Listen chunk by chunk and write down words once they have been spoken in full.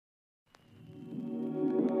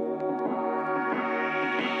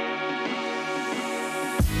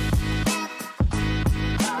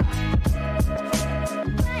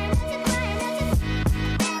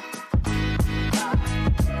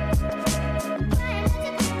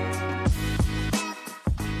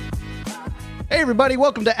Hey everybody,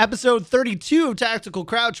 welcome to episode 32 of Tactical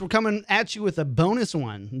Crouch. We're coming at you with a bonus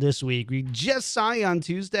one this week. We just saw you on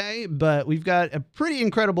Tuesday, but we've got a pretty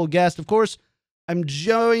incredible guest. Of course, I'm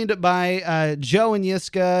joined by Joe and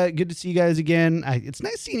Yiska. Good to see you guys again. It's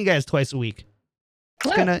nice seeing you guys twice a week.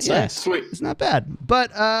 It's nice. Sweet. It's not bad.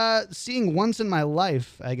 But seeing once in my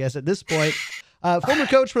life, I guess at this point, former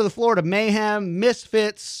coach for the Florida Mayhem,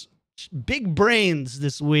 Misfits, big brains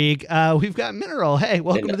this week. We've got Mineral. Hey,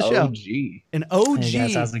 welcome to the show. An OG. Hey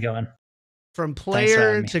guys, how's it going? From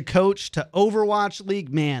player to coach to Overwatch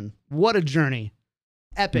League. Man, what a journey.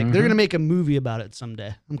 Epic. They're going to make a movie about it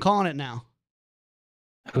someday. I'm calling it now.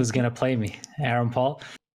 Who's going to play me? Aaron Paul?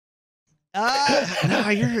 No,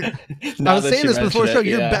 I was saying this before the show.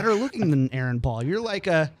 You're better looking than Aaron Paul. You're like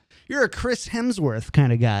you're a Chris Hemsworth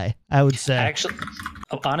kind of guy, I would say. Actually,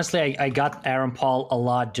 honestly, I got Aaron Paul a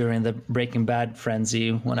lot during the Breaking Bad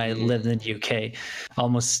frenzy when I lived in the UK,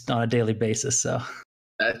 almost on a daily basis. So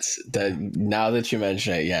that's that. Now that you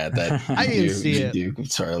mention it, yeah, that I can see it. You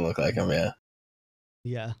sort of look like him, yeah.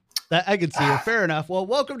 Yeah, that I could see it. Fair enough. Well,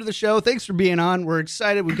 welcome to the show. Thanks for being on. We're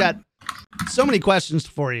excited. We've got so many questions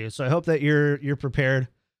for you, so I hope that you're prepared.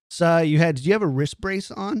 So did you have a wrist brace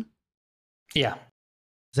on? Yeah.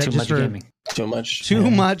 Is that Too just much gaming. Too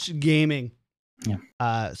much gaming.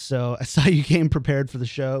 Yeah. So I saw you came prepared for the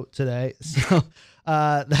show today. So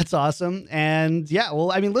that's awesome. And yeah, well,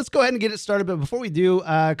 I mean, let's go ahead and get it started. But before we do,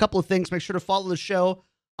 a couple of things. Make sure to follow the show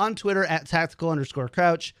on Twitter at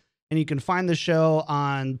 @tactical_crouch. And you can find the show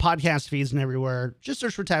on podcast feeds and everywhere. Just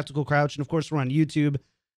search for Tactical Crouch. And of course, we're on YouTube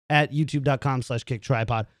at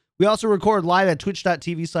youtube.com/kicktripod. We also record live at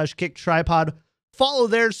twitch.tv/kicktripod. Follow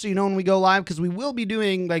there so you know when we go live, because we will be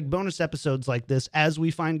doing like bonus episodes like this as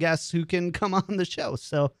we find guests who can come on the show.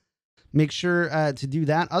 So make sure to do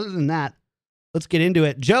that. Other than that, let's get into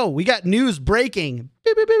it. Joe, we got news breaking.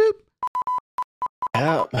 Beep, beep, beep, beep.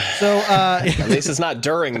 Yeah. So at least it's not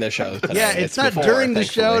during the show today. Yeah, it's not before, during the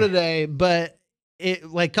show today, but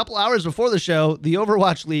it like a couple hours before the show, the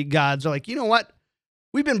Overwatch League gods are like, you know what?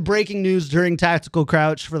 We've been breaking news during Tactical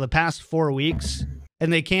Crouch for the past 4 weeks,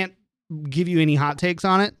 and they can't give you any hot takes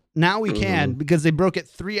on it. Now we can, because they broke it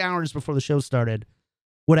 3 hours before the show started.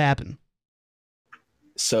 What happened?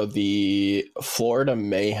 So the Florida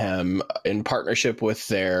Mayhem, in partnership with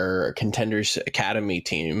their Contenders Academy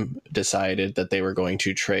team, decided that they were going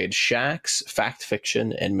to trade Shax, Fact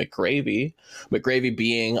Fiction, and McGravy. McGravy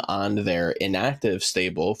being on their inactive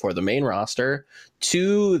stable for the main roster,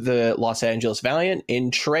 to the Los Angeles Valiant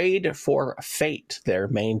in trade for Fate, their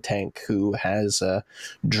main tank, who has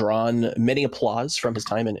drawn many applause from his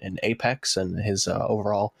time in Apex and his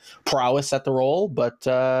overall prowess at the role. But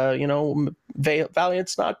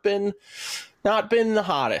Valiant's not been the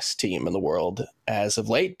hottest team in the world as of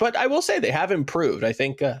late. But I will say they have improved. I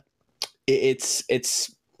think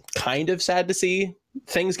it's kind of sad to see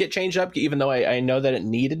things get changed up, even though I know that it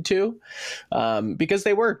needed to, because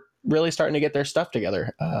they were really starting to get their stuff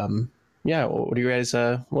together. What do you guys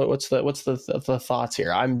what's the thoughts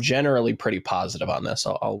here? I'm generally pretty positive on this.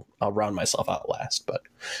 I'll round myself out last, but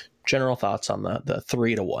general thoughts on the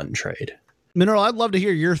 3-1 trade. Mineral, I'd love to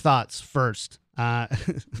hear your thoughts first,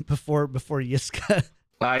 before Yiska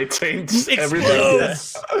I changed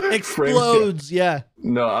everything. Explodes. Yeah.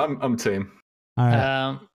 No, I'm team. All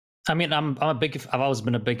right. I mean, I've always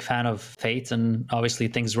been a big fan of Fate, and obviously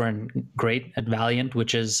things weren't great at Valiant,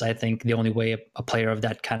 which is, I think, the only way a player of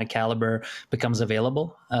that kind of caliber becomes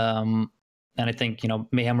available. And I think,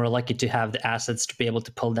 Mayhem were lucky to have the assets to be able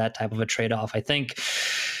to pull that type of a trade off. I think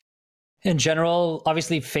in general,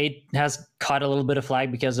 obviously Fate has caught a little bit of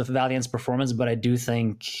flag because of Valiant's performance, but I do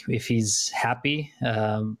think if he's happy,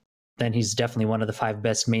 then he's definitely one of the 5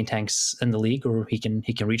 best main tanks in the league, or he can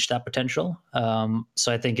reach that potential.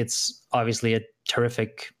 So I think it's obviously a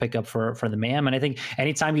terrific pickup for the Mayhem. And I think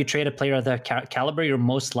anytime you trade a player of that caliber, you're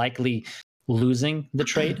most likely losing the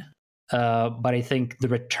trade. But I think the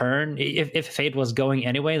return, if Fate was going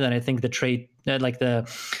anyway, then I think the trade, like the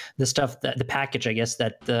stuff, the package, I guess,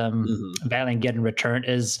 that Valiant get in return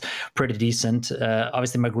is pretty decent.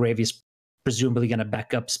 Obviously, McGravy's presumably going to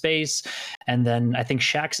back up space. And then I think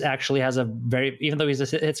Shax actually has even though he's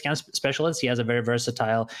a hit scan specialist, he has a very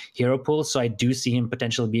versatile hero pool. So I do see him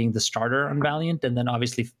potentially being the starter on Valiant. And then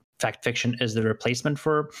obviously Fact Fiction is the replacement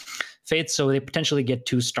for Fate. So they potentially get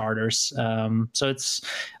 2 starters. So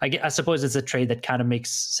I suppose it's a trade that kind of makes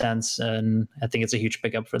sense. And I think it's a huge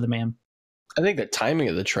pickup for the man. I think the timing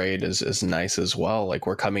of the trade is nice as well. Like,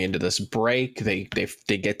 we're coming into this break, they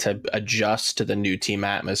get to adjust to the new team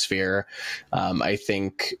atmosphere. I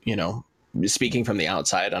think speaking from the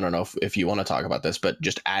outside, I don't know if you want to talk about this, but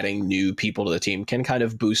just adding new people to the team can kind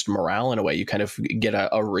of boost morale in a way. You kind of get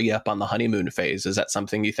a re-up on the honeymoon phase. Is that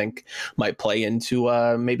something you think might play into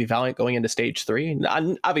maybe Valiant going into stage 3?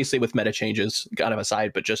 Obviously with meta changes kind of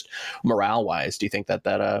aside, but just morale wise, do you think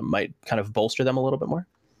that might kind of bolster them a little bit more?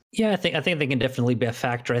 Yeah, I think they can definitely be a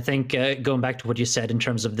factor. I think going back to what you said in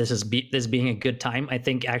terms of this being a good time, I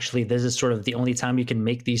think actually this is sort of the only time you can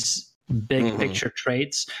make these big picture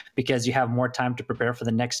trades, because you have more time to prepare for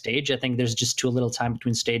the next stage. I think there's just too little time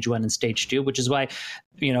between stage 1 and stage 2, which is why,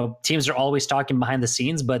 teams are always talking behind the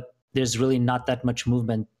scenes, but there's really not that much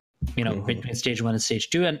movement, between stage 1 and stage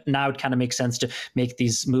 2. And now it kind of makes sense to make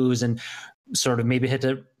these moves and sort of maybe hit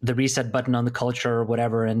the reset button on the culture or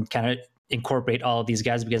whatever, and kind of incorporate all of these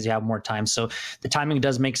guys because you have more time. So the timing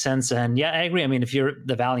does make sense. And yeah, I agree. I mean, if you're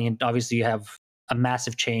the Valiant, obviously you have a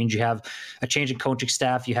massive change. You have a change in coaching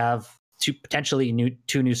staff. You have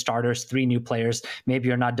two new starters, 3 new players. Maybe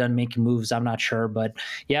you're not done making moves. I'm not sure, but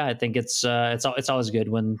yeah, I think it's always good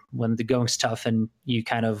when the going's tough and you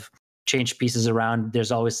kind of change pieces around.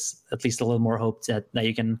 There's always at least a little more hope that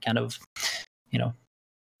you can kind of,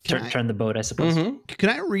 turn the boat, I suppose. Can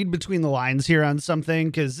I read between the lines here on something?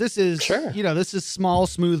 Because this is, sure. This is small,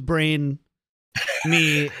 smooth brain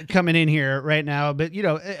me coming in here right now. But,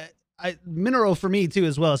 Mineral for me too,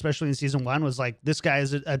 as well, especially in season 1, was like, this guy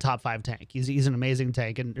is a top 5 tank. He's an amazing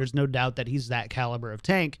tank, and there's no doubt that he's that caliber of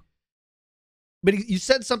tank. But you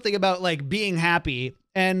said something about like being happy.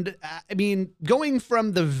 And I mean, going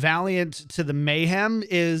from the Valiant to the Mayhem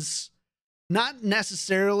is not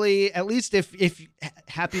necessarily, at least if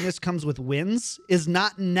happiness comes with wins, is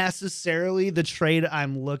not necessarily the trade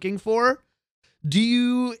I'm looking for.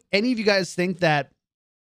 Do any of you guys think that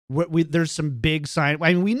there's some big sign?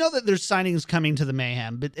 I mean, we know that there's signings coming to the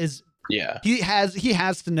Mayhem, but he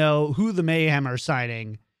has to know who the Mayhem are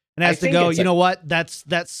signing and has to go, what, that's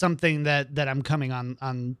something that I'm coming on.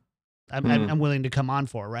 I'm willing to come on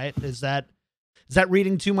for, right? Is that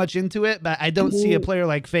reading too much into it? But I don't see a player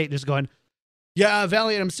like Fate just going, yeah,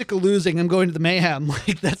 Valiant, I'm sick of losing, I'm going to the Mayhem.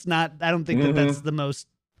 Like, that's not, I don't think that's the most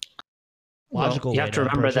logical way. You have to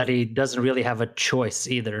remember that he doesn't really have a choice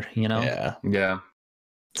either, Yeah.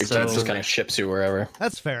 So that just kind of ships you wherever.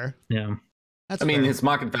 That's fair. Yeah. I mean, his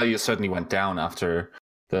market value certainly went down after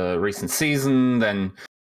the recent season, then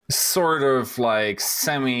sort of like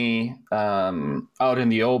semi out in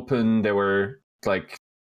the open. There were like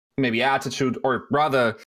maybe attitude, or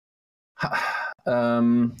rather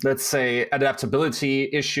let's say adaptability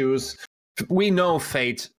issues. We know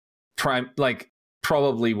Fate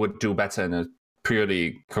probably would do better in a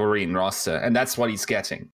purely Korean roster, and that's what he's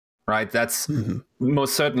getting, right? That's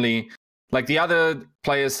most certainly, like, the other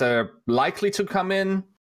players that are likely to come in,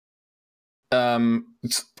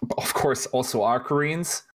 of course also are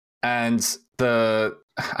Koreans, and there's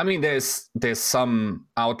some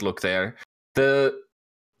outlook there. The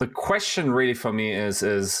question really for me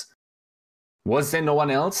is was there no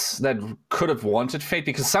one else that could have wanted Fate?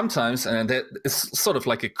 Because sometimes, and it's sort of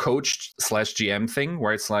like a coach / GM thing,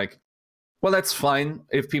 where it's like, well, that's fine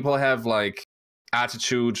if people have like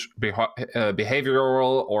attitude,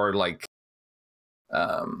 behavioral, or like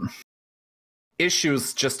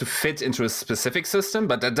issues just to fit into a specific system,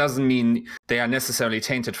 but that doesn't mean they are necessarily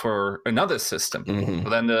tainted for another system. So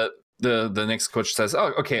then the next coach says,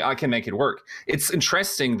 oh, okay, I can make it work. It's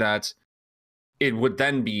interesting that it would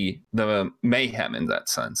then be the Mayhem in that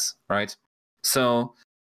sense, right? So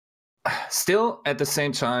still at the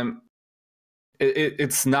same time,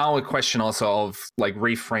 it's now a question also of like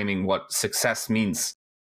reframing what success means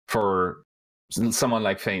for someone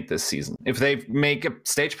like Fate this season. If they make a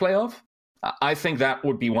stage playoff, I think that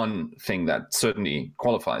would be one thing that certainly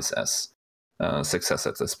qualifies as success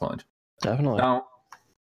at this point. Definitely. Now,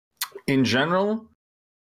 in general,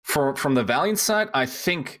 from the Valiant side, I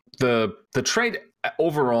think the trade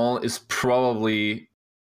overall is probably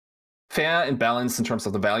fair and balanced in terms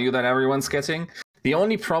of the value that everyone's getting. The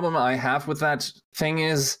only problem I have with that thing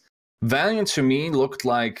is Valiant to me looked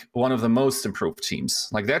like one of the most improved teams.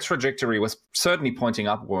 Like, their trajectory was certainly pointing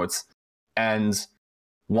upwards. And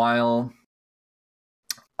while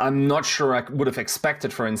I'm not sure I would have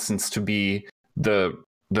expected, for instance, to be the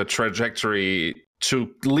trajectory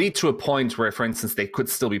to lead to a point where, for instance, they could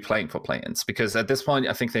still be playing for play-ins. Because at this point,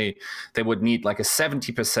 I think they would need like a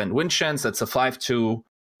 70% win chance. That's a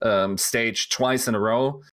 5-2 stage twice in a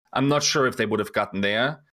row. I'm not sure if they would have gotten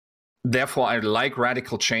there. Therefore, I like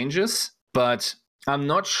radical changes, but I'm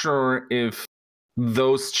not sure if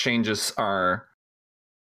those changes are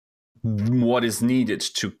what is needed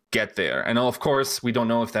to get there. And of course, we don't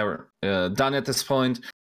know if they're done at this point.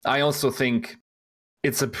 I also think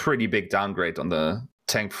it's a pretty big downgrade on the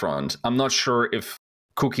tank front. I'm not sure if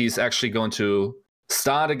Cookie is actually going to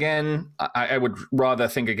start again. I would rather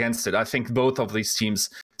think against it. I think both of these teams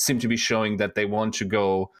seem to be showing that they want to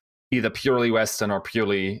go either purely Western or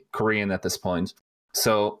purely Korean at this point.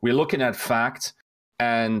 So we're looking at Fact,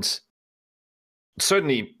 and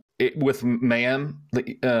certainly with Mayhem,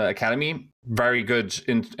 the Academy, very good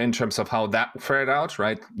in terms of how that fared out,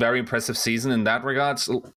 right? Very impressive season in that regards.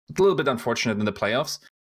 A little bit unfortunate in the playoffs.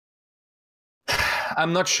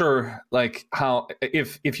 I'm not sure, like, how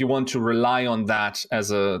if you want to rely on that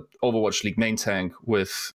as a Overwatch League main tank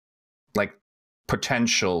with like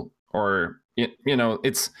potential, or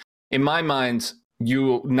it's, in my mind,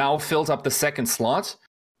 you now filled up the second slot,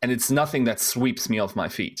 and it's nothing that sweeps me off my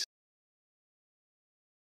feet.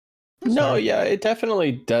 No, yeah, it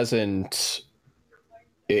definitely doesn't.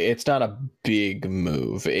 It's not a big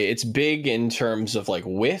move. It's big in terms of like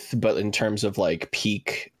width, but in terms of like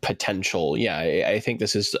peak potential, yeah, I think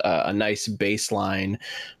this is a nice baseline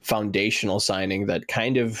foundational signing that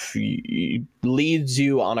kind of leads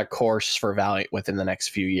you on a course for Valiant within the next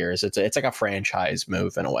few years. It's like a franchise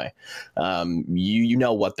move in a way. You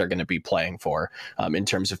know what they're going to be playing for in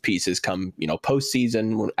terms of pieces come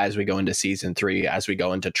postseason, as we go into season 3, as we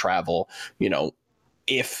go into travel,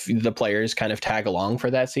 if the players kind of tag along for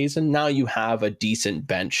that season, now you have a decent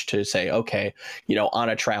bench to say, okay, on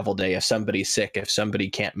a travel day, if somebody's sick, if somebody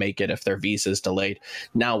can't make it, if their visa's delayed,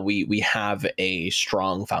 now we have a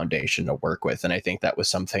strong foundation to work with. And I think that was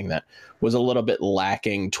something that was a little bit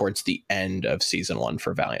lacking towards the end of season 1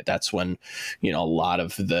 for Valiant. That's when, a lot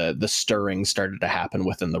of the stirring started to happen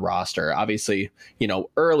within the roster. Obviously,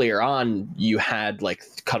 earlier on, you had like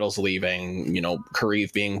Cuddles leaving,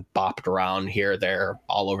 Kariv being bopped around here, there,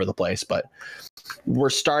 all over the place, but we're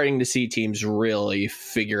starting to see teams really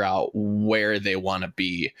figure out where they want to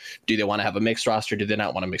be. Do they want to have a mixed roster? Do they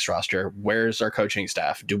not want a mixed roster? Where's our coaching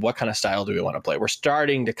staff? What kind of style do we want to play? We're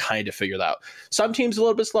starting to kind of figure that out. Some teams a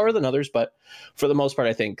little bit slower than others, but for the most part,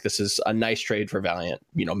 I think this is a nice trade for Valiant.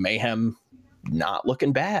 Mayhem not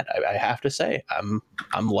looking bad, I have to say. I'm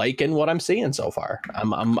liking what I'm seeing so far.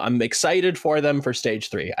 I'm excited for them for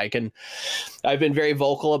stage 3. I've been very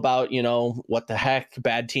vocal about what the heck,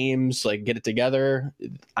 bad teams, like, get it together.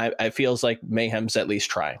 I feels like Mayhem's at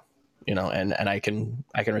least trying, and I can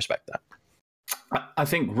respect that. I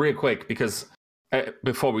think real quick, because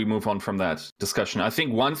before we move on from that discussion, I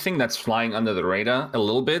think one thing that's flying under the radar a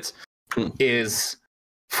little bit is,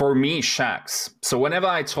 for me, Shaxx. So whenever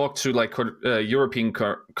I talk to like European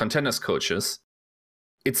contenders coaches,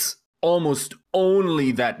 it's almost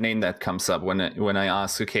only that name that comes up when I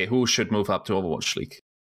ask, okay, who should move up to Overwatch League?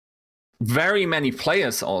 Very many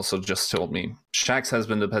players also just told me Shaxx has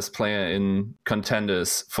been the best player in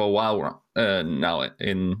contenders for a while now,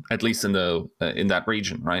 at least in that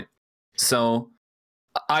region, right? So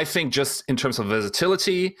I think just in terms of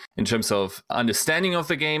versatility, in terms of understanding of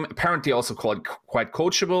the game, apparently also quite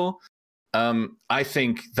coachable, I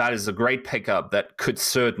think that is a great pickup that could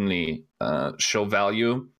certainly show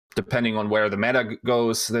value, depending on where the meta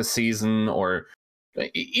goes this season, or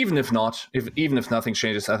even if not, even if nothing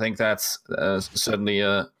changes. I think that's certainly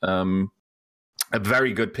a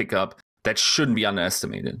very good pickup that shouldn't be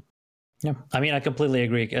underestimated. Yeah, I mean, I completely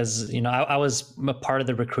agree. As I was a part of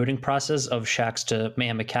the recruiting process of Shaxx to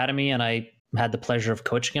Mayhem Academy, and I had the pleasure of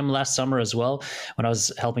coaching him last summer as well when I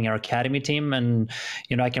was helping our academy team. And,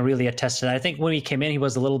 I can really attest to that. I think when he came in, he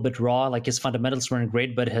was a little bit raw, like his fundamentals weren't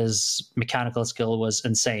great, but his mechanical skill was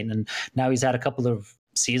insane. And now he's had a couple of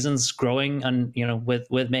seasons growing and,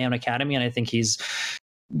 with Mayhem Academy. And I think he's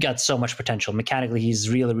got so much potential. Mechanically,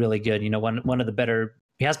 he's really, really good. One of the better,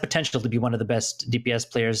 he has potential to be one of the best DPS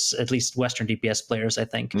players, at least Western DPS players, I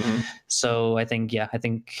think. Mm-hmm. So I think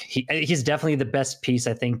he's definitely the best piece,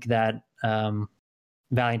 I think, that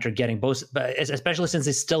Valiant are getting, both, especially since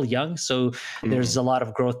he's still young. So there's a lot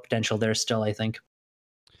of growth potential there still, I think.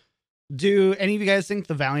 Do any of you guys think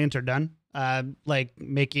the Valiant are done, like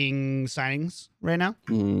making signings right now?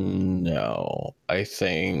 No, I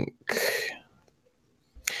think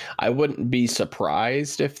I wouldn't be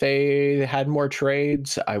surprised if they had more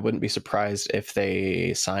trades. I wouldn't be surprised if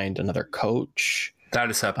they signed another coach.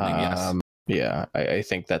 That is happening, yes. Yeah, I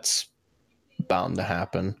think that's bound to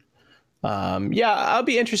happen. I'll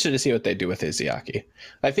be interested to see what they do with Izayaki.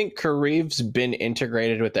 I think Kariv's been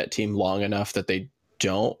integrated with that team long enough that they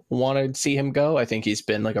don't want to see him go. I think he's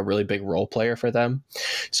been like a really big role player for them.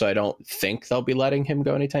 So I don't think they'll be letting him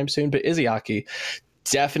go anytime soon. But Izayaki,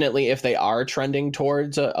 definitely, if they are trending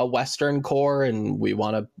towards a Western core and we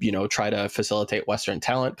want to, try to facilitate Western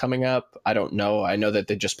talent coming up, I don't know. I know that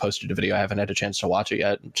they just posted a video. I haven't had a chance to watch it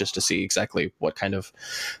yet, just to see exactly what kind of,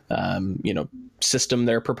 system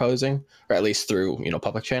they're proposing, or at least through,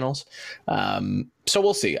 public channels. So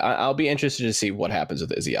we'll see. I'll be interested to see what happens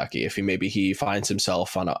with Izayaki. If he finds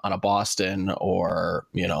himself on a Boston, or,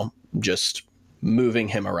 just moving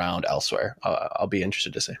him around elsewhere. I'll be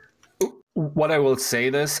interested to see. What I will say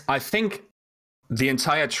I think the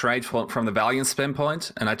entire trade from the Valiant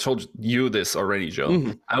standpoint, and I told you this already,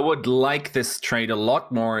 Joe, I would like this trade a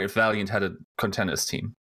lot more if Valiant had a contenders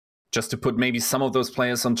team. Just to put maybe some of those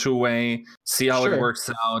players on two-way, see how it works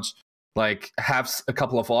out, like have a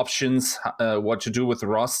couple of options, what to do with the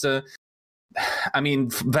roster. I mean,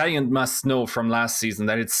 Valiant must know from last season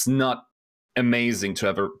that it's not amazing to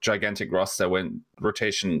have a gigantic roster when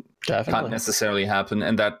rotation can't necessarily happen,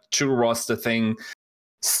 and that true roster thing,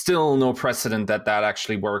 still no precedent that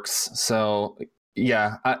actually works. So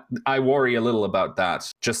yeah, I worry a little about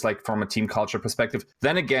that, just like from a team culture perspective.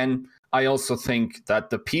 Then again, I also think that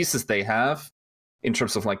the pieces they have in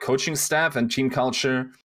terms of like coaching staff and team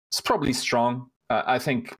culture is probably strong. I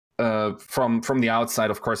think from the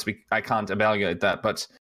outside, of course, I can't evaluate that, but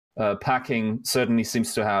Packing certainly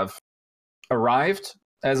seems to have arrived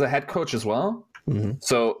as a head coach as well.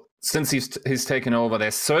 So since he's taken over,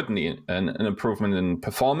 there's certainly an improvement in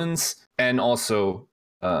performance and also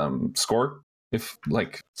score, if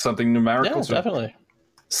like something numerical. Yeah, definitely.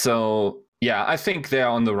 So yeah, I think they're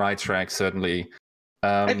on the right track, certainly.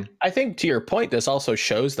 I think, to your point, this also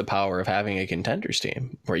shows the power of having a contenders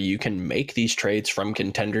team, where you can make these trades from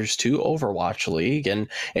contenders to Overwatch League and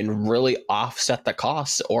really offset the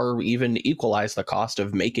costs, or even equalize the cost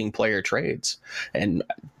of making player trades. And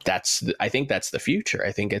I think that's the future.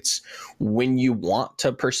 I think it's when you want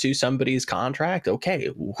to pursue somebody's contract, okay,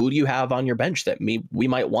 who do you have on your bench that we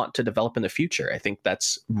might want to develop in the future? I think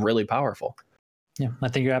that's really powerful. Yeah, I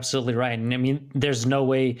think you're absolutely right. And I mean, there's no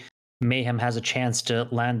way Mayhem has a chance to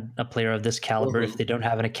land a player of this caliber if they don't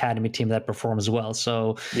have an academy team that performs well.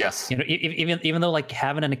 So yes, even though like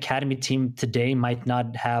having an academy team today might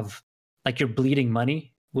not have, like, you're bleeding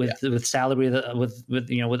money with salary,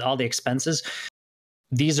 with all the expenses,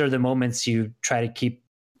 these are the moments you try to keep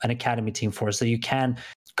an academy team for, so you can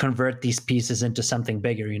convert these pieces into something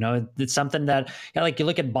bigger. It's something that, like, you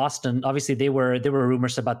look at Boston, obviously there were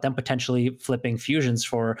rumors about them potentially flipping Fusions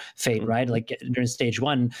for Fate, right? Like during stage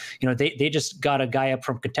 1, they just got a guy up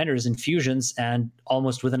from contenders in Fusions, and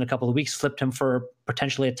almost within a couple of weeks flipped him for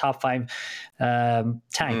potentially a top 5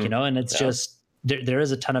 tank, and it's just, there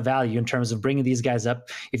is a ton of value in terms of bringing these guys up.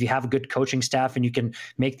 If you have a good coaching staff and you can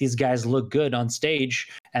make these guys look good on stage,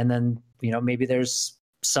 and then, maybe there's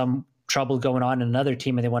some trouble going on in another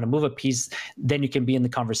team and they want to move a piece, then you can be in the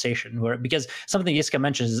conversation. Because something Yiska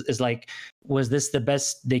mentions is like, was this the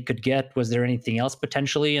best they could get? Was there anything else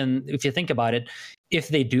potentially? And if you think about it, if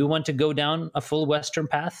they do want to go down a full Western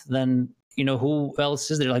path, then, who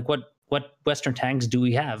else is there? Like, what Western tanks do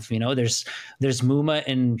we have? There's Muma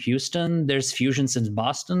in Houston, there's Fusions in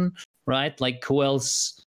Boston, right? Like, who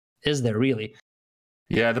else is there really?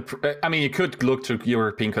 Yeah, you could look to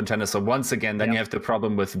European contenders. So once again, then you have the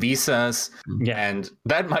problem with visas, and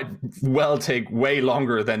that might well take way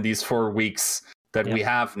longer than these 4 weeks that we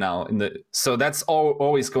have now. So that's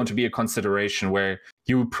always going to be a consideration, where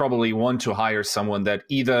you probably want to hire someone that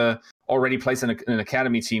either already plays in an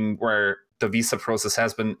academy team where the visa process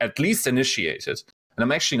has been at least initiated. And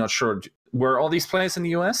I'm actually not sure, were all these players in the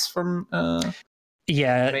US from...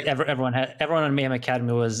 Yeah, everyone on Mayhem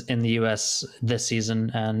Academy was in the US this season,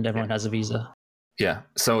 and everyone has a visa. Yeah,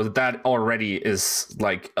 so that already is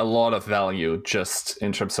like a lot of value, just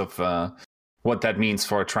in terms of what that means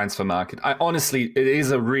for a transfer market. Honestly,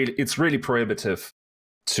 it's really prohibitive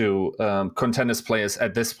to contenders players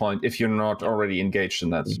at this point if you're not already engaged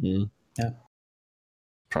in that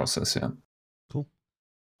process. Yeah. Cool.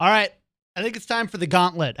 All right, I think it's time for the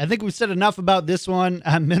gauntlet. I think we've said enough about this one,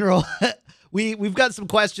 Mineral. We've got some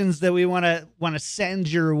questions that we want to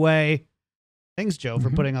send your way. Thanks, Joe, for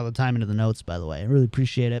putting all the time into the notes, by the way. I really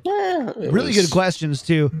appreciate it. Really good questions,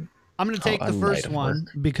 too. I'm going to take the first one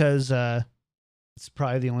because it's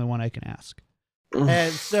probably the only one I can ask.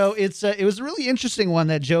 And so it was a really interesting one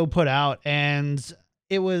that Joe put out, and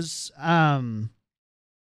it was I'll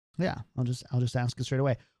just ask it straight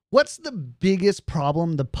away. What's the biggest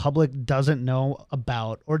problem the public doesn't know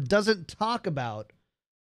about or doesn't talk about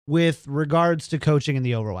with regards to coaching in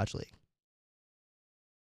the Overwatch League?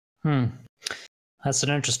 That's an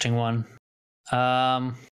interesting one.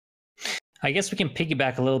 I guess we can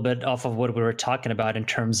piggyback a little bit off of what we were talking about in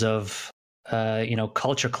terms of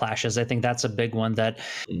culture clashes. I think that's a big one that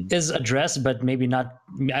is addressed, but maybe not.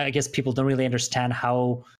 I guess people don't really understand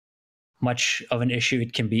how much of an issue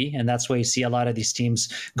it can be, and that's why you see a lot of these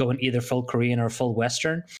teams going either full Korean or full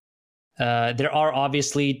Western. There are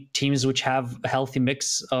obviously teams which have a healthy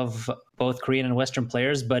mix of both Korean and Western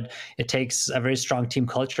players, but it takes a very strong team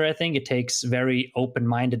culture. I think it takes very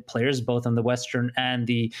open-minded players, both on the Western and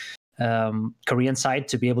the Korean side,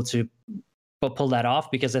 to be able to pull that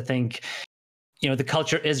off. Because I think, the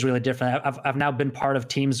culture is really different. I've now been part of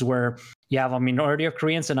teams where you have a minority of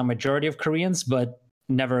Koreans and a majority of Koreans, but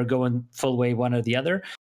never going full way one or the other.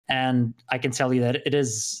 And I can tell you that it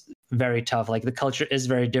is very tough. Like, the culture is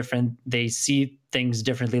very different. They see things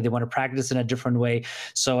differently. They want to practice in a different way.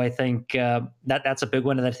 So I think that's a big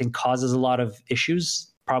one that I think causes a lot of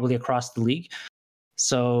issues probably across the league.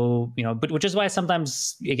 So, but which is why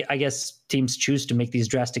sometimes I guess teams choose to make these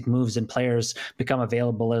drastic moves and players become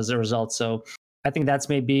available as a result. So I think that's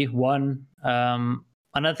maybe one.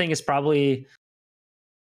 Another thing is probably,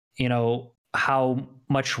 how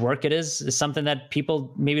much work it is something that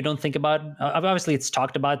people maybe don't think about. Obviously, it's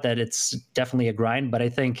talked about that it's definitely a grind, but I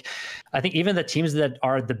think even the teams that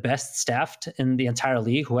are the best staffed in the entire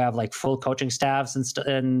league, who have like full coaching staffs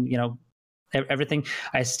and everything,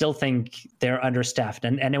 I still think they're understaffed.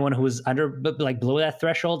 And anyone who's below that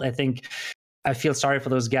threshold, I feel sorry for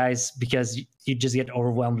those guys, because you just get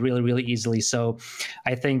overwhelmed really, really easily. So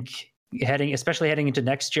I think especially heading into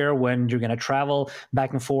next year, when you're going to travel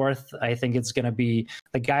back and forth, I think it's going to be,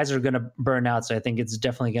 the guys are going to burn out. So I think it's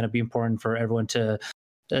definitely going to be important for everyone to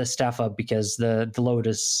staff up, because the load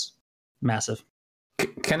is massive.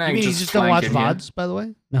 Can I you just don't watch VODs, by the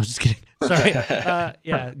way? No, just kidding. Sorry.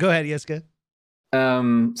 Yeah, go ahead, Yiska.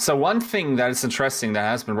 So one thing that is interesting that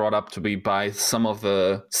has been brought up to be by some of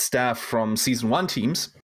the staff from Season 1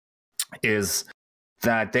 teams is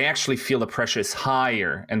that they actually feel the pressure is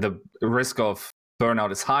higher and the risk of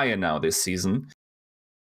burnout is higher now this season.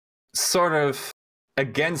 Sort of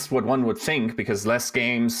against what one would think, because less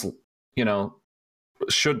games,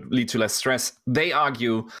 should lead to less stress. They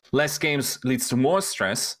argue less games leads to more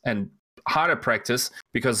stress and harder practice,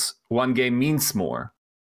 because one game means more.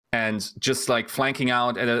 And just like flanking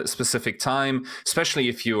out at a specific time, especially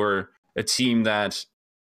if you're a team that,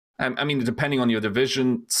 I mean, depending on your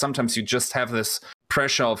division, sometimes you just have this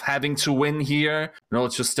pressure of having to win here in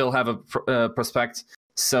order to still have a prospect.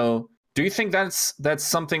 So do you think that's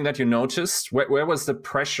something that you noticed? Where was the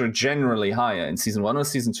pressure generally higher, in Season 1 or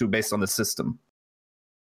Season 2, based on the system?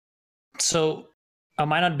 So I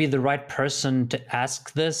might not be the right person to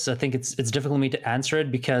ask this. I think it's difficult for me to answer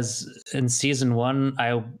it, because in Season 1,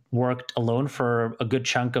 I worked alone for a good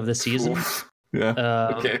chunk of the season.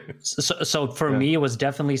 Yeah. Okay. So for me, it was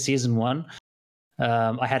definitely Season 1.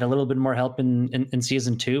 I had a little bit more help in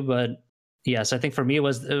Season 2, but yes, I think for me it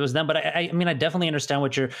was them. But I mean, I definitely understand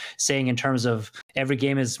what you're saying in terms of every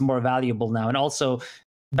game is more valuable now, and also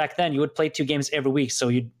back then you would play 2 games every week,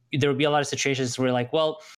 so there would be a lot of situations where like,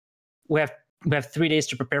 well, we have 3 days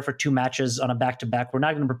to prepare for 2 matches on a back-to-back. We're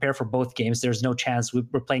not going to prepare for both games. There's no chance. We're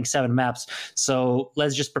playing 7 maps, so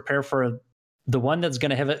let's just prepare for the one that's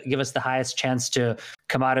going to give us the highest chance to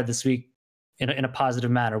come out of this week in a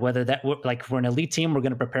positive manner. Whether that, like, if we're an elite team, we're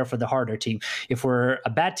going to prepare for the harder team. If we're a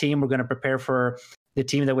bad team, we're going to prepare for the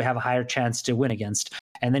team that we have a higher chance to win against.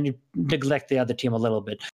 And then you neglect the other team a little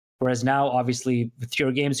bit. Whereas now, obviously, with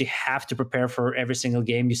your games, you have to prepare for every single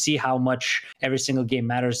game. You see how much every single game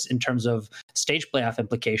matters in terms of stage playoff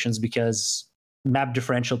implications, because map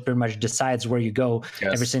differential pretty much decides where you go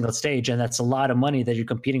every single stage. And that's a lot of money that you're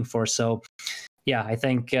competing for. So yeah, I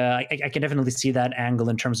think I can definitely see that angle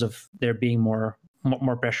in terms of there being more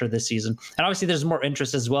pressure this season. And obviously there's more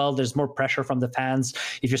interest as well. There's more pressure from the fans.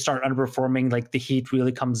 If you start underperforming, like, the heat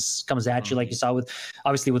really comes at you, like you saw with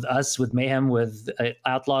us, with Mayhem, with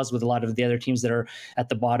Outlaws, with a lot of the other teams that are at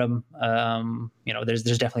the bottom.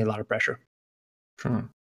 There's definitely a lot of pressure. Sure.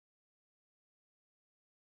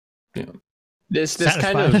 Yeah. This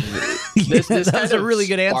kind of that was a really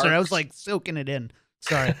good answer. I was like soaking it in.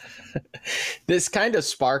 Sorry. This kind of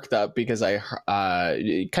sparked up because I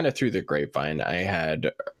kind of through the grapevine, I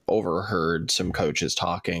had overheard some coaches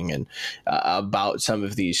talking and about some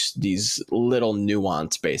of these little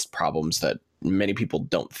nuance based problems that many people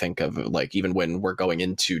don't think of, like even when we're going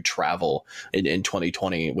into travel in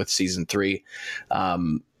 2020 with Season 3.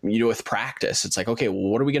 With practice, it's like, okay, well,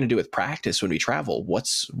 what are we going to do with practice when we travel?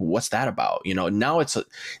 What's that about? Now it's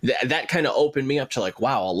that kind of opened me up to like,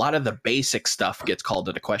 wow, a lot of the basic stuff gets called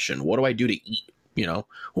into question. What do I do to eat? Well,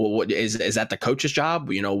 what is that the coach's job?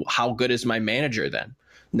 How good is my manager then?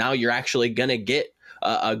 Now you're actually going to get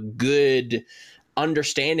a good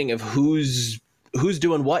understanding of who's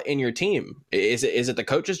doing what in your team. Is it the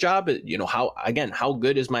coach's job? You know, how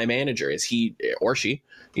good is my manager? Is he or she,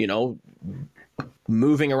 you know,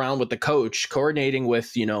 moving around with the coach, coordinating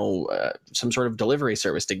with, you know, some sort of delivery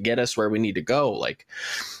service to get us where we need to go? Like,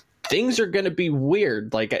 things are going to be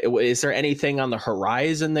weird. Like, is there anything on the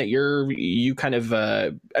horizon that you kind of,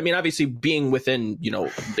 I mean, obviously being within, you know,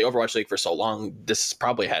 the Overwatch League for so long, this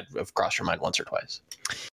probably had crossed your mind once or twice.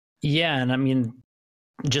 Yeah. And I mean,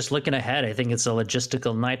 just looking ahead, I think it's a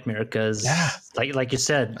logistical nightmare because, like you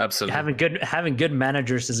said, absolutely, having good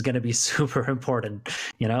managers is going to be super important,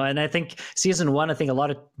 you know. And I think season one, I think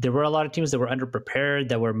there were a lot of teams that were underprepared,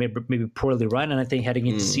 that were maybe poorly run, and I think heading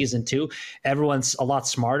into season two, everyone's a lot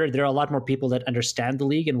smarter. There are a lot more people that understand the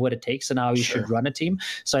league and what it takes and how you should run a team.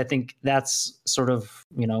 So I think that's sort of,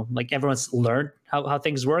 you know, like everyone's learned how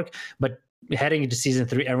things work, but heading into season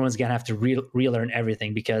 3, everyone's gonna have to relearn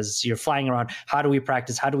everything because you're flying around. How do we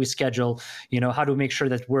practice? How do we schedule? You know, how do we make sure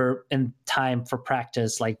that we're in time for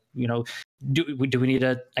practice? Like, you know, do we need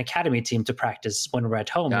an academy team to practice when we're at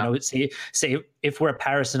home? You know, say if we're at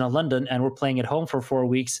Paris and London and we're playing at home for 4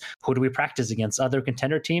 weeks, who do we practice against? Other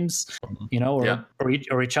contender teams, you know,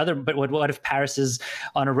 or each other. But what if Paris is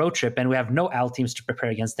on a road trip and we have no AL teams to prepare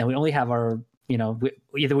against? Then we only have our, you know,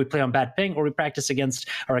 either we play on bad ping or we practice against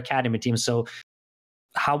our academy team. So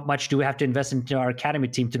how much do we have to invest into our academy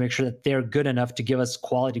team to make sure that they're good enough to give us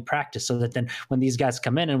quality practice so that then when these guys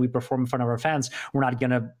come in and we perform in front of our fans, we're not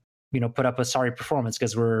going to, you know, put up a sorry performance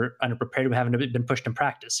because we're underprepared. We haven't been pushed in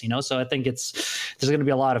practice, you know? So I think there's going to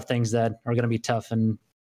be a lot of things that are going to be tough. And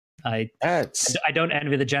I don't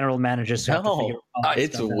envy the general managers.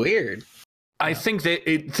 It's weird. I think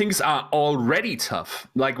that things are already tough.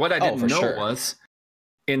 Like what I didn't know was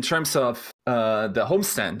in terms of the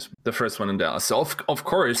homestand, the first one in Dallas. So of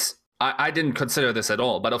course, I didn't consider this at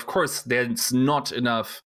all. But of course, there's not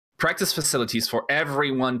enough practice facilities for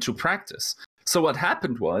everyone to practice. So what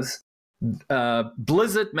happened was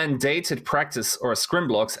Blizzard mandated practice or scrim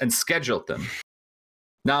blocks and scheduled them.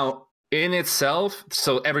 Now, in itself,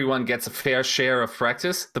 so everyone gets a fair share of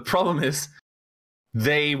practice. The problem is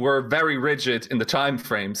they were very rigid in the time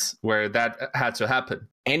frames where that had to happen.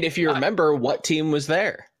 And if you remember, what team was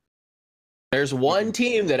there? There's one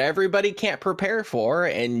team that everybody can't prepare for,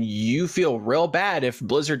 and you feel real bad if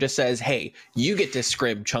Blizzard just says, "Hey, you get to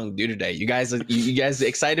scrim Chengdu today." You guys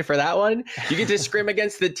excited for that one? You get to scrim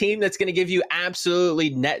against the team that's going to give you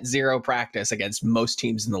absolutely net zero practice against most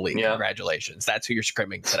teams in the league. Yeah. Congratulations, that's who you're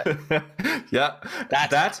scrimming today.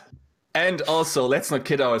 that. And also, let's not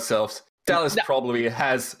kid ourselves. Dallas probably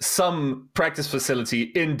has some practice facility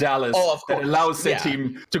in Dallas that allows their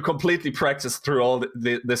team to completely practice through all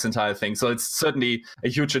this entire thing. So it's certainly a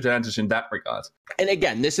huge advantage in that regard. And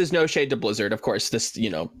again, this is no shade to Blizzard. Of course, this,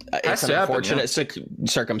 you know, it's an unfortunate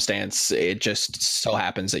circumstance. It just so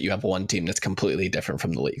happens that you have one team that's completely different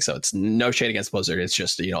from the league. So it's no shade against Blizzard. It's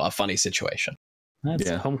just, you know, a funny situation. That's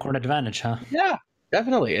a home court advantage, huh? Yeah.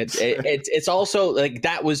 Definitely. It's also like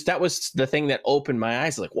that was the thing that opened my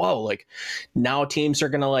eyes. Like, whoa, like now teams are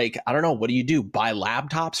going to, like, I don't know, what do? Buy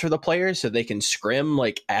laptops for the players so they can scrim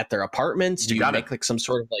like at their apartments? Do you make like some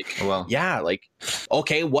sort of like, like,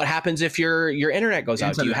 okay, what happens if your internet goes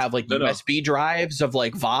out? Do you have like USB drives of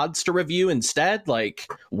like VODs to review instead? Like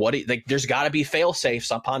like there's got to be fail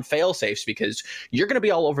safes upon fail safes because you're going to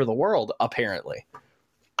be all over the world. Apparently.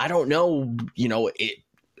 I don't know, you know,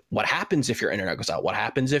 what happens if your internet goes out? What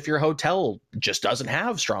happens if your hotel just doesn't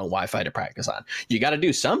have strong Wi-Fi to practice on? You got to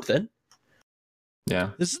do something. Yeah.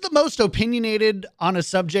 This is the most opinionated on a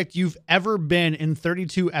subject you've ever been in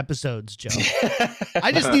 32 episodes, Joe.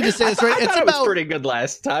 I just need to say this right. It was pretty good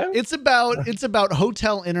last time. It's about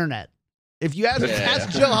hotel internet. If you ask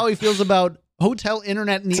Joe how he feels about hotel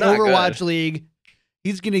internet in the Overwatch League,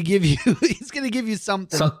 he's going to give you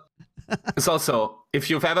something. So, it's also, if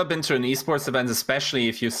you've ever been to an esports event, especially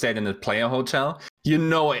if you stayed in a player hotel, you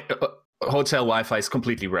know hotel Wi-Fi is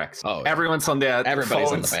completely wrecked. Everyone's on their everybody's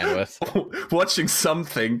phones, on the bandwidth watching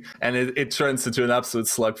something, and it turns into an absolute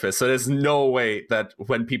slugfest. So there's no way that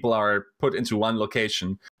when people are put into one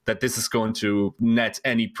location that this is going to net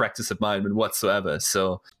any practice environment whatsoever.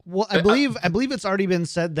 So, well, I believe it's already been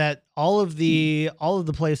said that all of the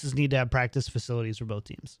places need to have practice facilities for both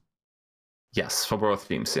teams. Yes, for both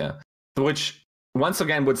teams, yeah. Which once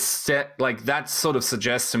again would set like that sort of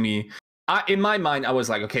suggests to me. In my mind, I was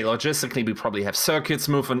like, okay, logistically, we probably have circuits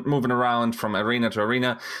moving around from arena to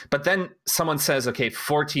arena. But then someone says, okay,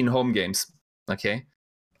 14 home games. Okay.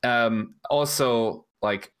 Also,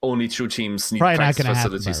 like only 2 teams need practice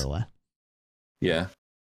facilities. Happen, by the way. Yeah.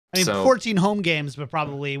 I mean, 14 home games, but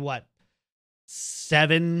probably what,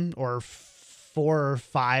 7 or 4 or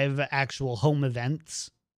 5 actual home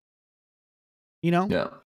events. You know, Yeah.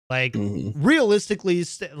 like realistically,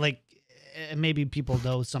 like maybe people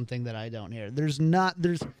know something that I don't here. There's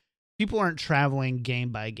people aren't traveling game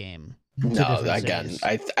by game. No, again,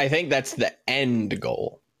 I think that's the end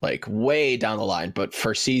goal, like way down the line. But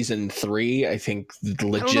for season 3, I think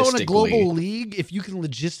logistically, I don't know, in a global league, if you can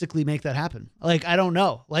logistically make that happen. Like, I don't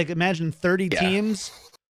know. Like, imagine 30 teams,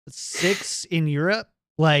 6 in Europe.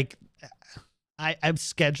 Like, I've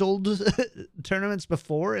scheduled tournaments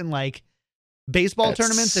before, and like baseball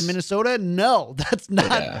tournaments in Minnesota. No, that's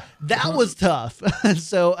not. That was tough.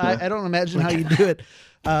 So I don't imagine how you do it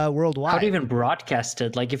worldwide. How do you even broadcast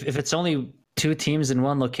it? Like, if it's only 2 teams in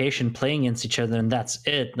one location playing against each other and that's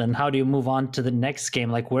it, then how do you move on to the next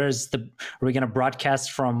game? Like, are we going to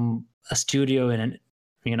broadcast from a studio in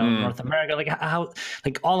North America? Like, how,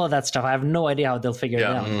 like all of that stuff, I have no idea how they'll figure it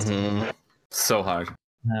out. So hard.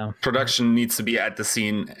 No. Production needs to be at the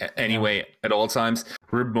scene anyway at all times.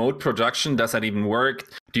 Remote production, does that even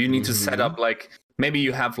work? Do you need to set up, like, maybe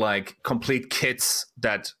you have like complete kits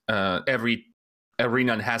that every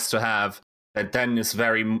arena has to have, that then is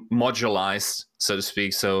very modularized, so to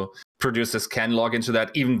speak, so producers can log into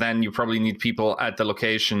that. Even then, you probably need people at the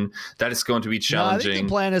location. That is going to be challenging. No, I think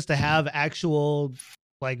the plan is to have actual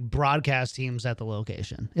like broadcast teams at the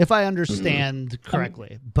location, if I understand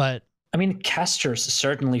correctly. But I mean, casters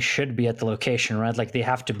certainly should be at the location, right? Like, they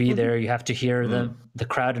have to be there. You have to hear the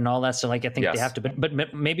crowd and all that. So, like, I think they have to.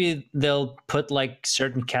 But maybe they'll put like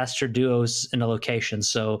certain caster duos in a location.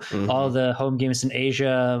 So all the home games in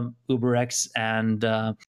Asia, UberX and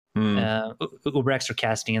UberX are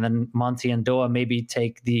casting, and then Monty and Doha maybe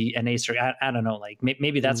take the NA. I don't know. Like,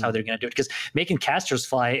 maybe that's how they're going to do it, because making casters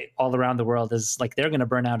fly all around the world is like, they're going to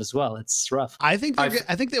burn out as well. It's rough. I think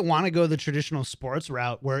they want to go the traditional sports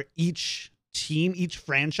route, where each team, each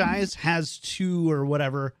franchise has 2 or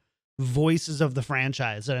whatever voices of the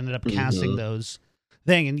franchise that ended up casting those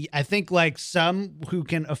thing. And I think like some who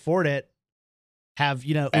can afford it have,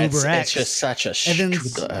 UberX. It's just such a and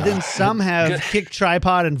then some have Kick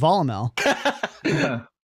Tripod and Volamel.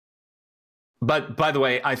 But by the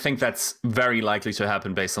way, I think that's very likely to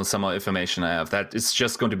happen based on some information I have. That it's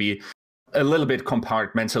just going to be a little bit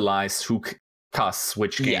compartmentalized who casts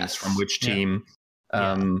which games from which team.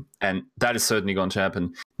 And that is certainly going to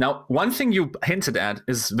happen. Now, one thing you hinted at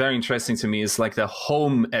is very interesting to me, is like the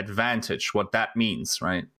home advantage, what that means,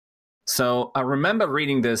 right? So I remember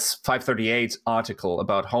reading this 538 article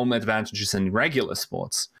about home advantages in regular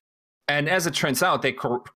sports. And as it turns out, they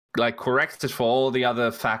corrected for all the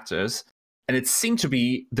other factors. And it seemed to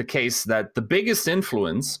be the case that the biggest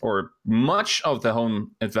influence, or much of the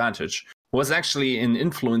home advantage, was actually in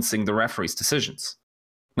influencing the referee's decisions.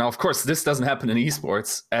 Now, of course, this doesn't happen in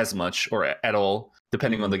esports as much or at all,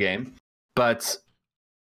 depending on the game. But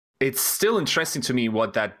it's still interesting to me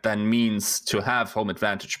what that then means to have home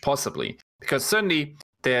advantage, possibly. Because certainly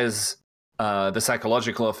there's the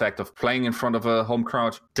psychological effect of playing in front of a home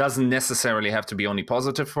crowd. Doesn't necessarily have to be only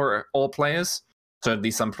positive for all players.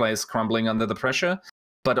 Certainly some players crumbling under the pressure.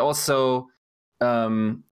 But also,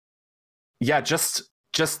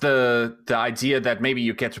 just the idea that maybe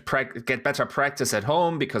you get to get better practice at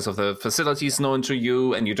home because of the facilities known to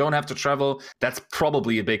you, and you don't have to travel. That's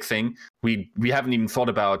probably a big thing. We haven't even thought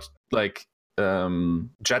about like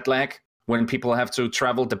jet lag when people have to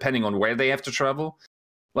travel, depending on where they have to travel.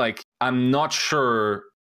 Like, I'm not sure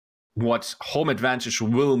what home advantage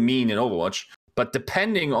will mean in Overwatch, but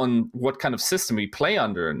depending on what kind of system we play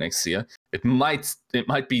under next year, it might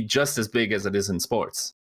be just as big as it is in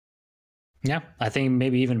sports. Yeah, I think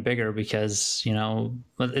maybe even bigger, because,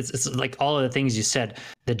 it's like all of the things you said,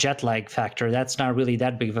 the jet lag factor, that's not really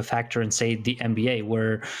that big of a factor in, say, the NBA,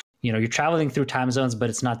 where, you're traveling through time zones, but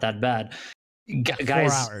it's not that bad.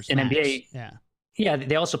 Guys 4 hours in max. NBA, yeah,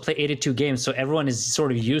 they also play 82 games, so everyone is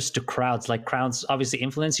sort of used to crowds. Like, crowds obviously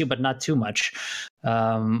influence you, but not too much.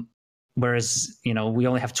 Whereas, we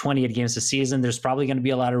only have 28 games a season. There's probably going to be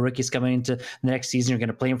a lot of rookies coming into the next season. You're going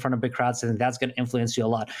to play in front of big crowds, and that's going to influence you a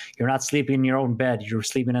lot. You're not sleeping in your own bed. You're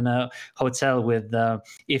sleeping in a hotel with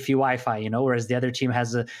iffy Wi-Fi, whereas the other team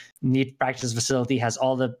has a neat practice facility, has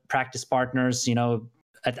all the practice partners.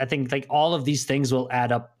 I think like all of these things will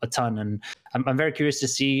add up a ton. And I'm very curious to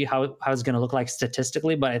see how it's going to look like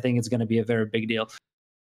statistically, but I think it's going to be a very big deal.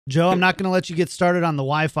 Joe, I'm not going to let you get started on the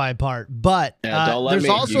Wi-Fi part, but there's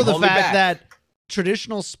also the fact that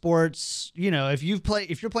traditional sports, if you're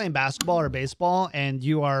playing basketball or baseball and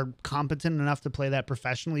you are competent enough to play that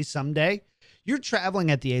professionally someday, you're traveling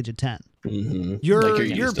at the age of 10. Mm-hmm.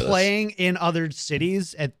 You're playing in other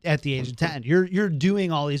cities at the age of 10. You're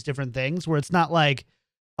doing all these different things where it's not like,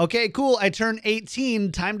 okay, cool, I turned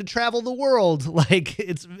 18, time to travel the world. Like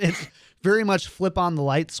it's very much flip on the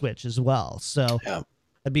light switch as well. So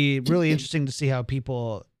it'd be really interesting to see how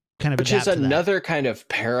people kind of which adapt is to that. another kind of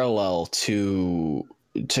parallel to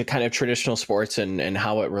kind of traditional sports and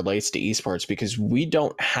how it relates to esports, because we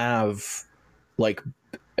don't have like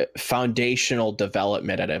foundational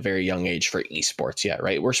development at a very young age for esports yet,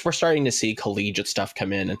 right? We're starting to see collegiate stuff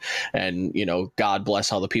come in, and you know, God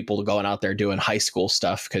bless all the people going out there doing high school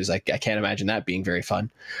stuff, because I can't imagine that being very fun.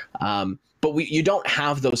 But you don't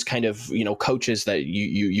have those kind of, you know, coaches that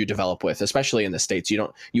you develop with, especially in the States.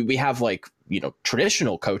 We have like, you know,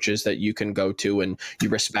 traditional coaches that you can go to and you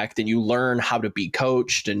respect, and you learn how to be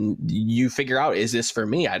coached, and you figure out, is this for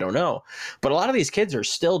me? I don't know. But a lot of these kids are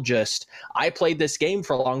still just, I played this game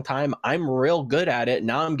for a long time, I'm real good at it,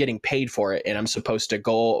 now I'm getting paid for it, and I'm supposed to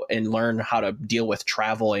go and learn how to deal with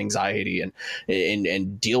travel anxiety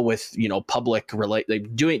and deal with, you know, public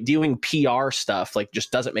like doing PR stuff. Like,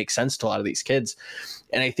 just doesn't make sense to a lot of these kids.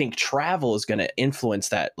 And I think travel is going to influence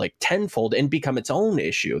that like tenfold and become its own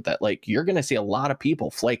issue, that like you're going to see a lot of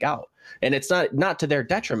people flake out, and it's not to their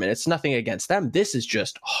detriment. It's nothing against them. This is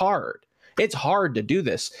just hard. It's hard to do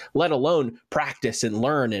this, let alone practice and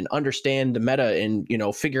learn and understand the meta and, you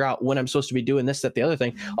know, figure out when I'm supposed to be doing this, that, the other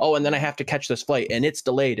thing. Oh, and then I have to catch this flight and it's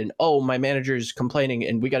delayed, and oh, my manager's complaining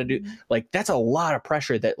and we got to do, like, that's a lot of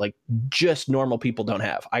pressure that like just normal people don't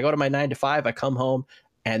have. I go to my 9 to 5, I come home,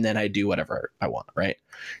 and then I do whatever I want, right?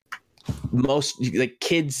 Most like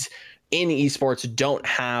kids in esports don't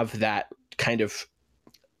have that kind of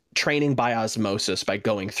training by osmosis by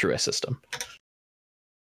going through a system.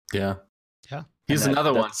 Yeah. Yeah. Here's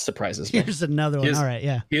another one. Surprises me. Here's another one. All right,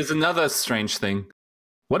 yeah. Here's another strange thing.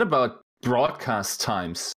 What about broadcast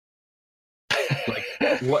times?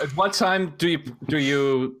 Like, what time do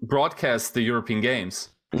you broadcast the European Games?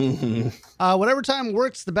 Mm-hmm. Whatever time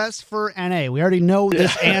works the best for NA. We already know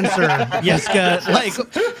this answer, Yiska. Like,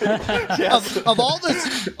 Yes. of all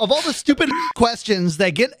the stupid questions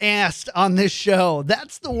that get asked on this show,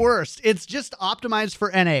 that's the worst. It's just optimized for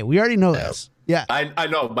NA. We already know this. Yeah. I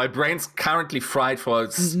know. My brain's currently fried for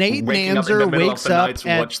Nate waking up in the Nanzer middle wakes of the up night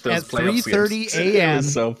to watch those at playoffs 3:30 games. It a.m.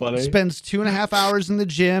 was so funny. Spends 2.5 hours in the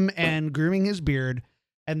gym and grooming his beard,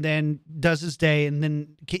 and then does his day, and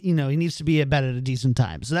then, you know, he needs to be at bed at a decent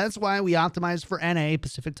time. So that's why we optimized for NA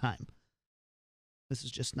Pacific time. This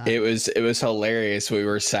is just not. It was hilarious. We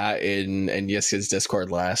were sat in Yiska's Discord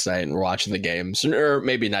last night and watching the games, or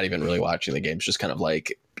maybe not even really watching the games, just kind of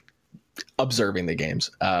like observing the games.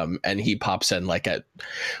 And he pops in like at,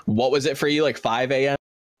 what was it for you, like 5 a.m.?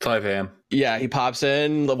 5 a.m. Yeah, he pops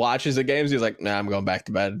in, watches the games. He's like, nah, I'm going back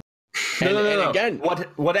to bed. No. Again,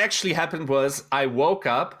 what actually happened was I woke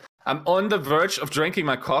up. I'm on the verge of drinking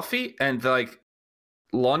my coffee, and like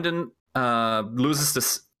London loses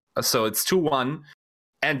this, so it's 2-1,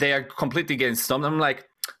 and they are completely getting stumped. I'm like,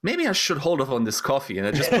 maybe I should hold off on this coffee, and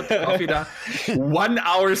I just put the coffee down. 1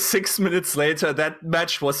 hour 6 minutes later, that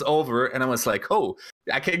match was over, and I was like, oh,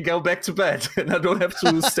 I can go back to bed, and I don't have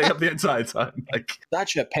to stay up the entire time. Like,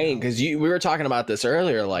 such a pain, because we were talking about this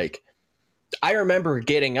earlier. Like, I remember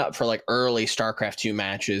getting up for like early StarCraft 2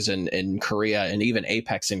 matches in Korea, and even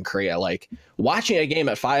Apex in Korea, like watching a game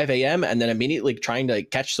at 5 a.m. and then immediately trying to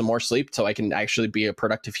catch some more sleep so I can actually be a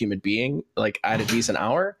productive human being, like at a decent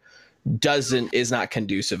hour, is not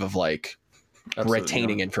conducive of like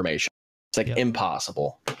retaining information. It's like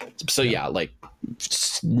impossible. So yeah, like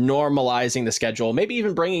normalizing the schedule, maybe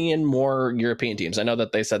even bringing in more European teams. I know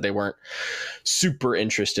that they said they weren't super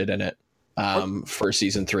interested in it for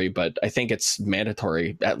season 3, but I think it's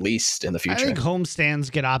mandatory at least in the future. I think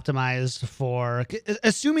homestands get optimized for,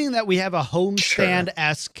 assuming that we have a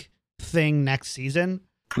homestand-esque thing next season.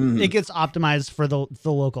 It gets optimized for the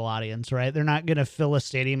local audience, right? They're not going to fill a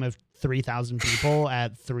stadium of 3,000 people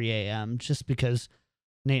at 3 a.m. just because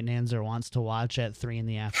Nate Nanzer wants to watch at 3 in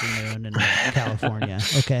the afternoon in California.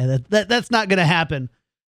 Okay, that's not going to happen.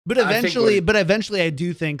 But eventually, I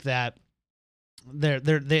do think that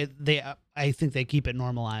I think they keep it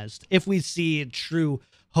normalized. If we see true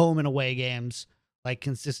home and away games like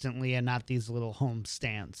consistently, and not these little home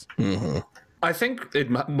stands. Mm-hmm. I think it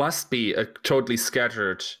must be a totally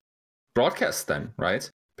scattered broadcast then, right?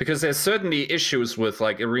 Because there's certainly issues with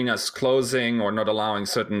like arenas closing or not allowing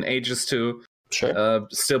certain ages to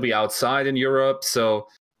still be outside in Europe. So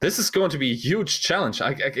this is going to be a huge challenge.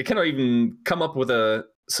 I cannot even come up with a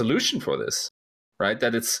solution for this, right?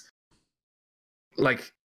 That it's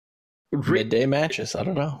like midday matches. I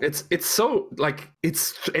don't know. It's so like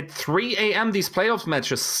it's at 3 a.m. these playoff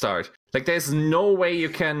matches start. Like there's no way you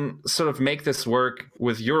can sort of make this work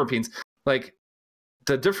with Europeans. Like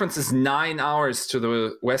the difference is 9 hours to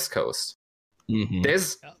the West Coast. Mhm.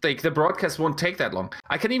 There's like the broadcast won't take that long.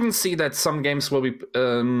 I can even see that some games will be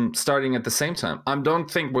starting at the same time. I don't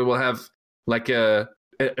think we will have like a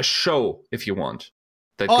show, if you want.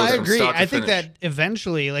 That Oh, goes I from agree. start to I think finish. that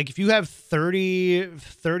eventually, like if you have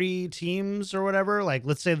 30 teams or whatever, like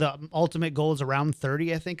let's say the ultimate goal is around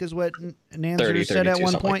 30, I think is what Nanzer 30, said at 32,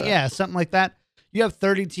 one something like point. that. Yeah, something like that. You have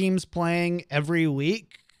 30 teams playing every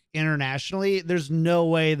week internationally. There's no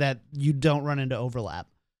way that you don't run into overlap.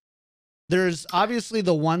 There's obviously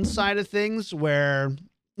the one side of things where,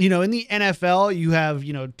 you know, in the NFL, you have,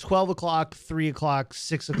 you know, 12 o'clock, 3 o'clock,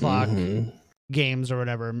 6 o'clock Mhm. games or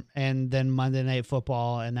whatever, and then Monday Night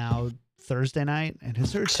Football, and now Thursday night, and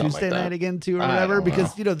is there a Something like Tuesday that. night again too or I whatever? don't Because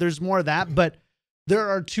know. you know there's more of that, but there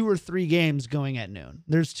are 2 or 3 games going at noon.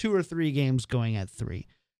 There's 2 or 3 games going at 3,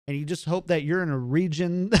 and you just hope that you're in a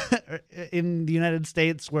region in the United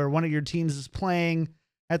States where one of your teams is playing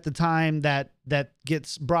at the time that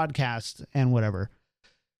gets broadcast and whatever.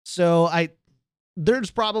 So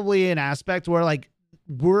there's probably an aspect where like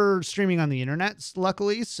we're streaming on the internet,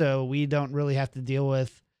 luckily, so we don't really have to deal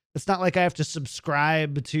with. It's not like I have to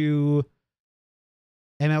subscribe to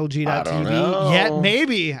MLG.TV I don't know. yet.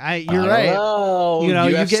 Maybe you're I don't right. know. You know,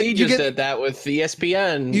 you UFC you just get- did that with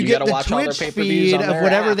ESPN. You You get got to the watch all their Twitch pay-per-views feed on of their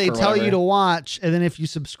whatever app they or tell you whatever. to watch, and then if you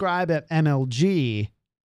subscribe at MLG,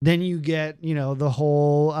 then you get, you know, the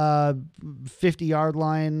whole 50-yard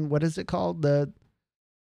line. What is it called?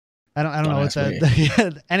 I don't know what ask me.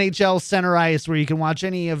 the NHL Center Ice, where you can watch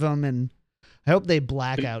any of them, and I hope they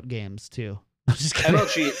black out games too. I'm just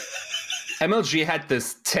kidding. MLG had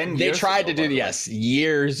this 10 They years tried ago, to by do the way. yes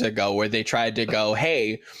years ago where they tried to go,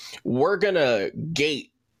 hey, we're gonna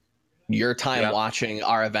gate your time Yeah. watching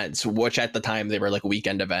our events, which at the time they were like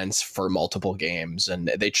weekend events for multiple games, and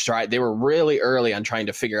they were really early on trying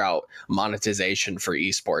to figure out monetization for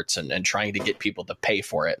esports and trying to get people to pay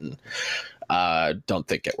for it, and don't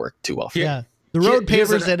think it worked too well for Yeah, the Here- road here's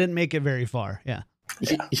pavers an- they didn't make it very far. Yeah.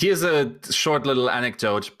 Here's a short little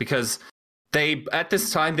anecdote, because they at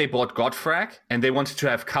this time they bought Godfrag and they wanted to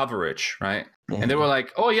have coverage, right? them. And they were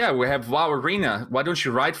like, "Oh yeah, we have WoW Arena. Why don't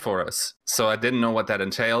you write for us?" So I didn't know what that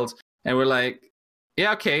entailed, and we're like,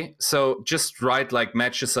 "Yeah, okay. So just write like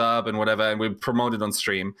matches up and whatever, and we promote it on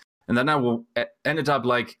stream." And then ended up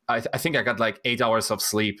like I think I got like 8 hours of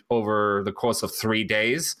sleep over the course of 3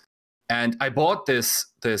 days, and I bought this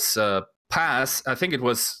pass. I think it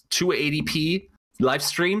was 280p live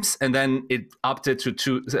streams, and then it upped it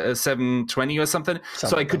to 720 or something, so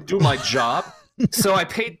Something I like could that. do my job. So I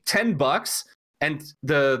paid $10, and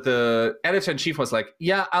the editor in chief was like,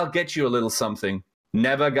 "Yeah, I'll get you a little something."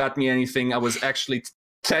 Never got me anything. I was actually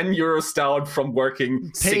 10 euros down from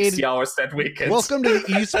working Paid- 60 hours that weekend. Welcome to the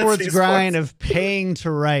esports Esports. grind of paying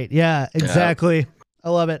to write. Yeah, exactly.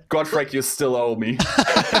 I love it. Godfrey, you still owe me.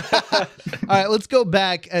 All right, let's go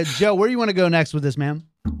back. Joe, where do you want to go next with this, man?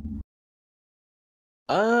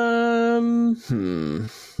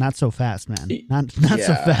 Not so fast, man. Not so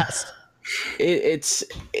Yeah. fast. It's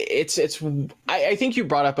I think you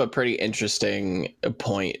brought up a pretty interesting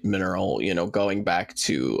point, Mineral, you know, going back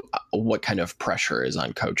to what kind of pressure is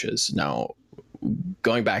on coaches. Now,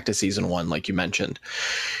 going back to season 1, like you mentioned,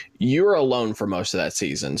 you were alone for most of that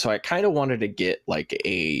season. So I kind of wanted to get like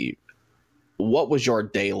what was your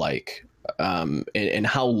day like? And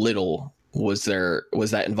how little was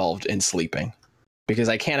that involved in sleeping? Because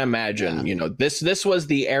I can't imagine, you know, this was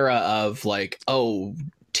the era of like, oh,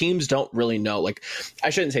 teams don't really know. Like, I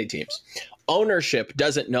shouldn't say teams. Ownership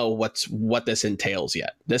doesn't know what this entails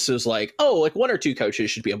yet. This is like, oh, like 1 or 2 coaches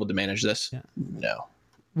should be able to manage this. Yeah. No.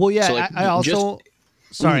 Well, yeah, So, like, I also just-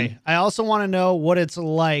 I also want to know what it's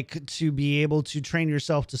like to be able to train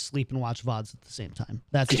yourself to sleep and watch VODs at the same time.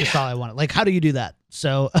 That's just all I want. Like, how do you do that?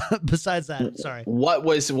 So besides that, sorry. What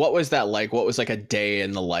was that like? What was like a day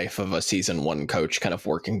in the life of a season 1 coach kind of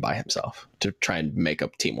working by himself to try and make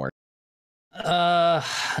up teamwork? Well,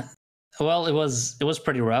 it was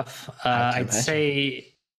pretty rough. I'd imagine.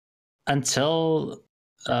 say until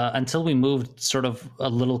we moved sort of a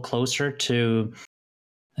little closer to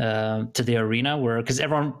the arena, where because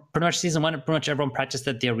everyone pretty much season 1, pretty much everyone practiced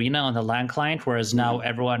at the arena on the LAN client, whereas now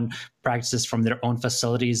everyone practices from their own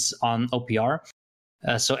facilities on OPR.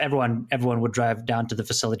 So everyone would drive down to the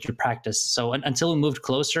facility to practice. So until we moved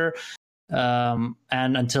closer, and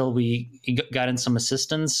until we got in some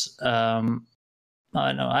assistance, I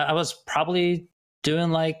was probably doing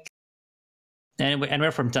like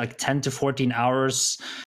anywhere from like 10 to 14 hours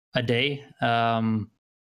a day.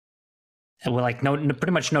 And with like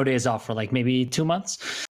pretty much no days off for like maybe 2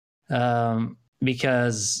 months,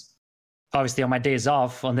 because obviously on my days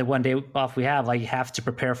off, on the one day off we have, I have to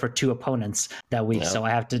prepare for 2 opponents that week. Yeah. So I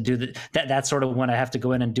have to do that's sort of when I have to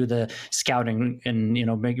go in and do the scouting and,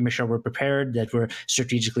 making sure we're prepared, that we're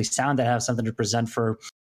strategically sound, that have something to present for,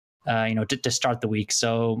 to start the week.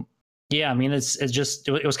 So yeah, I mean,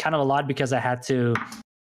 it was kind of a lot because I had to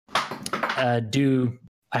had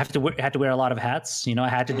to wear a lot of hats. I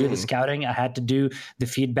had to do the scouting. I had to do the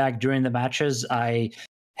feedback during the matches. I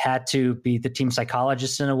had to be the team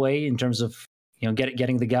psychologist in a way, in terms of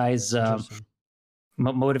getting the guys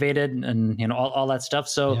motivated and all that stuff.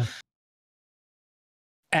 So, Yeah.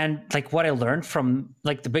 and like what I learned from,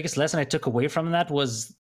 like, the biggest lesson I took away from that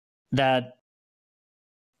was that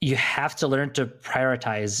you have to learn to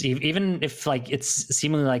prioritize, even if like it's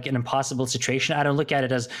seemingly like an impossible situation. I don't look at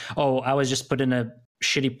it as, oh, I was just put in a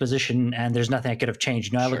shitty position and there's nothing I could have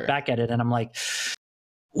changed. I look back at it and I'm like,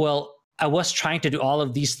 well, I was trying to do all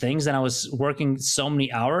of these things and I was working so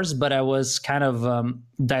many hours, but I was kind of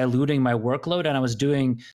diluting my workload, and I was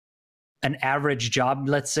doing an average job,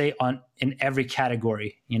 let's say, in every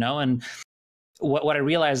category, and what I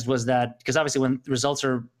realized was that, because obviously when results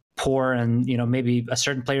are poor and maybe a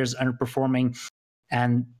certain player is underperforming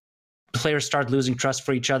and players start losing trust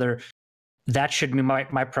for each other, that should be my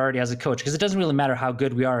priority as a coach, because it doesn't really matter how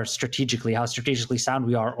good we are strategically, how strategically sound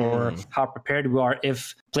we are, or how prepared we are,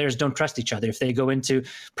 if players don't trust each other, if they go into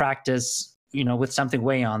practice with something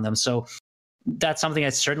weighing on them. So that's something I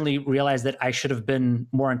certainly realized, that I should have been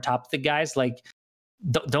more on top of the guys. Like,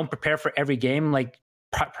 don't prepare for every game, like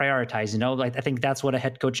prioritize, like I think that's what a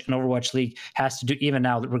head coach in Overwatch League has to do, even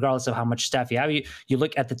now, regardless of how much staff you have. You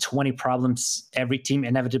look at the 20 problems every team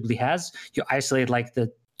inevitably has, you isolate like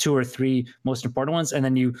the 2 or 3 most important ones, and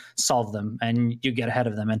then you solve them and you get ahead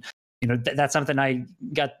of them. And that's something I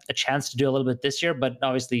got a chance to do a little bit this year, but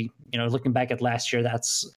obviously looking back at last year,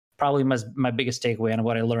 that's probably my biggest takeaway and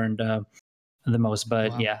what I learned the most.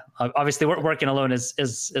 But yeah, obviously working alone is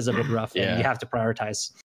a bit rough. Yeah. And you have to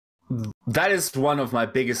prioritize. That is one of my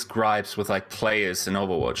biggest gripes with like players in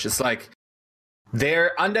Overwatch. It's like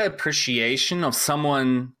their underappreciation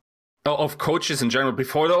of coaches in general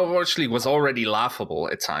before the Overwatch League was already laughable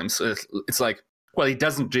at times. So it's like, well, he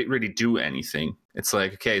doesn't really do anything. It's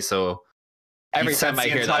like, okay, so every time I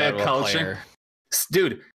hear that culture,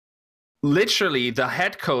 dude, literally the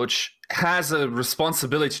head coach has a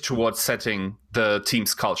responsibility towards setting the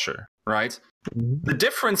team's culture, right? The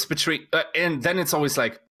difference between and then it's always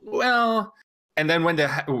like, well, and then when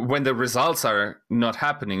the results are not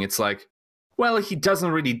happening, it's like, well, he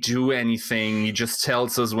doesn't really do anything. He just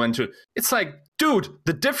tells us when to. It's like, dude,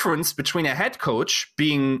 the difference between a head coach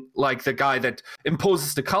being like the guy that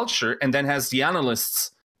imposes the culture and then has the analysts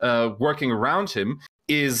working around him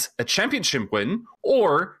is a championship win,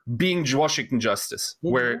 or being Washington Justice,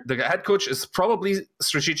 where the head coach is probably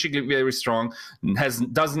strategically very strong,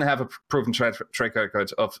 doesn't have a proven track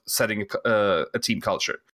record of setting a team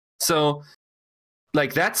culture. So,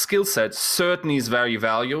 like, that skill set certainly is very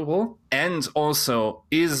valuable, and also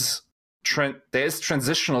there's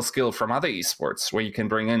transitional skill from other esports where you can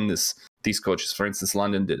bring in these coaches. For instance,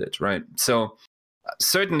 London did it, right? So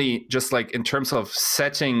certainly, just like in terms of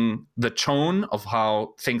setting the tone of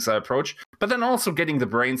how things are approached, but then also getting the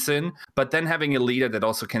brains in, but then having a leader that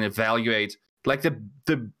also can evaluate, like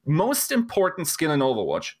the most important skill in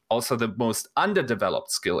Overwatch, also the most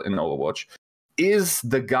underdeveloped skill in Overwatch, is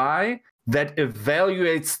the guy that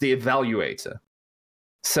evaluates the evaluator.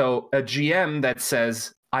 So a GM that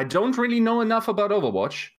says, I don't really know enough about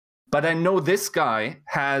Overwatch, but I know this guy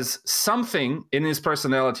has something in his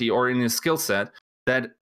personality or in his skill set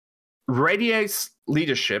that radiates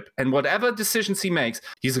leadership, and whatever decisions he makes,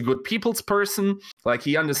 he's a good people's person. Like,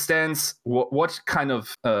 he understands what kind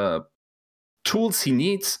of tools he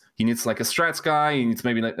needs. He needs like a strats guy, he needs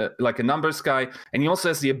maybe like a numbers guy, and he also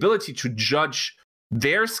has the ability to judge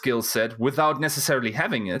their skill set without necessarily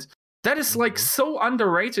having it. That is like so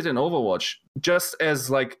underrated in Overwatch, just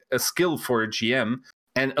as like a skill for a GM.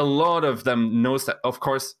 And a lot of them knows that. Of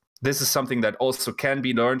course, this is something that also can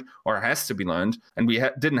be learned or has to be learned. And we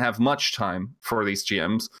didn't have much time for these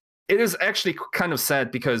GMs. It is actually kind of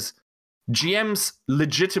sad, because GMs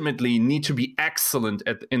legitimately need to be excellent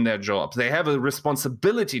in their job. They have a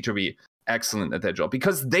responsibility to be excellent at their job,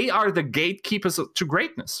 because they are the gatekeepers to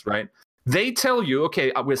greatness, right? They tell you,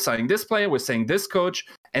 okay, we're signing this player, we're saying this coach,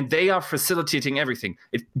 and they are facilitating everything.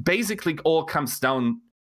 It basically all comes down.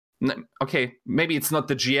 Okay, maybe it's not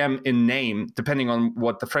the GM in name, depending on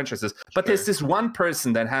what the franchise is, but there's this one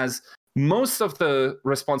person that has most of the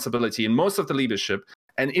responsibility and most of the leadership.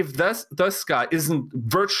 And if this guy isn't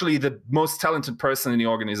virtually the most talented person in the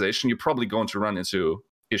organization, you're probably going to run into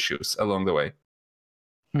issues along the way.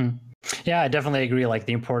 Hmm. Yeah, I definitely agree. Like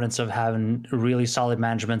the importance of having really solid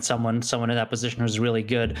management, someone in that position who's really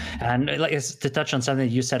good. And like to touch on something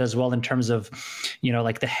that you said as well, in terms of,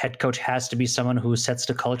 like the head coach has to be someone who sets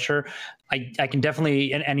the culture. I can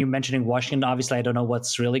definitely, and you mentioning Washington, obviously I don't know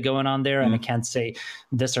what's really going on there, and I can't say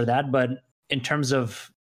this or that. But in terms of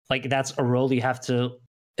like that's a role you have to.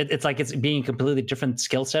 It's like it's being a completely different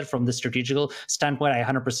skill set from the strategical standpoint. I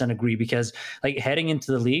 100% agree, because like heading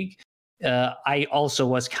into the league, I also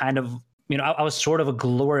was kind of, I was sort of a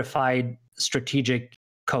glorified strategic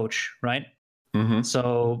coach, right? Mm-hmm.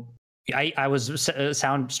 So I was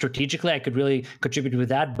sound strategically. I could really contribute with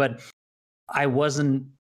that, but I wasn't,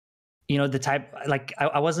 the type, like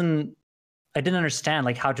I didn't understand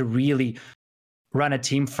like how to really run a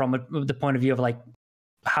team from the point of view of like,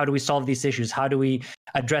 how do we solve these issues? How do we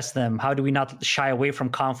address them? How do we not shy away from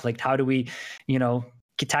conflict? How do we,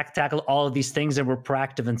 tackle all of these things, and we're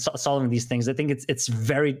proactive in solving these things? I think it's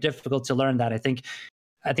very difficult to learn that. I think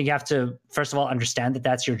you have to, first of all, understand that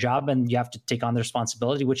that's your job, and you have to take on the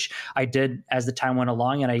responsibility, which I did as the time went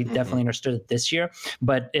along, and I definitely understood it this year.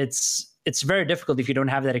 But it's very difficult if you don't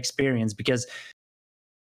have that experience, because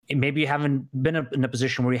maybe you haven't been in a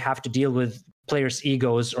position where you have to deal with players'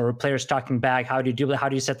 egos or players talking back. How do you do that? How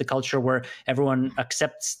do you set the culture where everyone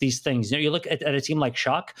accepts these things? You look at a team like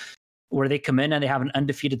Shock, where they come in and they have an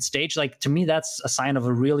undefeated stage. Like, to me, that's a sign of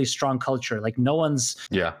a really strong culture. Like no one's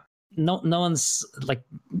like,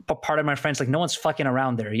 part of my friends, like no one's fucking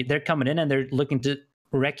around there. They're coming in and they're looking to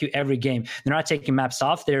wreck you every game. They're not taking maps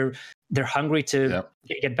off. They're hungry to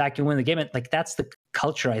get back and win the game. And like, that's the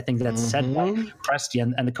culture, I think, that's set by Presti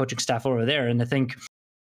and the coaching staff over there. And I think,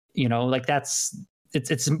 like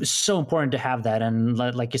it's so important to have that. And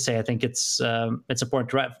like you say, I think it's important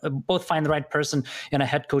to both find the right person and a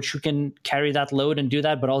head coach who can carry that load and do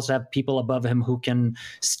that, but also have people above him who can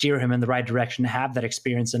steer him in the right direction, have that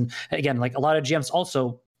experience. And again, like a lot of GMs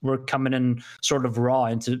also were coming in sort of raw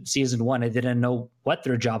into season one. I didn't know what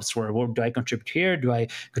their jobs were. Well, do I contribute here? Do I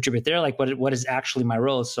contribute there? Like what is actually my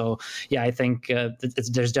role? So yeah, I think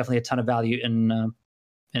there's definitely a ton of value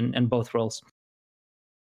in both roles.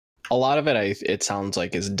 A lot of it sounds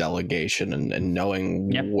like is delegation and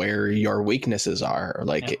knowing where your weaknesses are.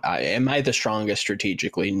 Like, am I the strongest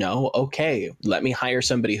strategically? No. Okay, let me hire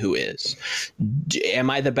somebody who is. Am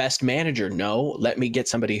I the best manager? No. Let me get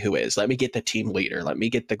somebody who is. Let me get the team leader. Let me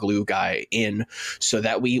get the glue guy in so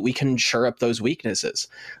that we can shore up those weaknesses.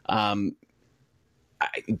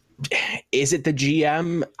 Is it the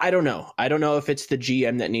GM? I don't know. I don't know if it's the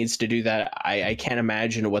GM that needs to do that. I can't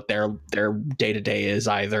imagine what their day-to-day is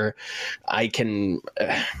either.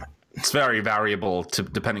 It's very variable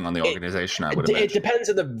depending on the organization, I would imagine. It depends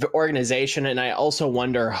on the organization, and I also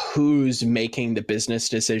wonder who's making the business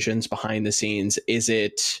decisions behind the scenes. Is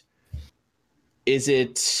it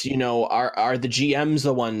are the GMs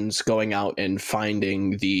the ones going out and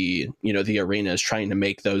finding the arenas, trying to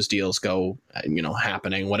make those deals go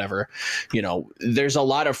happening, whatever. There's a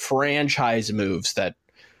lot of franchise moves that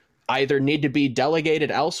either need to be delegated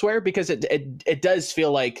elsewhere, because it does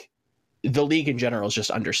feel like the league in general is just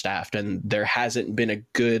understaffed, and there hasn't been a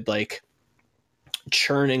good like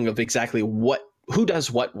churning of exactly who does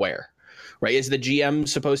what where. Right? Is the GM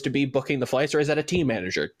supposed to be booking the flights, or is that a team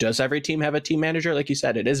manager? Does every team have a team manager? Like you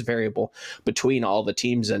said, it is variable between all the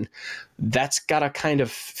teams, and that's got to kind of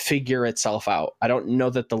figure itself out. I don't know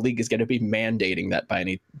that the league is going to be mandating that by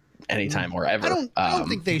any time or ever. I don't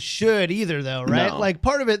think they should either, though, right? No, like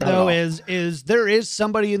part of it, though, is there is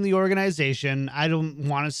somebody in the organization. I don't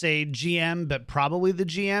want to say GM, but probably the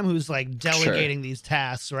GM who's like delegating these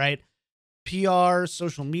tasks, right? PR,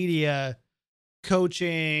 social media,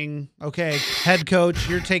 coaching. Okay, head coach,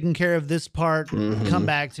 you're taking care of this part. Come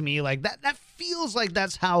back to me. Like that feels like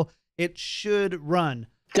that's how it should run.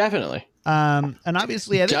 Definitely. And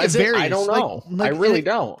obviously I think it varies. I don't know. I really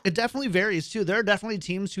don't. It definitely varies too. There are definitely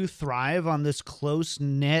teams who thrive on this close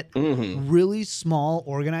knit, really small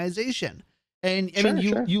organization. And I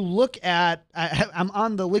mean, you look at, I'm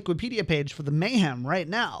on the Liquipedia page for the Mayhem right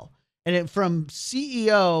now. And from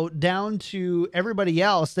CEO down to everybody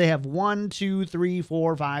else, they have 1, 2, 3,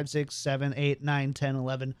 4, 5, 6, 7, 8, 9, 10,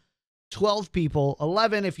 11, 12 people.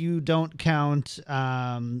 11 if you don't count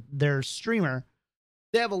their streamer.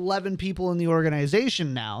 They have 11 people in the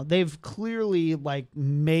organization now. They've clearly like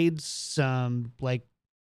made some like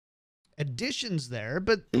additions there,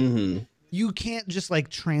 but you can't just like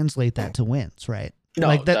translate that to wins, right? No,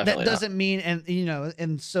 like that doesn't mean,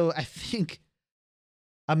 and so I think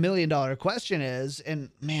 $1 million question is, and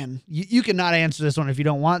man, you cannot answer this one if you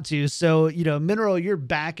don't want to. So, Mineral, you're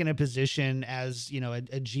back in a position as,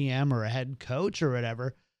 a GM or a head coach or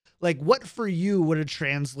whatever. like what for you would have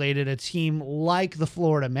translated a team like the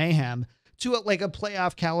Florida Mayhem to like a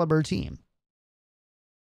playoff caliber team?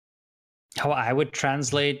 How I would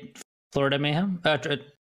translate Florida Mayhem?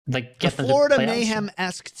 Like the Florida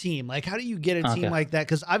Mayhem-esque team. Like, how do you get a team like that?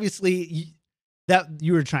 Because obviously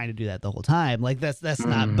you were trying to do that the whole time. Like, that's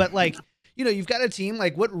not. But like, you know, you've got a team.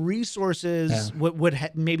 Like, what resources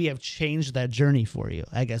would maybe have changed that journey for you?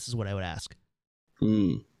 I guess is what I would ask.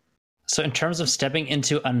 So in terms of stepping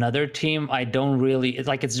into another team, I don't really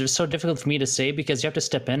it's just so difficult for me to say, because you have to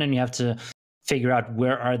step in and you have to figure out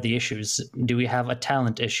where are the issues. Do we have a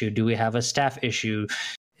talent issue? Do we have a staff issue?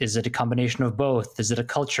 Is it a combination of both? Is it a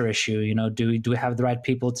culture issue? You know, do we have the right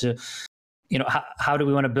people to, you know, how do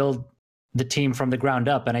we want to build the team from the ground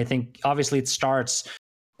up? And I think obviously it starts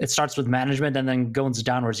with management and then goes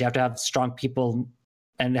downwards. You have to have strong people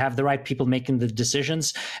and have the right people making the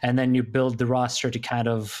decisions, and then you build the roster to kind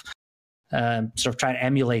of sort of try and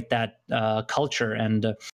emulate that culture.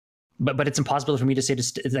 And but it's impossible for me to say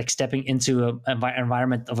like stepping into an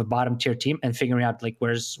environment of a bottom tier team and figuring out like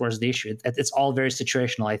where's the issue. It's all very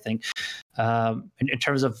situational, I think. In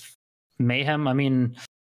terms of Mayhem, I mean,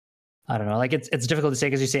 I don't know. Like it's difficult to say,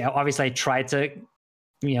 because you say obviously I tried to,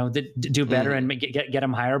 you know, do better and get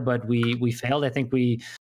them higher, but we failed. I think we,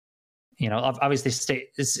 you know, obviously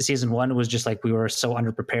season 1 was just like we were so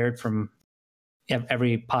underprepared from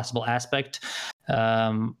every possible aspect.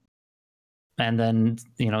 And then,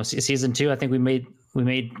 you know, season 2, I think we made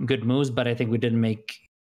good moves, but I think we didn't make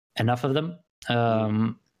enough of them.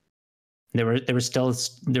 There were still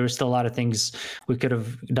a lot of things we could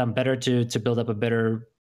have done better to build up a better,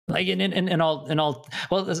 like in all.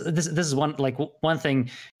 Well, this is one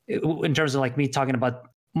thing in terms of like me talking about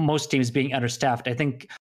most teams being understaffed. I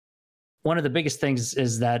think one of the biggest things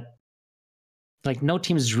is that like no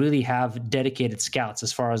teams really have dedicated scouts,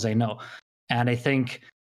 as far as I know, and I think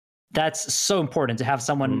that's so important to have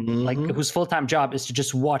someone like whose full-time job is to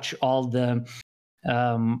just watch all the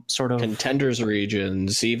sort of contenders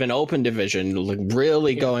regions, even open division, like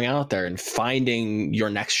really going out there and finding your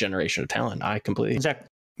next generation of talent. I completely exactly.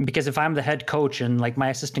 Because if I'm the head coach and like my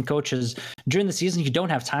assistant coaches during the season, you don't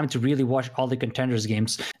have time to really watch all the contenders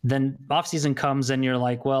games. Then off season comes and you're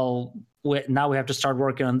like, well, now we have to start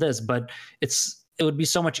working on this. But it would be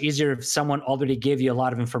so much easier if someone already gave you a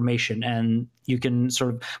lot of information and you can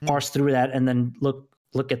sort of parse through that and then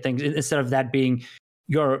look at things instead of that being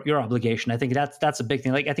your obligation. I think that's a big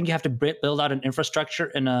thing. Like I think you have to build out an infrastructure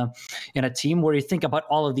in a team where you think about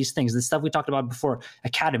all of these things. The stuff we talked about before,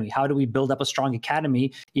 academy. How do we build up a strong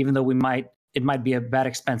academy, even though it might be a bad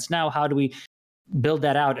expense now? How do we build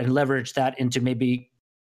that out and leverage that into maybe,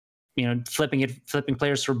 you know, flipping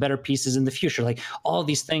players for better pieces in the future? Like all of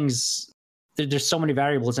these things. There's so many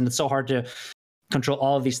variables, and it's so hard to control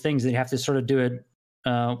all of these things that you have to sort of do it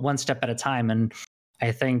one step at a time. And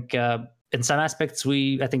I think in some aspects,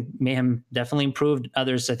 I think Mayhem definitely improved.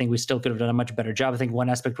 Others, I think we still could have done a much better job. I think one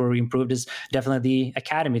aspect where we improved is definitely the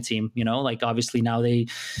academy team. You know, like obviously now you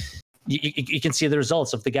can see the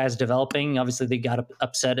results of the guys developing. Obviously, they got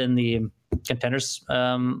upset in the contenders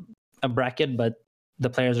bracket, but the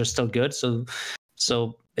players are still good.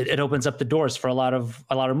 So it opens up the doors for a lot of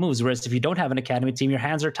moves. Whereas if you don't have an academy team, your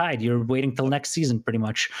hands are tied. You're waiting till next season pretty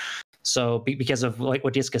much. So because of like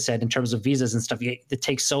what Jiska said in terms of visas and stuff, it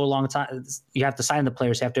takes so long time. You have to sign the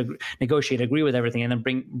players, you have to negotiate, agree with everything, and then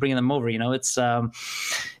bring them over. You know, it's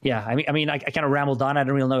yeah. I mean, I kind of rambled on. I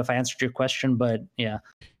don't really know if I answered your question, but yeah.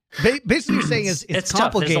 Basically, you're saying it's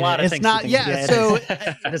complicated. Tough. A lot of it's things not. Yeah. So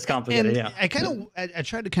it's complicated. Yeah. I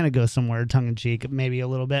tried to kind of go somewhere tongue in cheek, maybe a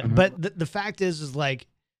little bit, but the fact is like.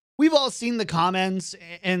 We've all seen the comments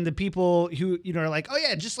and the people who, you know, are like, oh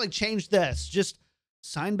yeah, just like change this, just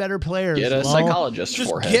sign better players. Get a psychologist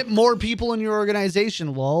just for him. Get more people in your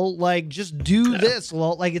organization, lol. Like just do this,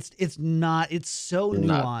 lol. Like it's so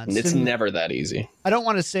nuanced. It's never that easy. I don't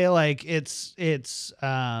want to say like it's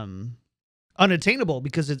unattainable,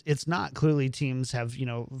 because it's not. Clearly teams have, you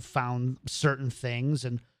know, found certain things,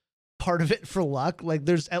 and part of it for luck. Like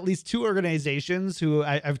there's at least 2 organizations who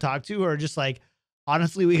I've talked to who are just like,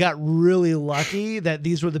 honestly, we got really lucky that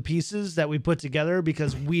these were the pieces that we put together,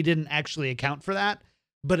 because we didn't actually account for that,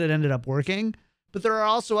 but it ended up working. But there are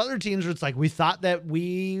also other teams where it's like, we thought that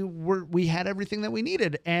we had everything that we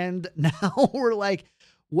needed, and now we're like,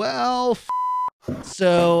 well,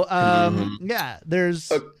 so yeah,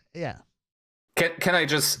 there's yeah. Can I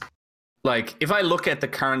just, like, if I look at the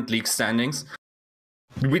current league standings,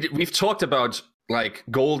 we've talked about like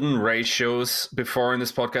golden ratios before in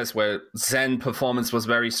this podcast, where Zen performance was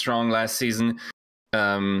very strong last season.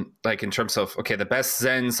 Like in terms of, okay, the best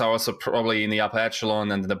Zens are also probably in the upper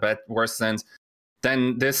echelon, and the worst Zens.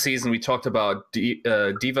 Then this season we talked about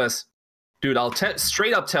Divas. Dude, I'll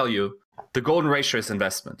straight up tell you, the golden ratio is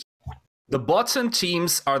investment. The bottom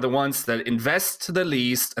teams are the ones that invest the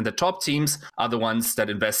least, and the top teams are the ones that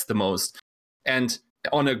invest the most. And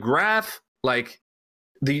on a graph, like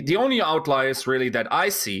the only outliers really that I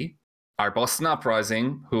see are Boston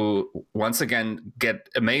Uprising, who once again get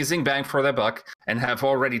amazing bang for their buck and have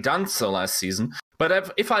already done so last season.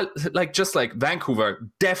 But if I like just like Vancouver,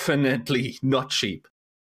 definitely not cheap.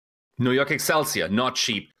 New York Excelsior, not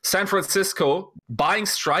cheap. San Francisco, buying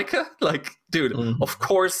striker? Like, dude, of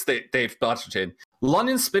course they've budgeted.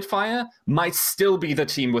 London Spitfire might still be the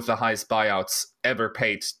team with the highest buyouts ever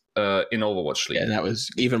paid in Overwatch League. Yeah, that was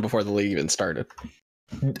even before the league even started.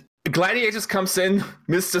 Gladiators comes in,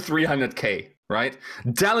 Mr. 300K, right?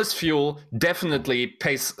 Dallas Fuel definitely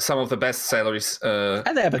pays some of the best salaries.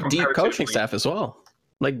 And they have a deep coaching comparatively. staff as well.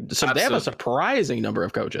 Like, so they have Absolutely. a surprising number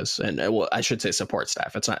of coaches, and well, I should say support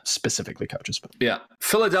staff. It's not specifically coaches, but Yeah,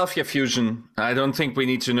 Philadelphia Fusion. I don't think we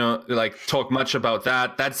need to talk much about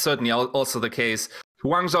that. That's certainly also the case.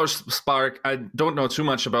 Guangzhou Spark. I don't know too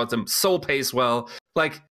much about them. Seoul pays well.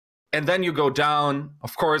 Like, and then you go down.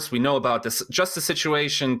 Of course, we know about this Justice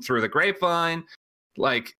situation through the grapevine.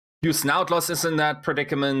 Like, Houston Outlaws is in that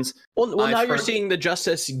predicament. well now I've you're heard- seeing the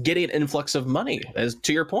Justice getting an influx of money. As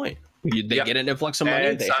to your point, they Yep. get an influx of money.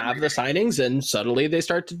 And They suddenly- have the signings, and suddenly they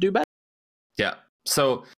start to do better. Yeah.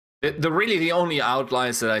 So the only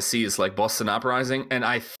outliers that I see is like Boston Uprising, and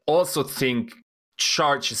I also think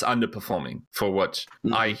Charge is underperforming for what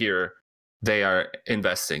I hear they are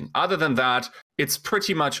investing. Other than that, it's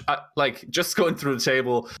pretty much like just going through the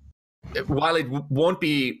table. While it won't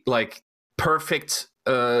be like perfect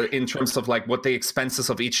in terms of like what the expenses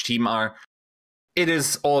of each team are, it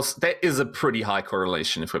is also there is a pretty high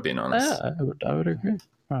correlation, if we're being honest. Yeah, I would agree.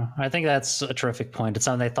 I think that's a terrific point. It's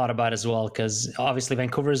something they thought about as well, because obviously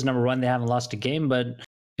Vancouver is number one. They haven't lost a game, but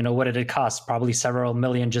you know, what did it cost? Probably several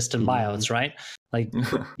million just in buyouts, right? Like,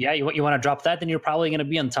 yeah, you want to drop that, then you're probably going to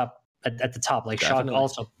be on top at the top. Like Shock Definitely.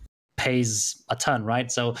 also pays a ton,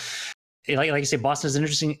 right? So like you say, Boston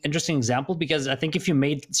is an interesting example, because I think if you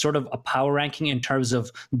made sort of a power ranking in terms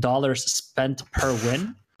of dollars spent per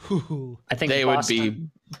win, Ooh. I think They Boston would be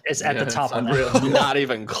is at the it's top of unreal. that. not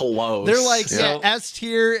even close. They're like So- S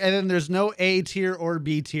tier, and then there's no A tier or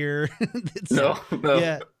B tier. It's- No.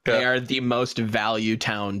 Yeah. They are the most value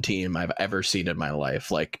town team I've ever seen in my life.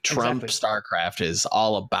 Like, Trump Exactly. StarCraft is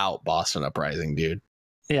all about Boston Uprising, dude.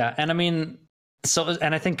 Yeah, and I mean,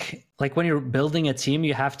 and I think like when you're building a team,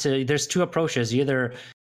 you have to. There's two approaches. You either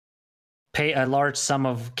pay a large sum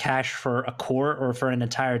of cash for a core or for an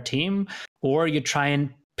entire team, or you try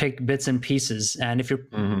and pick bits and pieces. And if you're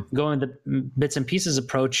going the bits and pieces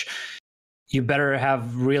approach, you better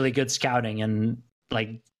have really good scouting and like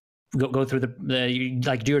go through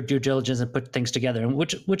like do your due diligence and put things together, and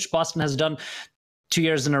which Boston has done 2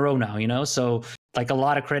 years in a row now, you know. So like a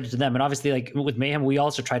lot of credit to them. And obviously, like with Mayhem, we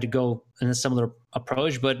also tried to go in a similar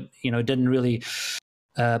approach, but you know, it didn't really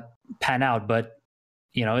pan out. But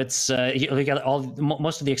you know, it's you look at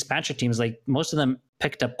most of the expansion teams, like most of them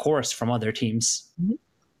picked up cores from other teams,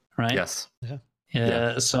 right? Yes.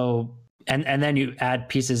 So and then you add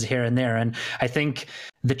pieces here and there, and I think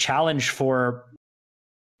the challenge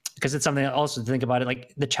because it's something also to think about it,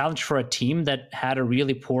 like the challenge for a team that had a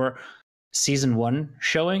really poor season one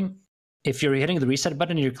showing, if you're hitting the reset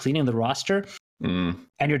button and you're cleaning the roster and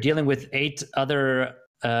you're dealing with 8 other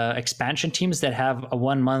expansion teams that have a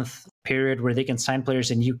 1 month period where they can sign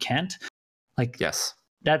players and you can't, like Yes.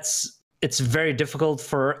 it's very difficult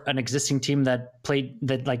for an existing team that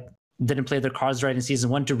didn't play their cards right in season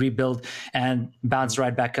one to rebuild and bounce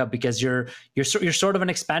right back up, because you're sort of an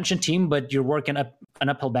expansion team, but you're working up an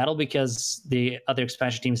uphill battle because the other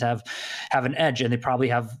expansion teams have an edge, and they probably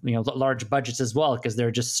have, you know, large budgets as well, because they're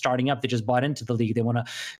just starting up. They just bought into the league. They want to,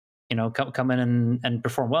 you know, come in and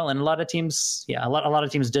perform well. And a lot of teams, a lot of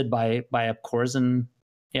teams did buy up cores, and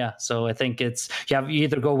yeah. So I think you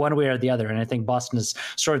either go one way or the other, and I think Boston is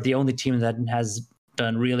sort of the only team that has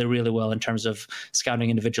done really, really well in terms of scouting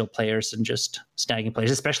individual players and just snagging players,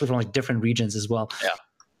 especially from like different regions as well. Yeah.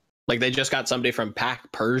 Like, they just got somebody from PAC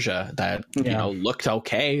Persia that, you know, looked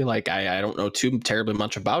okay. Like, I don't know too terribly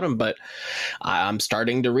much about him, but I'm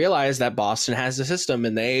starting to realize that Boston has a system,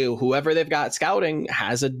 and whoever they've got scouting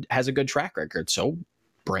has a good track record. So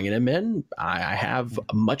bringing him in, I have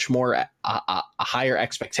a much more a higher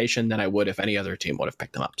expectation than I would if any other team would have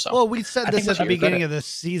picked him up. So, well, we said I this think at the that's beginning credit. of this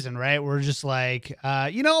season, right? We're just like,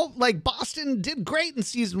 you know, like Boston did great in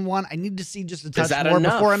season one. I need to see just a touch that more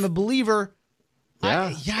enough? before I'm a believer.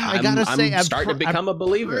 Yeah, I gotta say, I'm starting to become a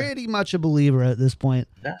believer. Pretty much a believer at this point.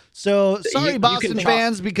 Yeah. So sorry, you Boston can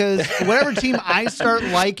fans, because whatever team I start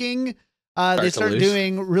liking, they start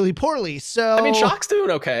doing really poorly. So I mean, Shock's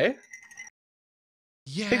doing okay.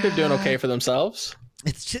 Yeah, I think they're doing okay for themselves.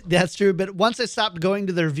 That's true. But once I stopped going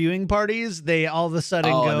to their viewing parties, they all of a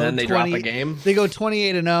sudden go. And then they 20, drop a game. They go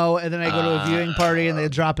 28-0, and then I go to a viewing party and they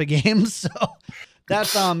drop a game. So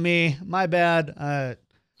that's on me. My bad.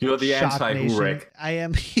 You're the anti-who, Rick. I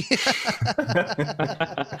am.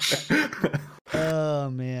 Oh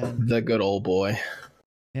man, The good old boy.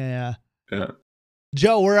 Yeah. Yeah.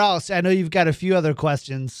 Joe, where else? I know you've got a few other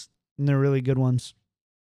questions, and they're really good ones.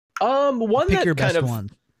 One Pick that your kind best of one.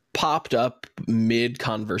 popped up mid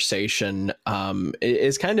conversation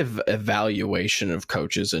is kind of evaluation of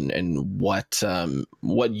coaches and what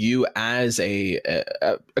you as a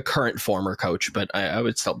current former coach, but I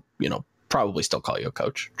would still probably still call you a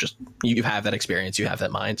coach. Just you have that experience, you have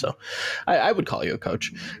that mind, so I would call you a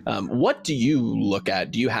coach. What do you look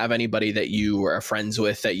at? Do you have anybody that you are friends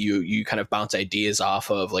with that you kind of bounce ideas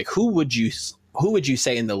off of? Like who would you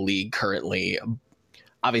say in the league currently?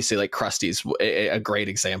 Obviously, like Krusty's a great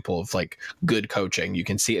example of like good coaching. You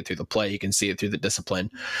can see it through the play, you can see it through the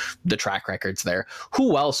discipline, the track records there.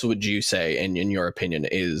 Who else would you say, in your opinion,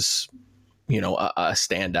 is a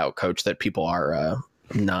standout coach that people are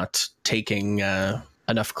not taking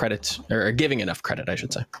enough credit or giving enough credit, I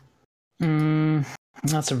should say?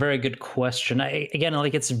 That's a very good question.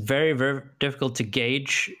 It's very, very difficult to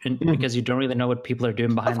gauge because you don't really know what people are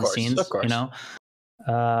doing behind the scenes. Of course.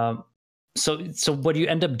 So what you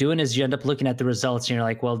end up doing is you end up looking at the results and you're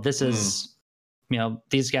like, well, this is,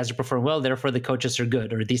 these guys are performing well, therefore the coaches are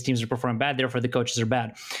good, or these teams are performing bad, therefore the coaches are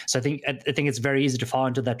bad. So I think it's very easy to fall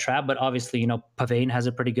into that trap. But obviously, Pavane has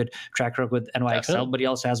a pretty good track record with NYXL, Definitely. but he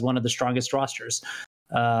also has one of the strongest rosters.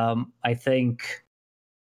 I think,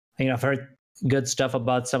 I've heard good stuff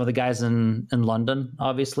about some of the guys in London,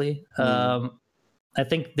 obviously. I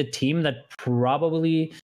think the team that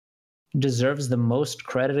probably deserves the most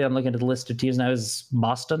credit, I'm looking at the list of teams now, is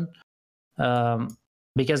Boston.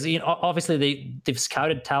 Because obviously they've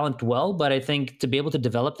scouted talent well, but I think to be able to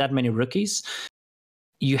develop that many rookies,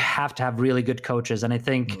 you have to have really good coaches. And I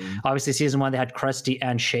think obviously season 1 they had Krusty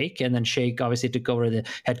and Shake, and then Shake obviously took over the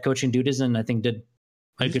head coaching duties and I think did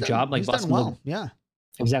a good job. Like Boston done well. Yeah,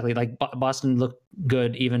 exactly. Like Boston looked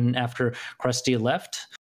good even after Krusty left.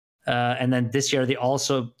 And then this year they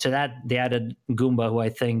added Goomba, who I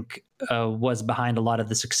think was behind a lot of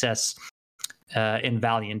the success in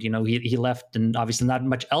Valiant. He left, and obviously not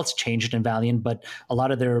much else changed in Valiant, but a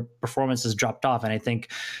lot of their performances dropped off. And I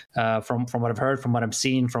think from what I've heard, from what I'm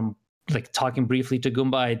seeing, from like talking briefly to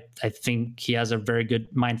Goomba, I think he has a very good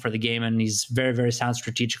mind for the game, and he's very, very sound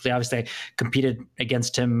strategically. Obviously, I competed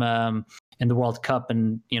against him in the World Cup,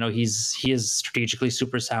 and he is strategically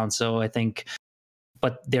super sound. So I think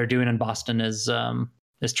what they're doing in Boston is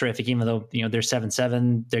terrific. Even though they're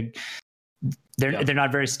 7-7, they're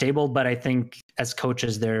not very stable, but I think as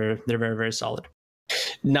coaches they're very, very solid.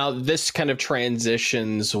 Now, this kind of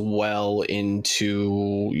transitions well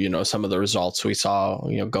into, some of the results we saw,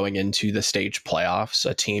 going into the stage playoffs.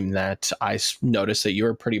 A team that I noticed that you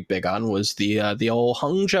were pretty big on was the old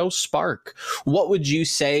Hangzhou Spark. What would you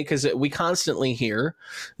say? Because we constantly hear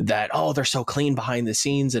that, oh, they're so clean behind the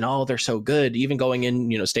scenes and oh, they're so good. Even going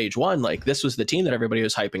in, stage 1, like this was the team that everybody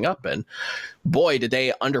was hyping up, and boy, did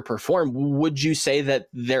they underperform. Would you say that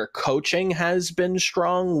their coaching has been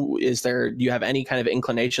strong? Do you have any kind of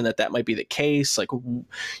inclination that might be the case? Like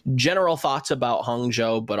general thoughts about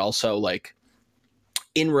Hangzhou, but also like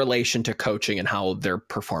in relation to coaching and how their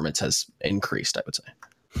performance has increased, I would say.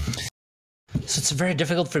 So it's very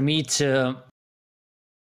difficult for me to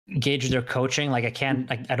gauge their coaching. Like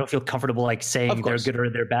I don't feel comfortable like saying they're good or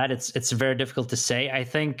they're bad. It's very difficult to say. I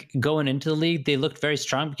think going into the league, they looked very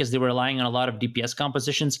strong because they were relying on a lot of DPS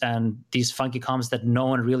compositions and these funky comps that no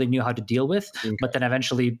one really knew how to deal with. Okay. But then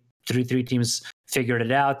eventually 3 teams figured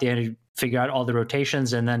it out. They had to figure out all the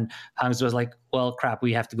rotations, and then Hangzhou was like, well, crap,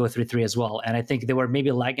 we have to go 3-3 as well. And I think they were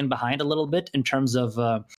maybe lagging behind a little bit in terms of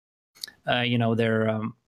their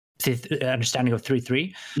understanding of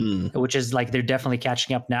 3-3, which is like they're definitely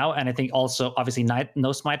catching up now. And I think also obviously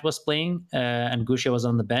No Smite was playing and Gushue was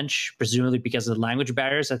on the bench, presumably because of the language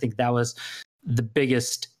barriers. I think that was the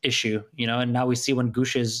biggest issue, and now we see when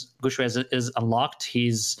Gushue is unlocked,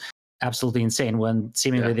 he's absolutely insane when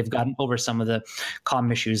seemingly they've gotten over some of the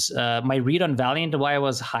comm issues. My read on Valiant and why I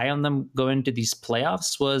was high on them going into these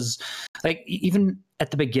playoffs was like even at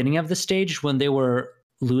the beginning of the stage when they were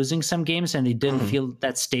losing some games and they didn't feel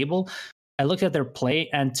that stable, I looked at their play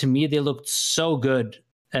and to me they looked so good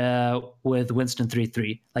with Winston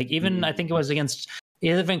 3-3. Like even I think it was against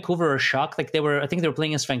either Vancouver or Shock. Like I think they were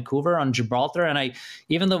playing against Vancouver on Gibraltar, and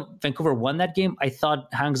even though Vancouver won that game, I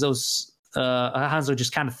thought Hangzhou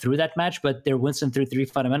just kind of threw that match, but their Winston 3-3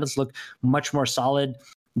 fundamentals look much more solid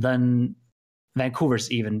than Vancouver's,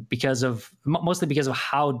 even mostly because of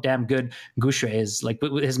how damn good Gushue is. Like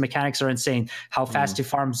his mechanics are insane. How fast he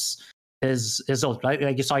farms his ult. Right?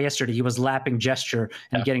 Like you saw yesterday, he was lapping Gesture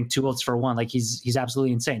and getting 2 ults for 1. Like he's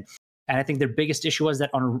absolutely insane. And I think their biggest issue was that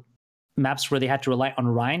on maps where they had to rely on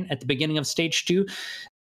Rein at the beginning of stage 2,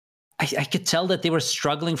 I could tell that they were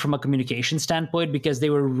struggling from a communication standpoint because they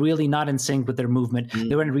were really not in sync with their movement.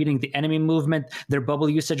 They weren't reading the enemy movement. Their bubble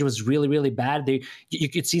usage was really, really bad. You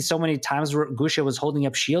could see so many times where Gushue was holding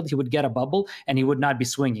up shield, he would get a bubble and he would not be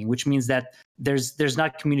swinging, which means that there's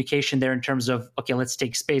not communication there in terms of, okay, let's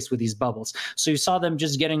take space with these bubbles. So you saw them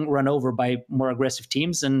just getting run over by more aggressive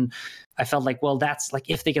teams. And I felt like, well, that's like,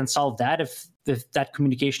 if they can solve that, if that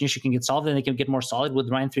communication issue can get solved, then they can get more solid with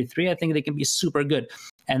Rein 3-3. I think they can be super good.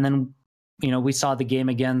 And then, we saw the game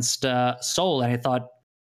against Seoul, and I thought,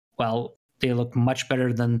 well, they look much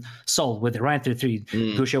better than Seoul with the Rein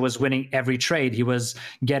 3-3. Gushue was winning every trade. He was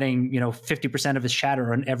getting, 50% of his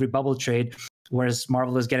shatter on every bubble trade, whereas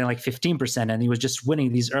Marvel was getting like 15%, and he was just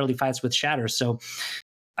winning these early fights with shatter. So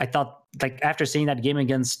I thought, like, after seeing that game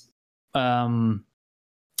against Seoul,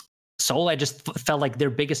 I just felt like their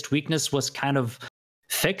biggest weakness was kind of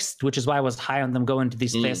fixed, which is why I was high on them going into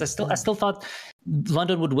these plays. I still thought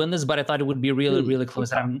London would win this, but I thought it would be really, really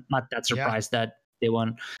close. I'm not that surprised that they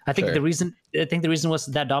won. I think the reason was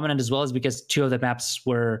that dominant as well is because 2 of the maps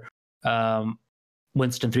were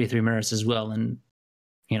Winston 3-3 mirrors as well, and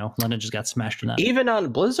London just got smashed in that. Even on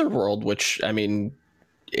Blizzard World, which I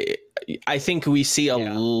think we see a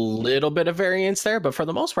little bit of variance there, but for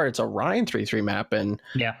the most part, it's a Rein 3-3 map, and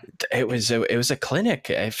it was a clinic.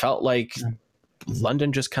 I felt like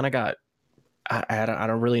London just kind of got. I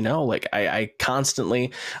don't really know. Like I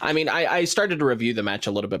constantly. I started to review the match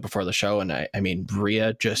a little bit before the show, and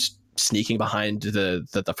Rhea just sneaking behind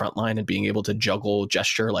the front line and being able to juggle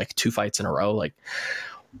Gesture like 2 fights in a row. Like,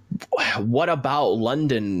 what about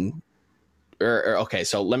London? Okay,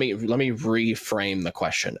 so let me reframe the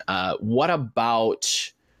question. What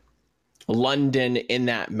about London in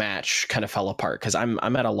that match kind of fell apart? Because I'm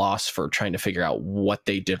at a loss for trying to figure out what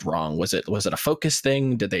they did wrong. Was it a focus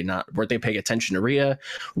thing? Were they paying attention to Rhea?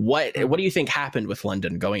 What do you think happened with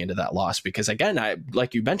London going into that loss? Because again,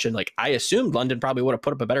 like you mentioned, like I assumed London probably would have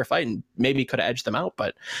put up a better fight and maybe could have edged them out,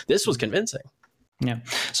 but this was convincing. Yeah.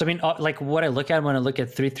 So like what I look at when I look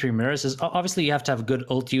at 3-3 mirrors is obviously you have to have good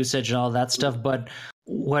ult usage and all that stuff, but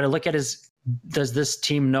what I look at is, does this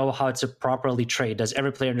team know how to properly trade? Does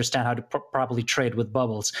every player understand how to properly trade with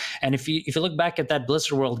bubbles? And if you look back at that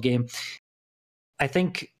Blizzard World game, I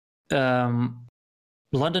think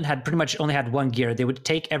London had pretty much only had one gear. They would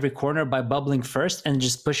take every corner by bubbling first and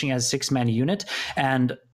just pushing as a 6-man unit.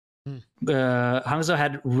 And Hangzhou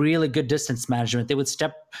had really good distance management. They would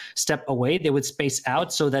step away. They would space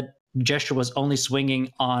out so that Gesture was only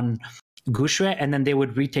swinging on Gushue, and then they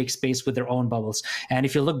would retake space with their own bubbles. And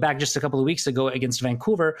if you look back just a couple of weeks ago against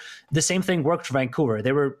Vancouver, the same thing worked for Vancouver.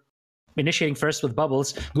 They were initiating first with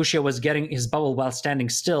bubbles. Gushue was getting his bubble while standing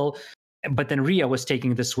still, but then Rhea was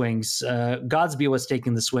taking the swings. Godsby was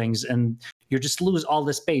taking the swings, and you just lose all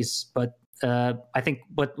the space. But I think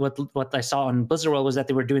what I saw on Blizzard World was that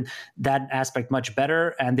they were doing that aspect much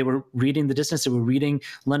better, and they were reading the distance. They were reading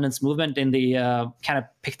London's movement, and they kind of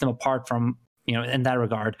picked them apart from, in that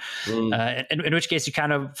regard. In which case you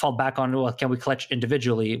kind of fall back on, well, can we clutch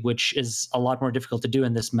individually, which is a lot more difficult to do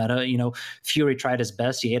in this meta. Fury tried his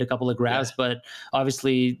best. He ate a couple of grabs, but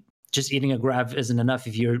obviously just eating a grab isn't enough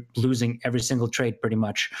if you're losing every single trade pretty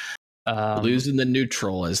much. Losing the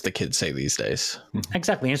neutral, as the kids say these days.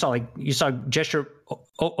 Exactly. You saw Gesture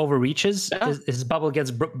overreaches, his bubble gets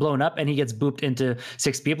blown up, and he gets booped into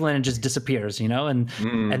 6 people, and it just disappears. And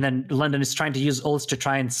then London is trying to use ults to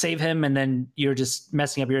try and save him, and then you're just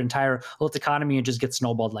messing up your entire ult economy and just get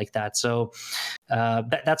snowballed like that. So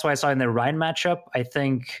that's why I saw in the Rein matchup, I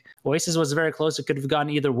think Oasis was very close. It could have gone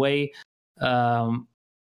either way.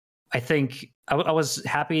 I think I was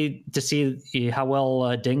happy to see how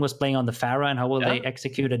well Ding was playing on the Pharah and how well they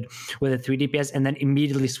executed with a 3 DPS, and then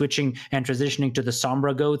immediately switching and transitioning to the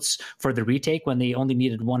Sombra Goats for the retake when they only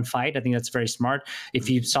needed 1 fight. I think that's very smart. If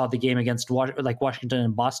you saw the game against Washington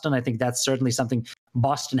and Boston, I think that's certainly something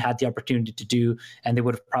Boston had the opportunity to do, and they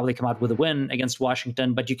would have probably come out with a win against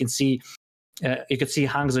Washington. But you could see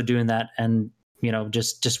Hangzhou doing that, and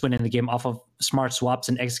just winning the game off of smart swaps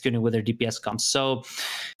and executing with their DPS comps. So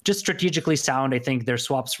just strategically sound. I think their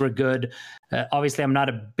swaps were good. Obviously, I'm not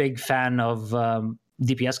a big fan of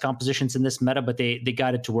DPS compositions in this meta, but they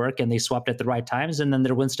got it to work and they swapped at the right times. And then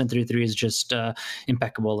their Winston 3-3 is just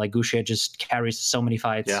impeccable. Like Gushia just carries so many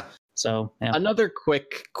fights. Yeah. So yeah. Another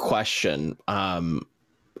quick question. A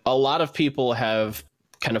lot of people have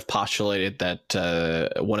kind of postulated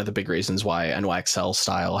that one of the big reasons why NYXL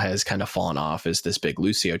style has kind of fallen off is this big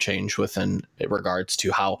Lucio change within regards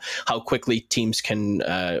to how quickly teams can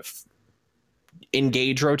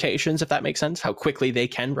engage rotations, if that makes sense, how quickly they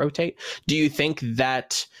can rotate. Do you think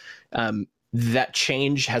that that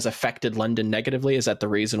change has affected London negatively? Is that the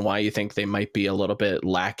reason why you think they might be a little bit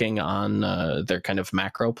lacking on their kind of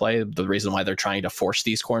macro play? The reason why they're trying to force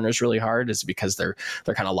these corners really hard is because they're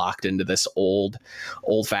kind of locked into this old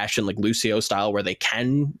fashioned like Lucio style where they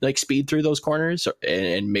can like speed through those corners,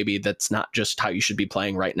 and maybe that's not just how you should be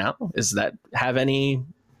playing right now. Is that have any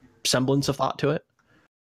semblance of thought to it?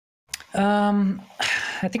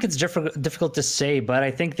 I think it's difficult to say, but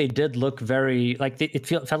I think they did look very like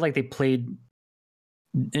felt like they played.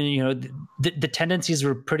 The tendencies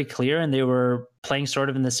were pretty clear, and they were playing sort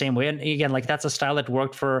of in the same way. And again, like that's a style that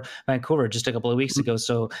worked for Vancouver just a couple of weeks ago.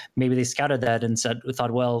 So maybe they scouted that and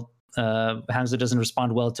thought, well, Hangzhou doesn't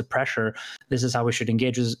respond well to pressure. This is how we should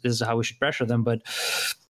engage. This is how we should pressure them. But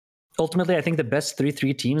ultimately, I think the best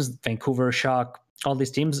 3-3 teams, Vancouver, Shock, all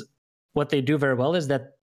these teams, what they do very well is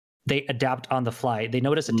that they adapt on the fly. They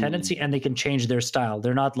notice a tendency and they can change their style.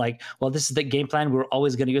 They're not like, well, this is the game plan. We're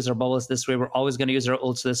always going to use our bubbles this way. We're always going to use our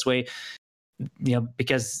ults this way,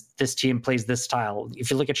 because this team plays this style.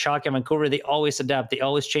 If you look at Shock and Vancouver, they always adapt. They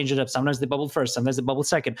always change it up. Sometimes they bubble first. Sometimes they bubble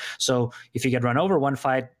second. So if you get run over one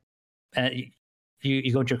fight,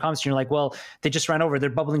 you go into your comments and you're like, well, they just ran over.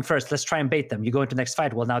 They're bubbling first. Let's try and bait them. You go into the next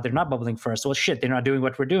fight. Well, now they're not bubbling first. Well, shit, they're not doing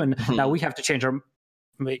what we're doing. Now we have to change our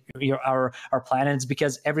plan. And it's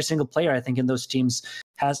because every single player, I think, in those teams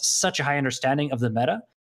has such a high understanding of the meta,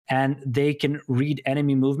 and they can read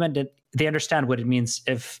enemy movement, and they understand what it means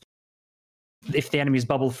if the enemies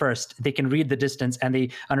bubble first. They can read the distance, and they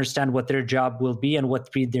understand what their job will be and what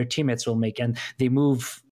read their teammates will make, and they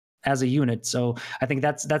move as a unit. So I think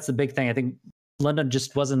that's the big thing. I think London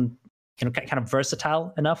just wasn't kind of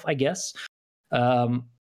versatile enough, I guess.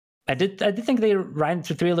 I did think they ran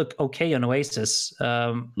through 3 look okay on Oasis.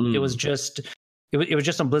 It was just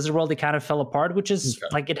on Blizzard World they kind of fell apart, which is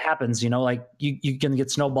like it happens, like you can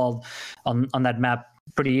get snowballed on that map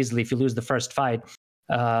pretty easily if you lose the first fight.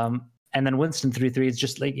 And then Winston 3-3 is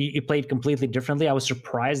just like you played completely differently. I was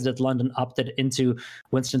surprised that London opted into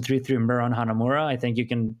Winston 3-3 Mirror on Hanamura. I think you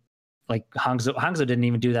can, like Hangzhou didn't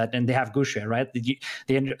even do that, and they have Gushia, right?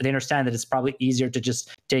 They understand that it's probably easier to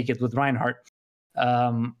just take it with Reinhardt.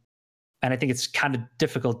 And I think it's kind of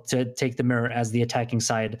difficult to take the Mirror as the attacking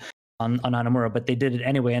side on Hanamura, but they did it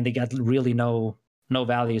anyway, and they got really no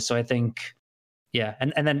value. So I think, yeah.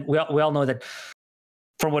 And then we all know that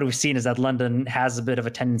from what we've seen is that London has a bit of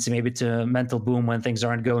a tendency maybe to mental boom when things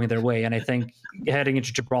aren't going their way. And I think heading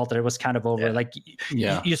into Gibraltar, it was kind of over.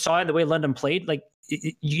 You saw in the way London played, like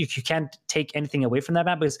you can't take anything away from that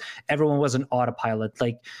map because everyone was an autopilot.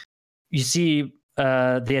 Like you see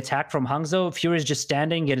the attack from Hangzhou, Fury is just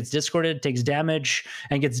standing, gets discorded, takes damage,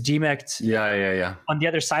 and gets demeched. Yeah. On the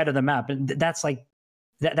other side of the map, and that's like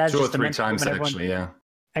that's 2 or just 3 times actually. Yeah,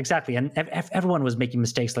 exactly. And everyone was making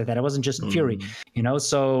mistakes like that. It wasn't just Fury,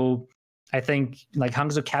 So I think like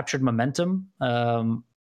Hangzhou captured momentum. London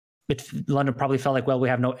probably felt like, well, we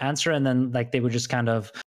have no answer, and then like they were just kind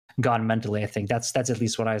of gone mentally. I think that's at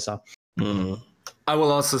least what I saw. I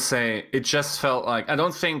will also say it just felt like, I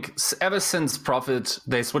don't think ever since Prophet,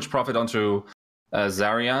 they switched Prophet onto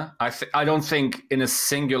Zarya, I don't think in a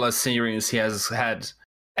singular series he has had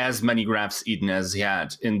as many grabs eaten as he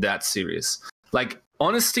had in that series. Like,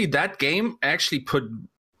 honestly, that game actually put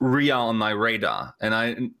Rhea on my radar,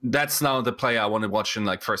 and that's now the player I want to watch in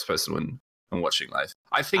like first person when watching live.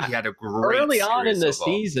 I think he had a great early on in the overall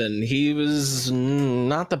season. He was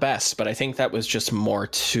not the best, but I think that was just more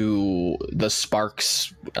to the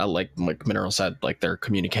Sparks, like Mineral said, like their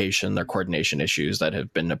communication, their coordination issues that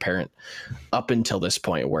have been apparent up until this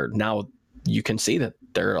point, where now you can see that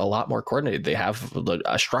they're a lot more coordinated. They have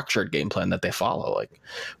a structured game plan that they follow. Like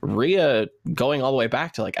Rhea, going all the way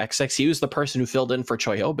back to like XX, he was the person who filled in for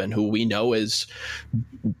Choi Ho-bin, who we know is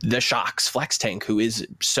the Shock's flex tank, who is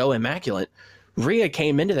so immaculate. Rhea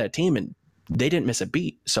came into that team and they didn't miss a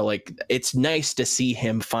beat. So like, it's nice to see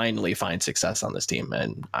him finally find success on this team.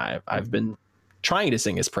 And I've been trying to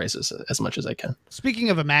sing his praises as much as I can. Speaking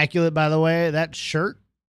of immaculate, by the way, that shirt,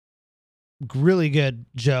 Really good,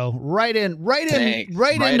 Joe. Right into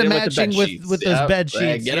in matching with those bed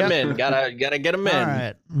sheets. Get them in. Gotta get them in. All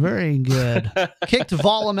right, very good. Kicked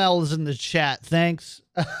Volumels in the chat. Thanks.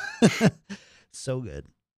 So good.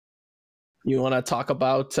 You want to talk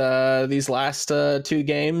about these last 2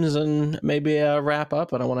 games and maybe wrap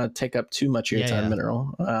up? I don't want to take up too much of your time,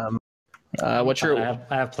 Mineral. What's your?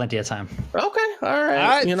 I have plenty of time. Okay, all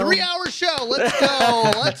right. 3-hour show. Let's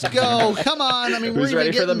go. Let's go. Come on. I mean, who's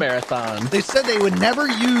ready for the marathon? They said they would never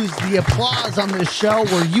use the applause on this show.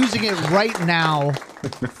 We're using it right now.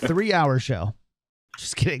 3-hour show.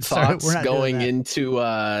 Just kidding. Thoughts we're not going into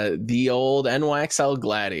the old NYXL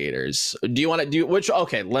Gladiators. Do you want to do which?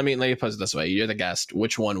 Okay, let me pose it this way. You're the guest.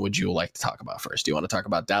 Which one would you like to talk about first? Do you want to talk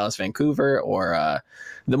about Dallas Vancouver or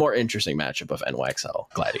the more interesting matchup of NYXL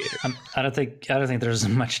Gladiators? I don't think there's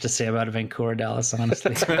much to say about Vancouver Dallas,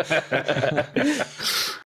 honestly.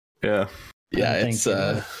 Yeah, it's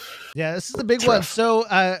yeah, this is the big one.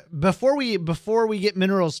 So before we get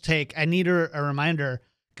Mineral's take, I need a reminder.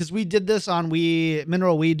 Because we did this on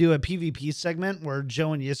Mineral, we do a PvP segment where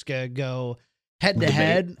Joe and Yiska go head to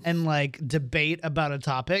head and like debate about a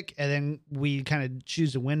topic, and then we kind of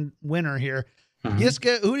choose a winner here.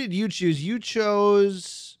 Yiska, who did you choose? You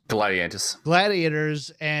chose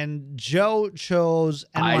Gladiators, and Joe chose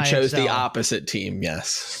NYXL. I chose the opposite team, yes.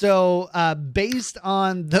 So based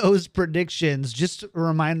on those predictions, just a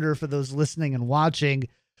reminder for those listening and watching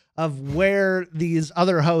of where these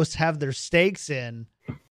other hosts have their stakes in.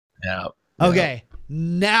 Yeah. Okay.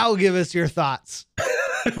 Now give us your thoughts.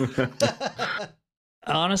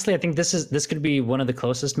 Honestly, I think this could be one of the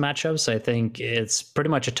closest matchups. I think it's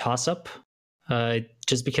pretty much a toss-up.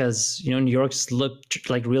 Just because New York's looked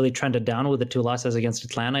like really trended down with the 2 losses against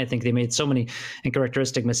Atlanta. I think they made so many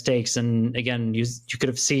uncharacteristic mistakes, and again, you could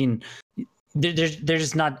have seen they're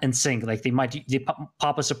just not in sync. Like they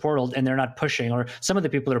pop a support and they're not pushing, or some of the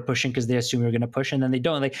people are pushing because they assume you're going to push and then they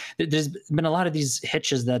don't. Like there's been a lot of these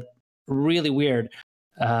hitches that really weird.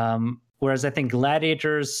 Whereas I think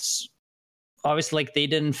Gladiators, obviously, like they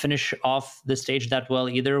didn't finish off the stage that well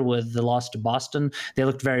either with the loss to Boston. They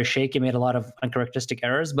looked very shaky, made a lot of uncharacteristic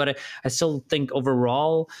errors, but I still think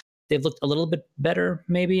overall they've looked a little bit better.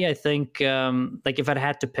 Maybe I think like if I'd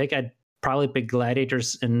had to pick, I'd probably pick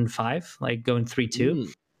Gladiators in 5, like going 3-2.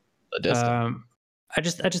 I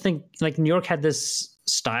just think like New York had this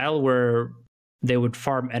style where they would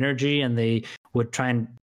farm energy and they would try and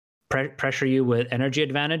pressure you with energy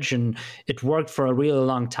advantage, and it worked for a really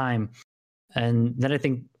long time. And then I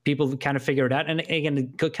think people kind of figure it out. And again,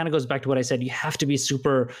 it kind of goes back to what I said. You have to be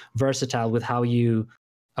super versatile with how you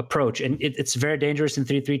approach. And it's very dangerous in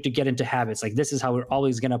 3-3 to get into habits. Like, this is how we're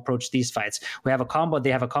always going to approach these fights. We have a combo, they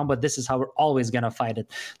have a combo. This is how we're always going to fight it.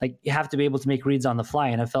 Like, you have to be able to make reads on the fly.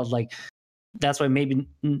 And I felt like that's why maybe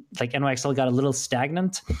like NYXL got a little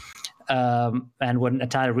stagnant. And when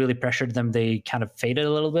Atana really pressured them, they kind of faded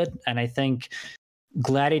a little bit. And I think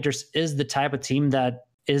Gladiators is the type of team that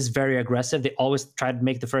is very aggressive. They always try to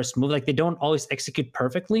make the first move. Like, they don't always execute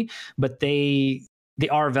perfectly, but they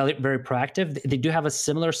are very, very proactive. They do have a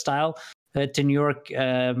similar style to New York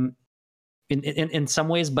in some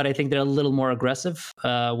ways, but I think they're a little more aggressive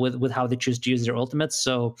with how they choose to use their ultimates.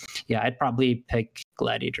 So yeah, I'd probably pick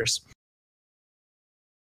Gladiators.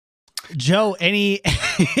 Joe, any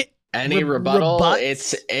rebuttal?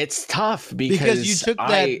 Rebuts? It's tough because you took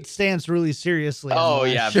that stance really seriously. Oh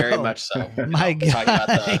yeah, show. Very much so. My God, talking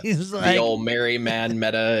about the old Merry Man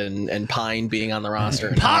meta and Pine being on the roster.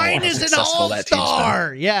 And Pine is an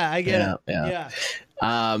all-star. Yeah, I get it. Yeah.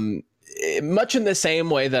 Much in the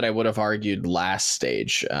same way that I would have argued last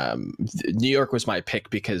stage. New York was my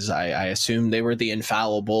pick because I assumed they were the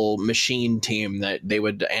infallible machine team that they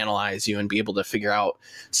would analyze you and be able to figure out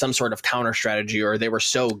some sort of counter strategy, or they were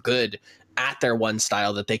so good at their one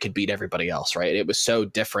style that they could beat everybody else, right? It was so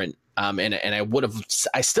different. And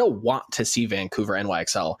I still want to see Vancouver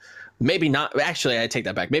NYXL. Maybe not. Actually, I take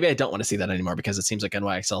that back. Maybe I don't want to see that anymore because it seems like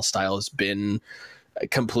NYXL style has been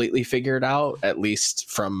completely figured out, at least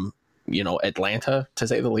from Atlanta, to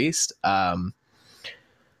say the least. Generally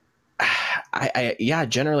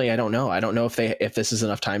I don't know. I don't know if this is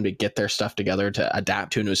enough time to get their stuff together to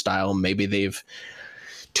adapt to a new style. Maybe they've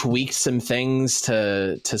tweaked some things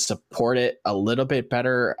to support it a little bit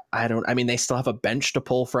better. They still have a bench to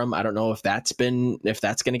pull from. I don't know if that's going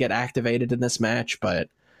to get activated in this match, but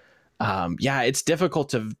it's difficult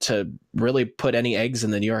to really put any eggs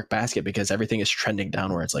in the New York basket because everything is trending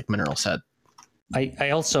downwards, like Mineral said. I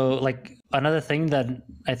also, like, another thing that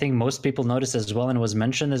I think most people noticed as well and was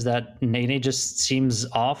mentioned is that Nene just seems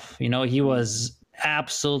off. He was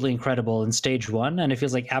absolutely incredible in stage 1, and it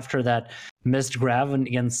feels like after that missed grab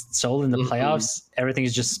against Seoul in the playoffs, everything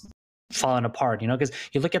is just falling apart. Because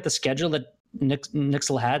you look at the schedule that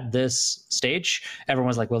Nixel had this stage,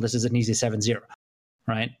 everyone's like, well, this is an easy 7-0,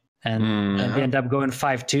 right? And they end up going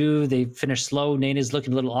 5-2. They finish slow. Nane is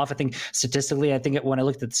looking a little off. I think statistically, when I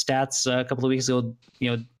looked at the stats a couple of weeks ago,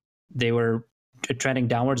 they were trending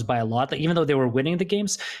downwards by a lot. Like, even though they were winning the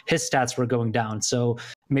games, his stats were going down. So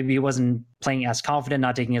maybe he wasn't playing as confident,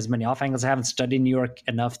 not taking as many off angles. I haven't studied New York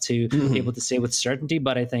enough to be able to say with certainty,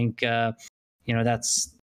 but I think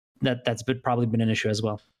that's probably been an issue as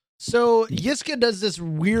well. So Yiska does this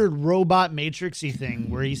weird robot matrixy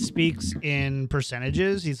thing where he speaks in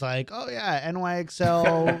percentages. He's like, oh yeah,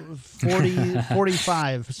 NYXL 40,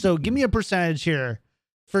 45. So give me a percentage here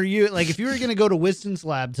for you. Like if you were going to go to Wiston's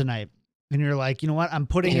lab tonight and you're like, you know what, I'm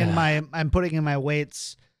putting in my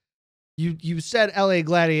weights. You said LA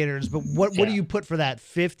Gladiators, but what do you put for that?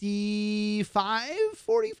 55,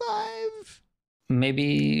 45?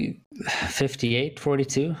 Maybe 58,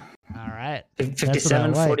 42. All right.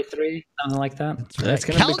 57, 43, something like that. That's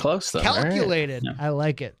going to be close, though. Calculated. Right? I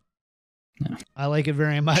like it. Yeah. I like it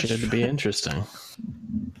very much. Should be interesting.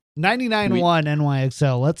 99-1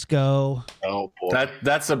 NYXL. Let's go. Oh, boy.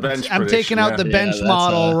 That's a bench I'm taking out the bench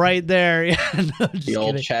model right there. Yeah, no, the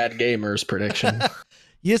old kidding. Chad Gamers prediction.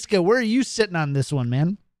 Yiska, where are you sitting on this one,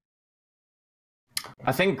 man?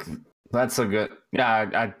 I think that's a good... Yeah,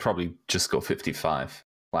 I'd probably just go 55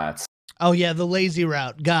 flats. Oh, yeah, the lazy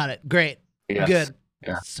route. Got it. Great. Yes. Good.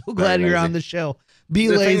 Yeah. So glad you're on the show. Be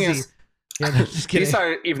the lazy. Thing is, yeah, no, just kidding. These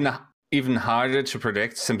are even harder to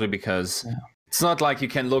predict simply because it's not like you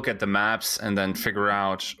can look at the maps and then figure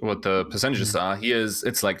out what the percentages are.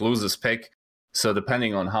 It's like loser's pick. So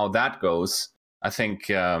depending on how that goes, I think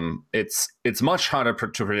it's much harder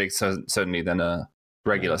to predict certainly than a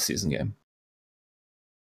regular season game.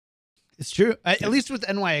 It's true. At least with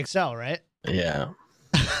NYXL, right? Yeah.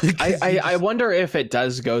 I wonder if it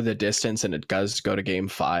does go the distance and it does go to game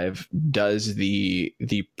 5, does the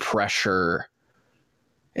pressure...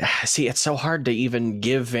 See, it's so hard to even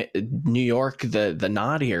give New York the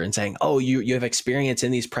nod here and saying, oh, you have experience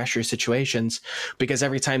in these pressure situations, because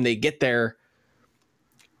every time they get there,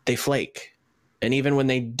 they flake. And even when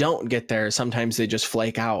they don't get there, sometimes they just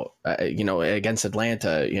flake out. Against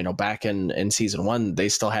Atlanta, back in season 1, they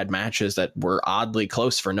still had matches that were oddly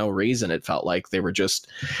close for no reason. It felt like they were just,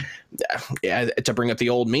 to bring up the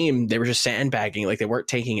old meme, they were just sandbagging, like they weren't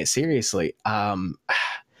taking it seriously.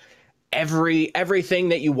 Everything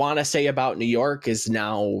that you want to say about New York is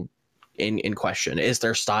now in question. Is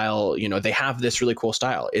their style, they have this really cool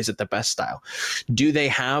style. Is it the best style? Do they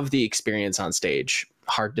have the experience on stage?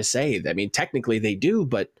 Hard to say. I mean, technically they do,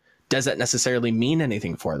 but does that necessarily mean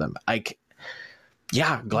anything for them?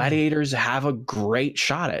 Gladiators have a great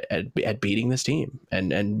shot at beating this team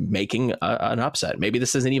and making an upset. Maybe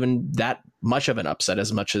this isn't even that much of an upset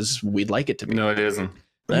as much as we'd like it to be. No, it isn't.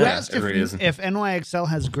 You asked if NYXL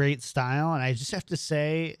has great style, and I just have to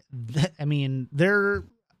say that, their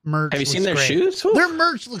merch. Have you seen their great. shoes? Their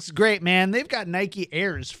merch looks great, man. They've got Nike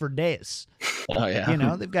Airs for days. Oh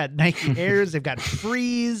yeah. They've got Nike Airs. They've got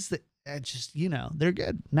Freeze. They're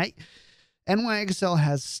good. NYXL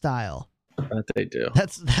has style. That they do.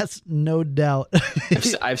 That's no doubt.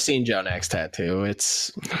 I've seen Joe Nex tattoo.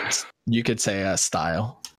 It's you could say a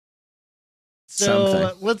style.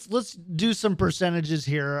 So let's do some percentages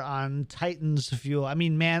here on Titans Fuel.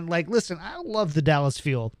 Listen, I love the Dallas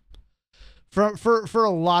Fuel. For a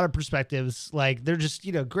lot of perspectives, they're just,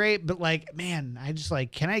 great, but I just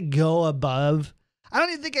can I go above? I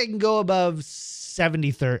don't even think I can go above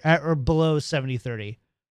 70-30 or below 70-30.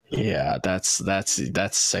 Yeah,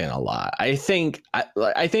 that's saying a lot. I think I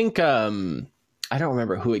don't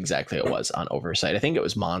remember who exactly it was on Oversight. I think it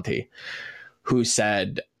was Monty who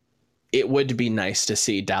said it would be nice to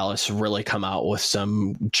see Dallas really come out with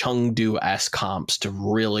some Chengdu-esque comps to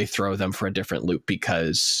really throw them for a different loop,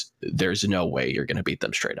 because there's no way you're going to beat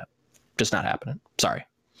them straight up. Just not happening. Sorry.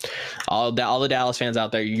 All the Dallas fans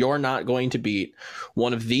out there, you're not going to beat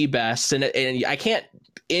one of the best. And I can't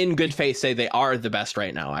in good faith say they are the best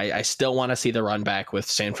right now. I still want to see the run back with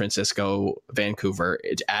San Francisco, Vancouver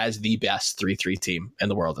as the best 3-3 team in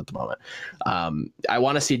the world at the moment. I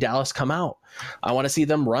want to see Dallas come out. I want to see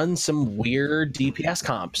them run some weird DPS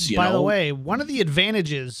comps. By the way, one of the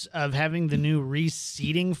advantages of having the new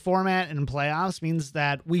reseeding format in playoffs means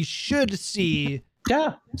that we should see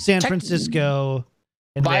San Francisco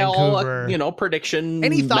and by Vancouver. All, prediction.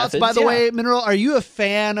 Any thoughts, methods, by the way, Mineral? Are you a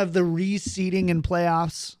fan of the reseeding in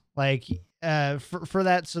playoffs? For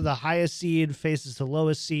that, so the highest seed faces the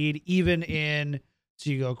lowest seed, even in, so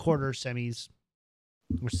you go quarter, semis.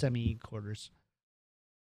 or semi-quarters.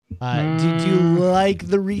 Do you like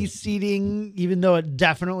the reseeding, even though it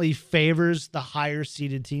definitely favors the higher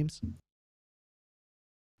seeded teams?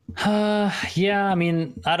 Yeah, I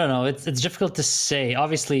mean, I don't know. It's difficult to say.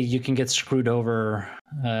 Obviously, you can get screwed over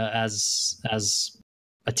as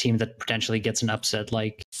a team that potentially gets an upset,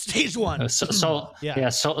 like Stage 1. Seoul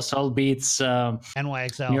beats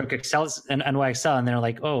NYXL. New York Excel and NYXL, and they're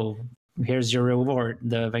like, oh, here's your reward,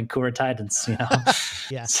 the Vancouver Titans.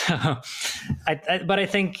 Yeah. So, but I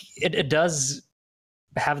think it does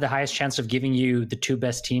have the highest chance of giving you the two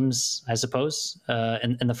best teams, I suppose,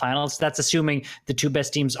 in the finals. That's assuming the two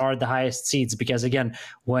best teams are the highest seeds, because again,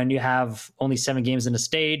 when you have only 7 games in a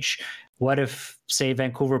stage, what if, say,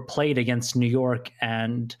 Vancouver played against New York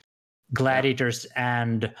and Gladiators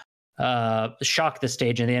and shock the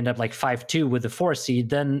stage, and they end up like 5-2 with the 4 seed?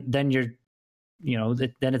 Then you're,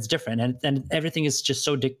 then it's different, and everything is just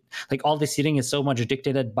so like all the seeding is so much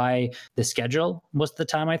dictated by the schedule most of the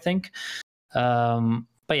time, I think.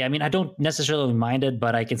 But yeah, I mean, I don't necessarily mind it,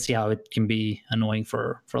 but I can see how it can be annoying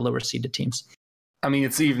for lower seeded teams. I mean,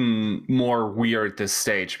 it's even more weird this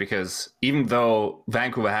stage, because even though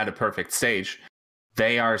Vancouver had a perfect stage,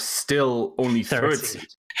 they are still only third seed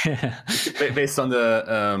based on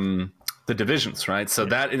the divisions, right? So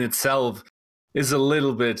that in itself is a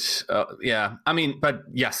little bit, yeah. I mean, but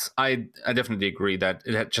yes, I definitely agree that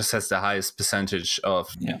it just has the highest percentage of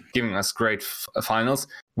giving us great finals,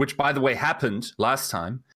 which, by the way, happened last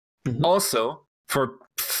time. Mm-hmm. Also, for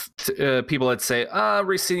people that say,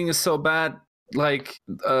 reseeding is so bad, like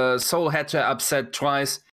Seoul had to upset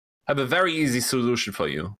twice, I have a very easy solution for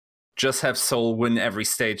you. Just have Seoul win every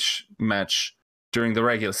stage match during the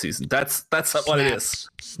regular season. That's what it is.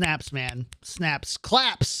 Snaps, man. Snaps.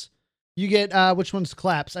 Claps. You get, which one's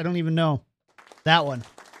claps? I don't even know. That one.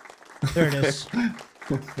 There it is.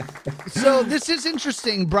 So this is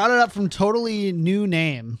interesting. Brought it up from totally new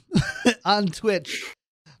name on Twitch.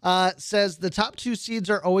 Says the top 2 seeds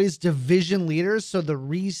are always division leaders, so the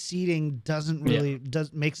reseeding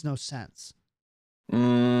makes no sense.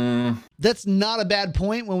 That's not a bad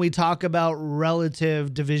point when we talk about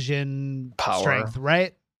relative division power strength,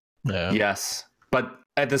 right? Yeah. Yes, but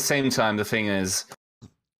at the same time, the thing is,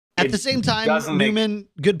 at the same time, Newman,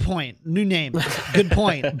 good point. New name, good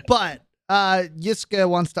point. But Yiska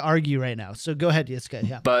wants to argue right now, so go ahead, Yiska.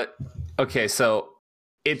 Yeah. But okay, so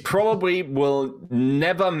it probably will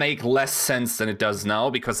never make less sense than it does now,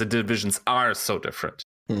 because the divisions are so different.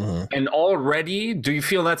 Mm-hmm. And already, do you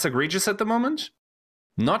feel that's egregious at the moment?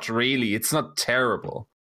 Not really. It's not terrible.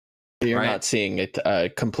 You're not seeing a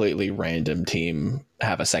completely random team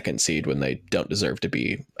have a second seed when they don't deserve to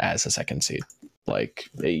be as a second seed. Like,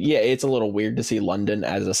 yeah, it's a little weird to see London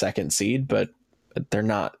as a second seed, but they're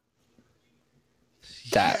not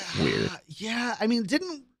that weird. Yeah, I mean,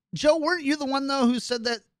 Joe, weren't you the one, though, who said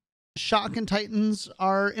that Shock and Titans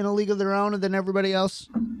are in a league of their own and then everybody else?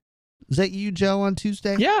 Is that you, Joe, on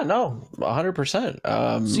Tuesday? Yeah, no,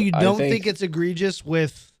 100%. So you don't think it's egregious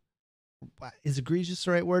with... Is egregious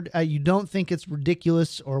the right word? You don't think it's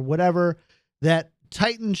ridiculous or whatever that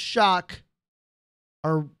Titan Shock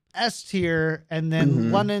are S tier, and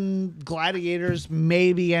then London Gladiators,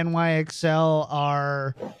 maybe NYXL,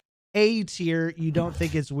 are A tier? You don't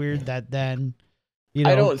think it's weird that then...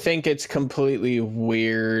 I don't think it's completely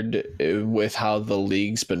weird with how the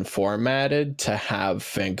league's been formatted to have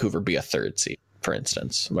Vancouver be a third seed, for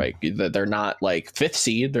instance. Like, they're not like 5th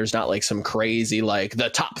seed. There's not like some crazy, like, the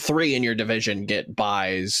top 3 in your division get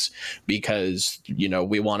buys because,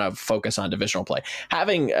 we want to focus on divisional play.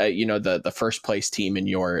 Having, the first place team in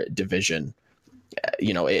your division,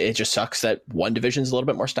 it just sucks that one division's a little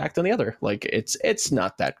bit more stacked than the other. Like, it's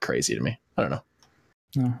not that crazy to me. I don't know.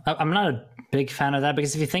 I'm not a big fan of that,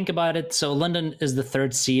 because if you think about it, so London is the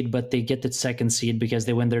 3rd seed, but they get the 2nd seed because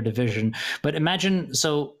they win their division. But imagine,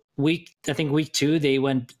 so week 2, they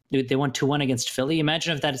won 2-1 against Philly.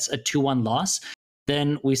 Imagine if that's a 2-1 loss.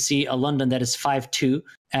 Then we see a London that is 5-2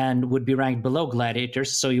 and would be ranked below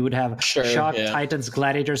Gladiators. So you would have Shock, Titans,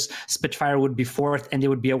 Gladiators, Spitfire would be 4th, and they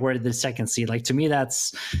would be awarded the 2nd seed. Like, to me,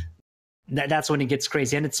 that's when it gets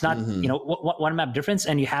crazy, and it's not one map difference,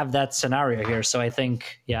 and you have that scenario here. So I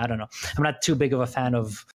think, I don't know, I'm not too big of a fan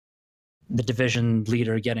of the division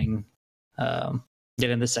leader getting the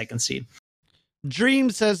 2nd seed. Dream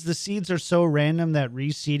says the seeds are so random that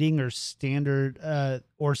reseeding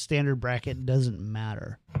or standard bracket doesn't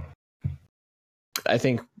matter. I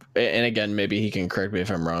think, and again, maybe he can correct me if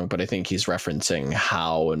I'm wrong, but I think he's referencing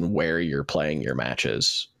how and where you're playing your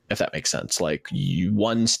matches if that makes sense. Like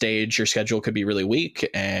one stage, your schedule could be really weak,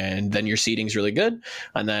 and then your seeding's really good.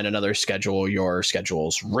 And then another schedule, your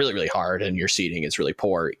schedule's really, really hard, and your seeding is really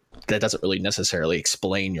poor. That doesn't really necessarily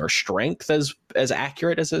explain your strength as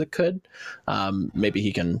accurate as it could. Maybe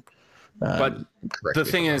he can. But the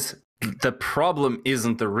thing is, the problem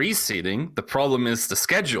isn't the reseeding. The problem is the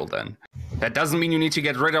schedule then. That doesn't mean you need to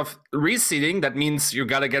get rid of reseeding. That means you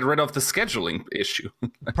got to get rid of the scheduling issue.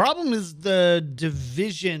 The problem is the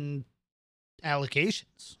division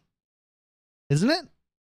allocations, isn't it?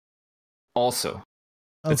 Also,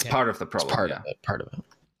 it's part of the problem. It's part of it.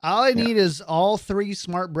 All I need is all three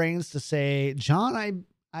smart brains to say, John,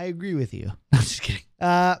 I agree with you. I'm just kidding.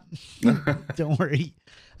 Don't worry.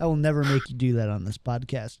 I will never make you do that on this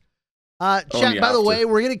podcast. Chat, by the way,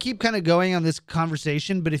 we're going to keep kind of going on this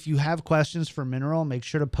conversation, but if you have questions for Mineral, make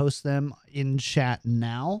sure to post them in chat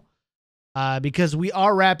now, because we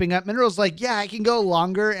are wrapping up. Mineral's like, yeah, I can go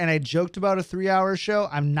longer, and I joked about a 3-hour show.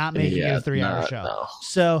 I'm not making it a 3-hour show. No.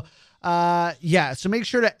 So, so make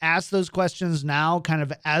sure to ask those questions now, kind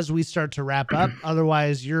of as we start to wrap up.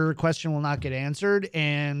 Otherwise, your question will not get answered,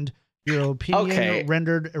 and your opinion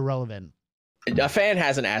rendered irrelevant. A fan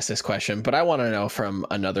hasn't asked this question, but I want to know from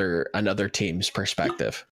another team's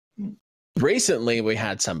perspective. Recently, we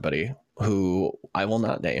had somebody who I will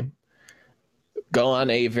not name go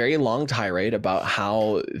on a very long tirade about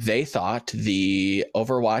how they thought the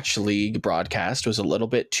Overwatch League broadcast was a little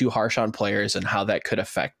bit too harsh on players and how that could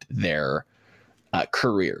affect their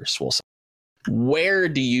careers, we'll say. Where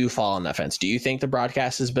do you fall on that fence? Do you think the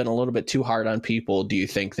broadcast has been a little bit too hard on people? Do you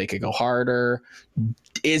think they could go harder?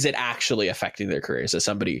 Is it actually affecting their careers as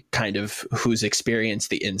somebody kind of who's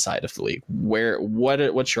experienced the inside of the league?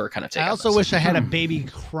 What's your kind of take? I also wish I had a baby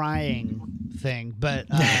crying thing, but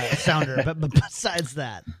sounder. But besides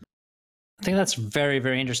that, I think that's a very,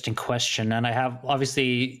 very interesting question, and I have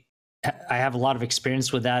a lot of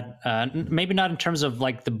experience with that. Maybe not in terms of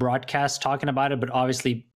like the broadcast talking about it, but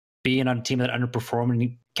obviously being on a team that underperformed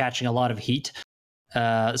and catching a lot of heat.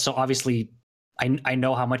 So obviously I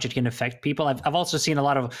know how much it can affect people. I've also seen a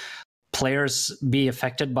lot of players be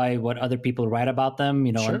affected by what other people write about them,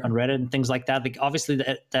 Sure. on Reddit and things like that. Like obviously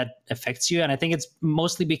that affects you. And I think it's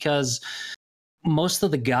mostly because most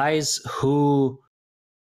of the guys who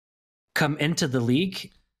come into the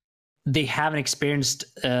league, they haven't experienced,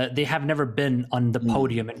 they have never been on the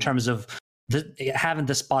podium in terms of having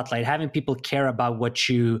the spotlight, having people care about what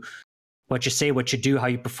you say, what you do, how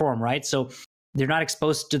you perform, right? So they're not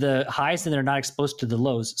exposed to the highs and they're not exposed to the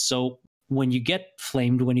lows. So when you get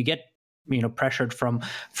flamed, when you get pressured from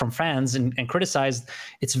fans and criticized,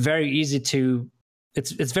 it's very easy to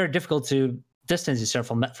it's very difficult to distance yourself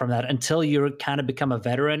from that until you kind of become a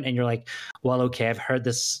veteran and you're like, well, okay, I've heard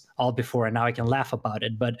this all before and now I can laugh about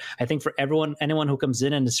it. But I think for anyone who comes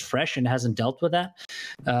in and is fresh and hasn't dealt with that,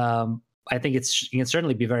 I think it can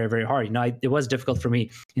certainly be very, very hard. It was difficult for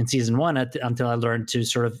me in season 1 until I learned to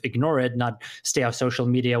sort of ignore it, not stay off social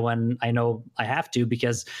media when I know I have to,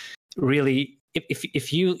 because really,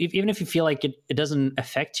 even if you feel like it doesn't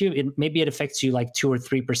affect you, maybe it affects you like 2 or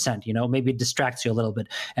 3%, maybe it distracts you a little bit.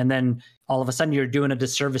 And then all of a sudden you're doing a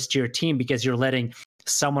disservice to your team because you're letting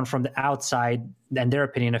someone from the outside and their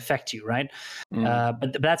opinion affect you, right?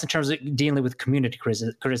 But that's in terms of dealing with community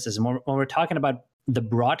criticism. When we're talking about the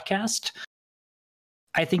broadcast,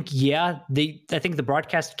 I think the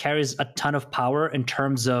broadcast carries a ton of power in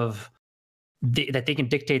terms of that they can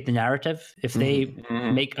dictate the narrative. If they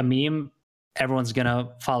make a meme, everyone's gonna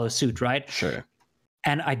follow suit, right? Sure.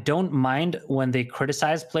 And I don't mind when they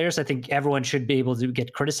criticize players. I think everyone should be able to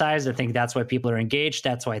get criticized. I think that's why people are engaged.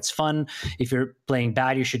 That's why it's fun. If you're playing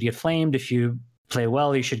bad, you should get flamed. If you play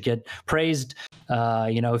well, you should get praised.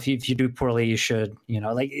 If you do poorly, you should,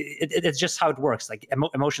 it's just how it works. Like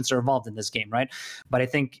emotions are involved in this game, right? But I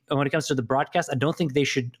think when it comes to the broadcast, I don't think they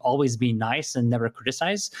should always be nice and never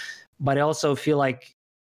criticize. But I also feel like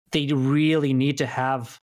they really need to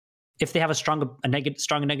have, if they have a strong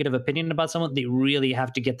negative opinion about someone, they really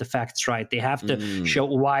have to get the facts right. They have to show,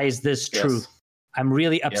 why is this true? I'm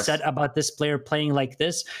really upset about this player playing like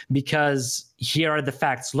this because here are the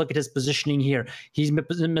facts. Look at his positioning here. He's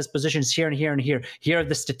in his positions here and here and here. Here are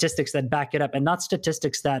the statistics that back it up, and not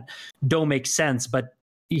statistics that don't make sense, but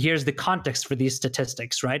here's the context for these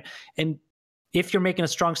statistics, right? And if you're making a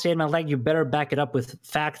strong statement like, you better back it up with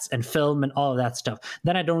facts and film and all of that stuff.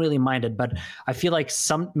 Then I don't really mind it. But I feel like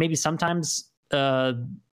sometimes, because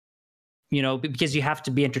you have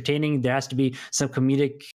to be entertaining, there has to be some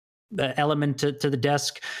comedic element to the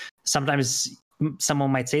desk. Sometimes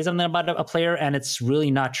someone might say something about a player and it's really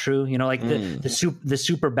not true. You know, like the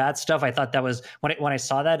super bad stuff. I thought that was when I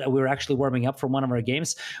saw that, we were actually warming up for one of our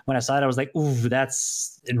games. When I saw it, I was like, ooh,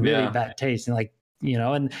 that's in really bad taste. And like, you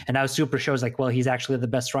know, and now Super shows like, well, he's actually the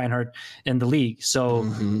best Reinhardt in the league. So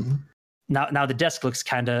now the desk looks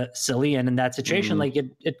kind of silly. And in that situation, like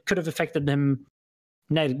it could have affected him.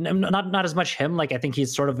 Not as much him. Like I think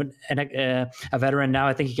he's sort of a veteran now.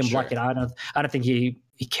 I think he can block it out. I don't think he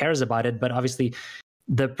cares about it. But obviously,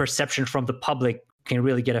 the perception from the public can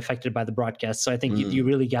really get affected by the broadcast. So I think you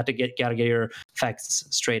really got to get your facts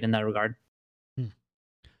straight in that regard.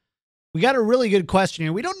 We got a really good question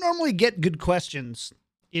here. We don't normally get good questions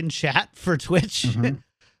in chat for Twitch, but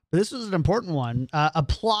this is an important one.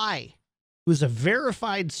 Apply, who's a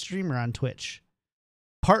verified streamer on Twitch,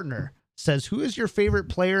 partner, says, who is your favorite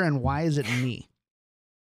player and why is it me?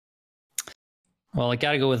 Well, I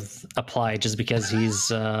got to go with Apply just because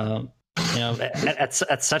he's, at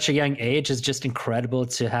such a young age, it's just incredible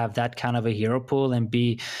to have that kind of a hero pool and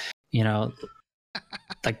be,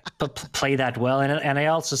 like play that well. And I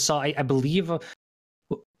also saw, I believe,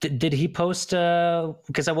 did he post,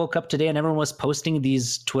 because I woke up today and everyone was posting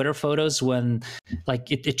these Twitter photos when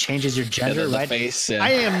like it changes your gender, right? Face, I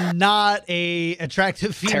am not a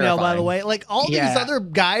attractive female, by the way. Like all these other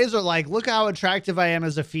guys are like, look how attractive I am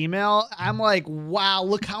as a female. I'm like, wow,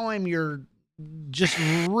 look how I'm your just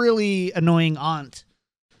really annoying aunt.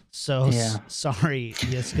 So sorry,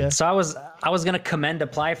 Yiska. So I was gonna commend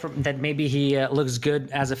Apply for that. Maybe he looks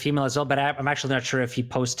good as a female as well, but I'm actually not sure if he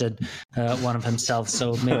posted one of himself.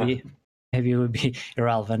 So maybe it would be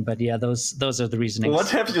irrelevant. But yeah, those are the reasonings. What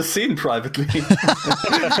have you seen privately? It's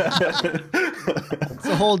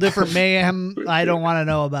a whole different mayhem I don't want to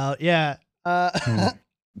know about. Yeah.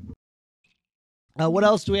 What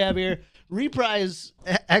else do we have here? Reprise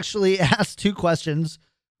actually asked 2 questions.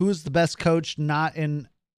 Who's the best coach not in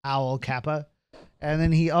Owl Kappa? And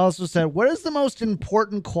then he also said, what is the most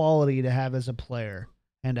important quality to have as a player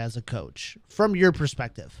and as a coach from your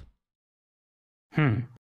perspective? A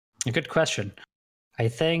good question. I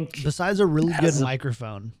think besides a really good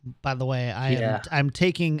microphone, by the way, I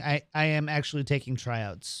am actually taking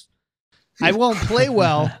tryouts. I won't play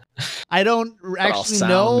well. I don't actually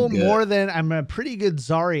know more than I'm a pretty good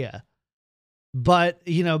Zarya. But,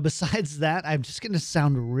 besides that, I'm just going to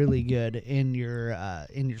sound really good in your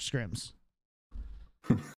scrims.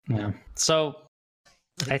 Yeah. So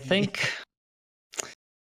I think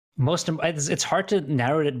it's hard to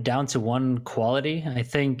narrow it down to one quality. I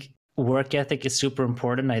think work ethic is super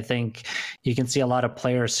important. I think you can see a lot of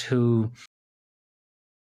players who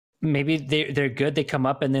maybe they're good. They come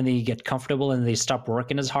up and then they get comfortable and they stop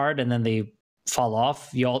working as hard and then they fall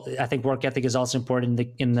off. I think work ethic is also important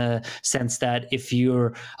in the sense that if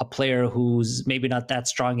you're a player who's maybe not that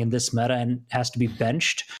strong in this meta and has to be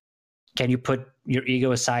benched, can you put your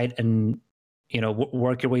ego aside and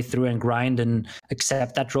work your way through and grind and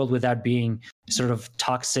accept that role without being sort of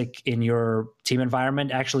toxic in your team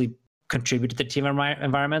environment, actually contribute to the team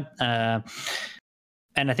environment? And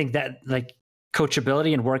I think that like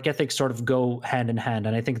coachability and work ethic sort of go hand in hand.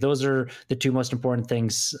 And I think those are the 2 most important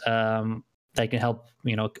things that can help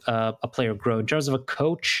a player grow. In terms of a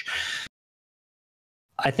coach,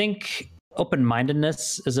 I think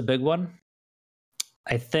open-mindedness is a big one.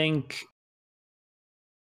 I think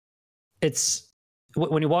it's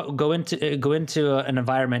when you go into an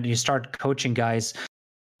environment and you start coaching guys,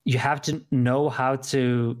 you have to know how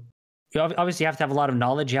to. Obviously, you have to have a lot of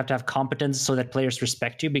knowledge. You have to have competence so that players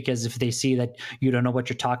respect you. Because if they see that you don't know what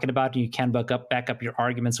you're talking about, and you can't back up your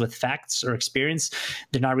arguments with facts or experience,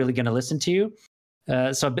 they're not really going to listen to you.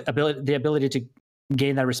 So the ability to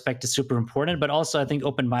gain that respect is super important. But also, I think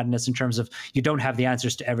open-mindedness in terms of you don't have the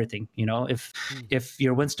answers to everything. If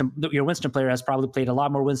your Winston player has probably played a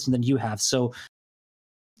lot more Winston than you have, so.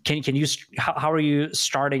 Can you? How are you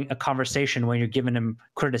starting a conversation when you're giving him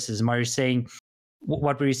criticism? Are you saying,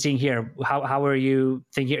 what were you seeing here? How are you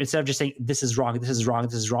thinking? Instead of just saying, this is wrong,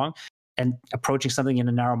 and approaching something in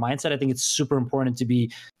a narrow mindset, I think it's super important to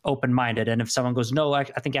be open-minded. And if someone goes, no, I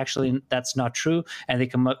think actually that's not true, and they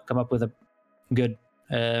come up with a good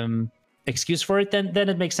excuse for it, then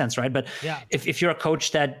it makes sense, right? But if you're a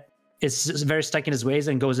coach that is very stuck in his ways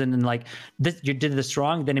and goes in and like, you did this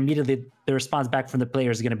wrong, then immediately the response back from the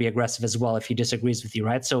player is going to be aggressive as well if he disagrees with you,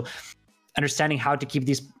 right? So understanding how to keep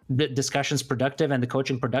these discussions productive and the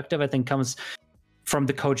coaching productive, I think, comes from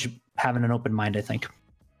the coach having an open mind, I think.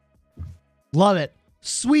 Love it.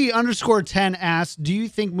 Sweet_10 asks, do you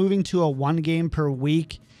think moving to a 1 game per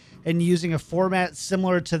week and using a format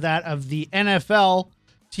similar to that of the NFL,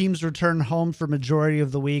 teams return home for majority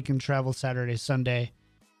of the week and travel Saturday, Sunday,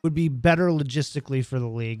 would be better logistically for the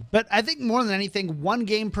league. But I think more than anything, 1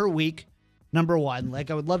 game per week, number one. Like,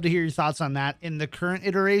 I would love to hear your thoughts on that in the current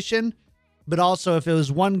iteration. But also, if it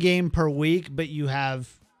was 1 game per week, but you have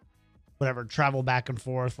whatever, travel back and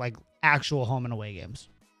forth, like actual home and away games.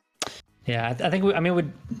 Yeah, I think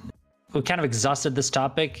we kind of exhausted this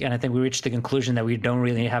topic, and I think we reached the conclusion that we don't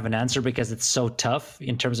really have an answer because it's so tough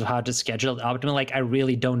in terms of how to schedule it optimally. Like, I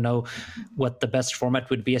really don't know what the best format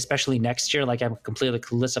would be, especially next year. Like, I'm completely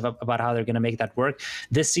clueless about how they're going to make that work.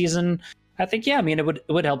 This season, I think, yeah, I mean, it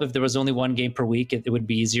would help if there was only 1 game per week. It would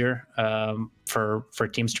be easier for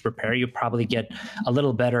teams to prepare. You probably get a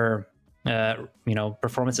little better,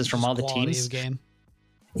 performances from all the teams. Of game.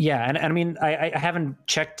 Yeah, and I mean, I haven't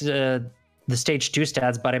checked the stage 2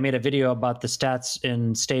 stats, but I made a video about the stats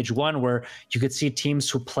in stage 1 where you could see teams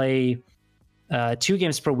who play 2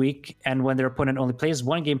 games per week, and when their opponent only plays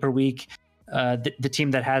 1 game per week, the team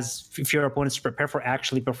that has fewer opponents to prepare for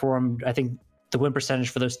actually performed. I think the win percentage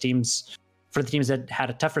for those teams, for the teams that had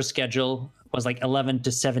a tougher schedule, was like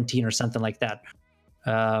 11-17 or something like that.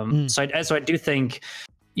 So I do think,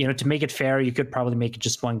 to make it fair, you could probably make it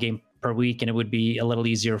just 1 game per week, and it would be a little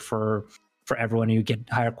easier for everyone. You get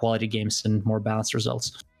higher quality games and more balanced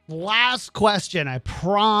results. Last question, I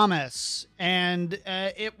promise. And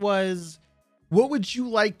it was, what would you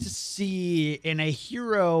like to see in a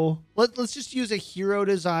hero? Let's just use a hero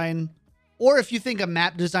design, or if you think a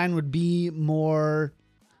map design would be more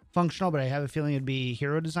functional, but I have a feeling it'd be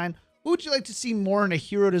hero design. What would you like to see more in a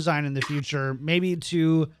hero design in the future? Maybe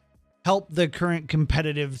to help the current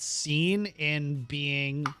competitive scene in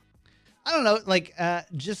being, I don't know, like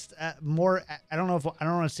just more. I don't want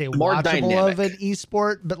to say more watchable dynamic of an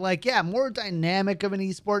esport, but like, yeah, more dynamic of an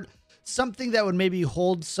esport. Something that would maybe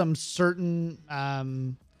hold some certain,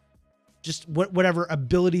 just whatever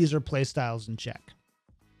abilities or play styles in check.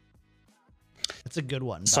 That's a good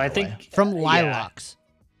one. So I think from Lilacs.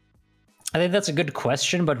 I think that's a good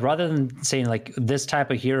question, but rather than saying like this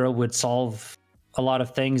type of hero would solve a lot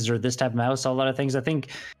of things or this type of mouse solve a lot of things, I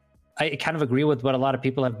think I kind of agree with what a lot of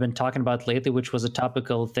people have been talking about lately, which was a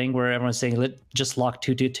topical thing where everyone's saying, just lock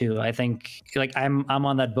 222. I think like I'm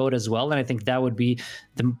on that boat as well. And I think that would be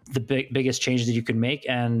the biggest change that you could make,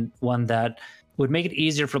 and one that would make it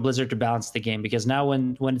easier for Blizzard to balance the game, because now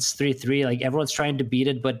when it's 3-3, like everyone's trying to beat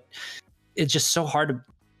it, but it's just so hard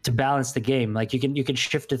to balance the game. Like you can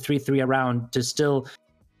shift to 3-3 around to still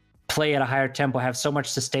play at a higher tempo, have so much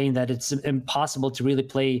sustain that it's impossible to really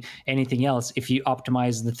play anything else if you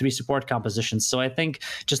optimize the 3 support compositions. So I think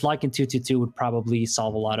just locking 222 would probably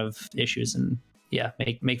solve a lot of issues, and yeah,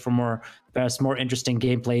 make for more interesting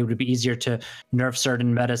gameplay. It would be easier to nerf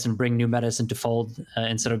certain metas and bring new metas into fold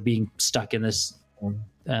instead of being stuck in this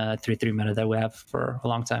 3-3 meta that we have for a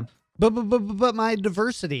long time. But my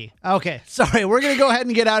diversity. Okay, sorry. We're going to go ahead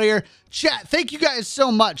and get out of here. Chat, thank you guys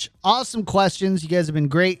so much. Awesome questions. You guys have been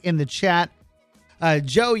great in the chat.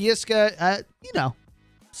 Joe, Yiska,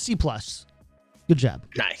 C+. Good job.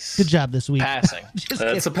 Nice. Good job this week. Passing.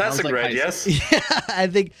 That's a passing grade, yes. Yeah, I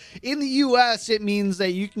think in the U.S. it means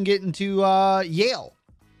that you can get into Yale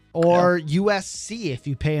or USC if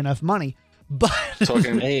you pay enough money. But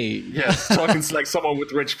talking like someone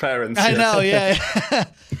with rich parents. I know, yeah.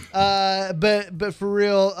 But for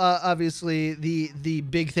real, obviously the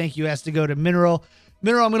big thank you has to go to Mineral.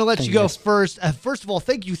 Mineral, I'm going to let you go first. First of all,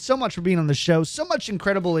 thank you so much for being on the show. So much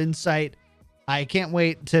incredible insight. I can't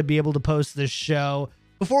wait to be able to post this show.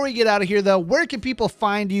 Before we get out of here, though, where can people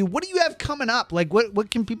find you? What do you have coming up? Like,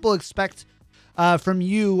 what can people expect from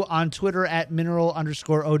you on Twitter at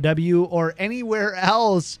Mineral_OW or anywhere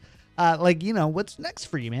else? What's next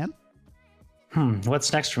for you, man?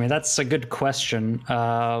 What's next for me? That's a good question.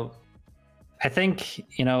 I think,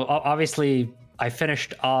 obviously I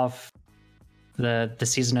finished off the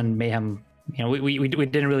season in Mayhem. We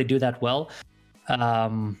didn't really do that well.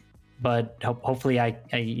 But hopefully I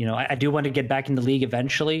do want to get back in the league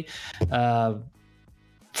eventually.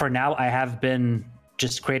 For now, I have been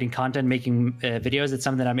just creating content, making videos. It's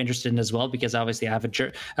something I'm interested in as well, because obviously I have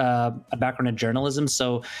a background in journalism.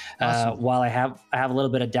 So awesome. While I have a little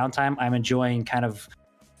bit of downtime, I'm enjoying kind of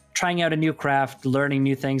trying out a new craft, learning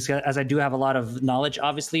new things, as I do have a lot of knowledge,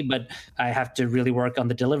 obviously, but I have to really work on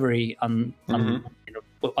the delivery on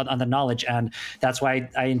the knowledge. And that's why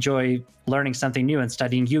I enjoy learning something new and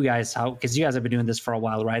studying you guys, because you guys have been doing this for a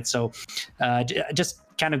while, right? So just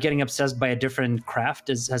kind of getting obsessed by a different craft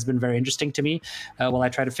has been very interesting to me while I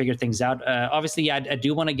try to figure things out. Obviously, I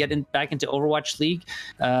do want to get back into Overwatch League.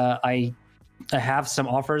 I have some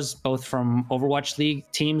offers both from Overwatch League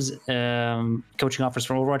teams, coaching offers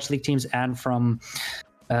from Overwatch League teams and from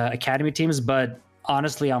Academy teams. But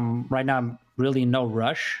honestly, I'm really no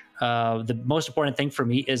rush. The most important thing for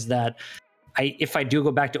me is that if I do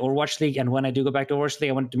go back to Overwatch League, and when I do go back to Overwatch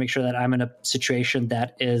League, I want to make sure that I'm in a situation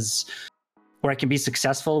that is where I can be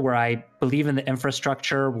successful, where I believe in the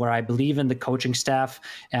infrastructure, where I believe in the coaching staff,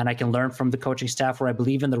 and I can learn from the coaching staff, where I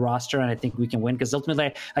believe in the roster, and I think we can win. Because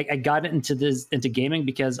ultimately, I got into gaming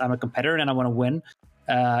because I'm a competitor and I want to win.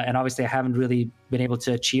 And obviously, I haven't really been able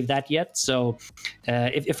to achieve that yet. So,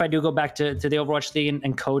 if I do go back to the Overwatch League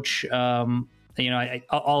and coach,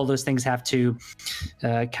 all of those things have to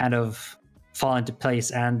kind of fall into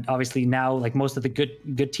place. And obviously, now, like most of the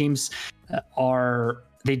good teams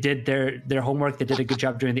they did their homework. They did a good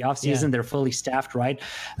job during the offseason. Yeah. They're fully staffed, right?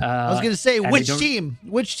 I was going to say, which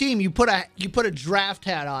team you put a draft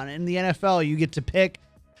hat on in the NFL, you get to pick.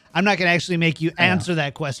 I'm not going to actually make you answer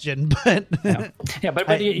that question, but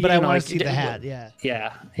but I want to see the hat.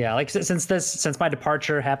 Yeah. Like since my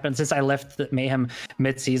departure happened, since I left the Mayhem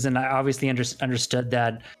mid-season, I obviously understood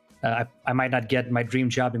that I might not get my dream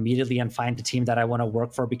job immediately and find a team that I want to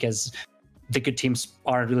work for, because the good teams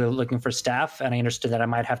aren't really looking for staff, and I understood that I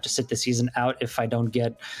might have to sit the season out if I don't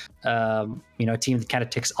get, a team that kind of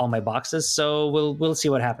ticks all my boxes. So we'll see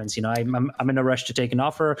what happens. I'm in a rush to take an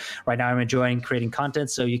offer right now. I'm enjoying creating content,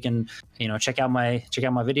 so you can, check out my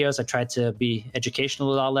videos. I try to be educational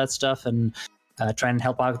with all that stuff and try and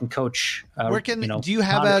help out and coach. Do you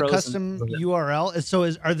have a custom URL?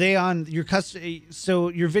 So are they on your custom? So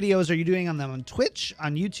your videos, are you doing on them on Twitch,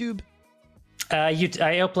 on YouTube? I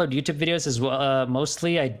upload YouTube videos as well.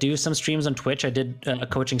 Mostly, I do some streams on Twitch. I did a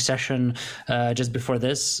coaching session just before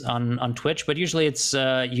this on Twitch, but usually it's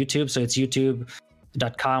YouTube. So it's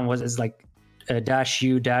youtube.com is like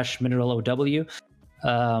 -u-mineral-ow.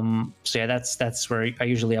 So yeah, that's where I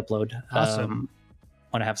usually upload. Awesome.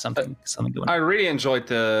 When I have something going. I really enjoyed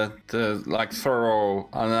the like thorough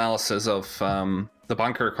analysis of the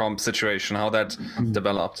bunker comp situation, how that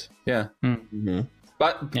developed. Yeah. Mm-hmm.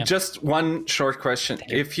 But just one short question.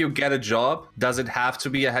 If you get a job, does it have to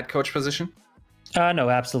be a head coach position? No,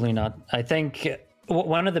 absolutely not. I think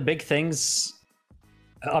one of the big things,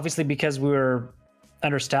 obviously, because we were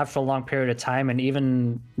understaffed for a long period of time, and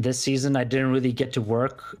even this season, I didn't really get to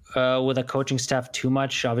work with a coaching staff too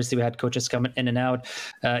much. Obviously, we had coaches coming in and out.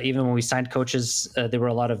 Even when we signed coaches, there were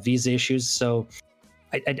a lot of visa issues. So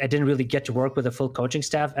I didn't really get to work with a full coaching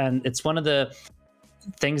staff. And it's one of the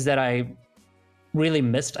things that I really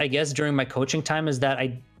missed, I guess, during my coaching time, is that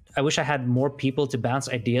I wish I had more people to bounce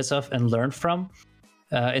ideas off and learn from,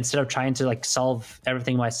 instead of trying to like solve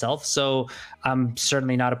everything myself. So I'm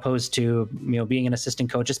certainly not opposed to being an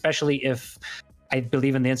assistant coach, especially if I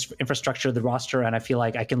believe in the infrastructure of the roster, and I feel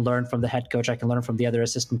like I can learn from the head coach, I can learn from the other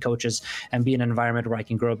assistant coaches, and be in an environment where I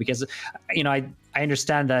can grow. Because I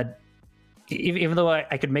understand that even though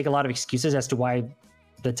I could make a lot of excuses as to why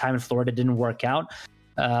the time in Florida didn't work out,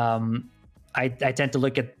 I tend to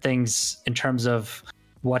look at things in terms of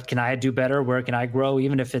what can I do better, where can I grow,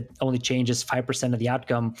 even if it only changes 5% of the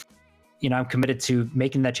outcome. I'm committed to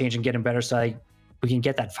making that change and getting better, so we can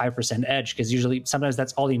get that 5% edge, because sometimes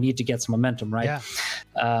that's all you need to get some momentum, right? Yeah.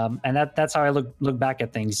 And that's how I look back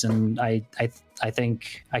at things, and I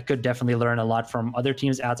think I could definitely learn a lot from other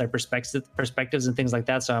teams, outside perspectives and things like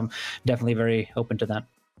that. So I'm definitely very open to that.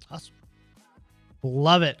 Awesome.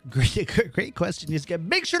 Love it. Great question, Yiska.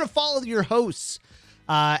 Make sure to follow your hosts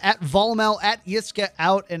at Volmel, at Yiska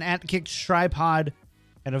Out, and at Kicked Tripod.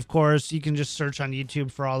 And of course, you can just search on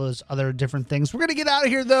YouTube for all those other different things. We're going to get out of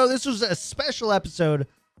here, though. This was a special episode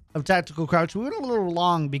of Tactical Crouch. We went a little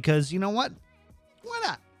long because, you know what? Why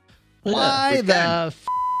not? Why the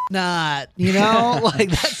not? Like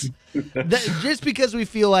just because we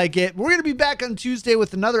feel like it. We're going to be back on Tuesday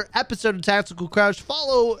with another episode of Tactical Crouch.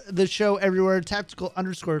 Follow the show everywhere,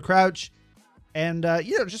 Tactical_Crouch. And,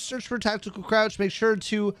 just search for Tactical Crouch. Make sure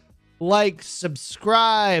to like,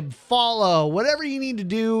 subscribe, follow, whatever you need to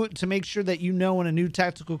do to make sure that when a new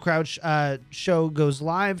Tactical Crouch show goes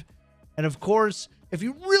live. And of course, if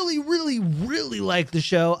you really, really, really like the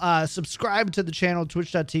show, subscribe to the channel,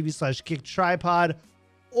 twitch.tv/kicktripod,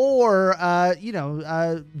 or,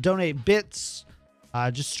 donate bits.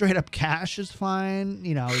 Just straight up cash is fine.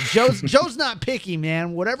 Joe's not picky,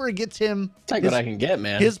 man. Whatever gets him. Take what I can get,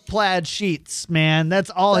 man. His plaid sheets, man. That's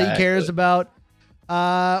all he cares about.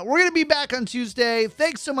 We're going to be back on Tuesday.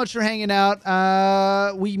 Thanks so much for hanging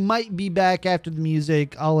out. We might be back after the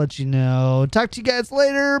music. I'll let you know. Talk to you guys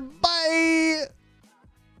later. Bye.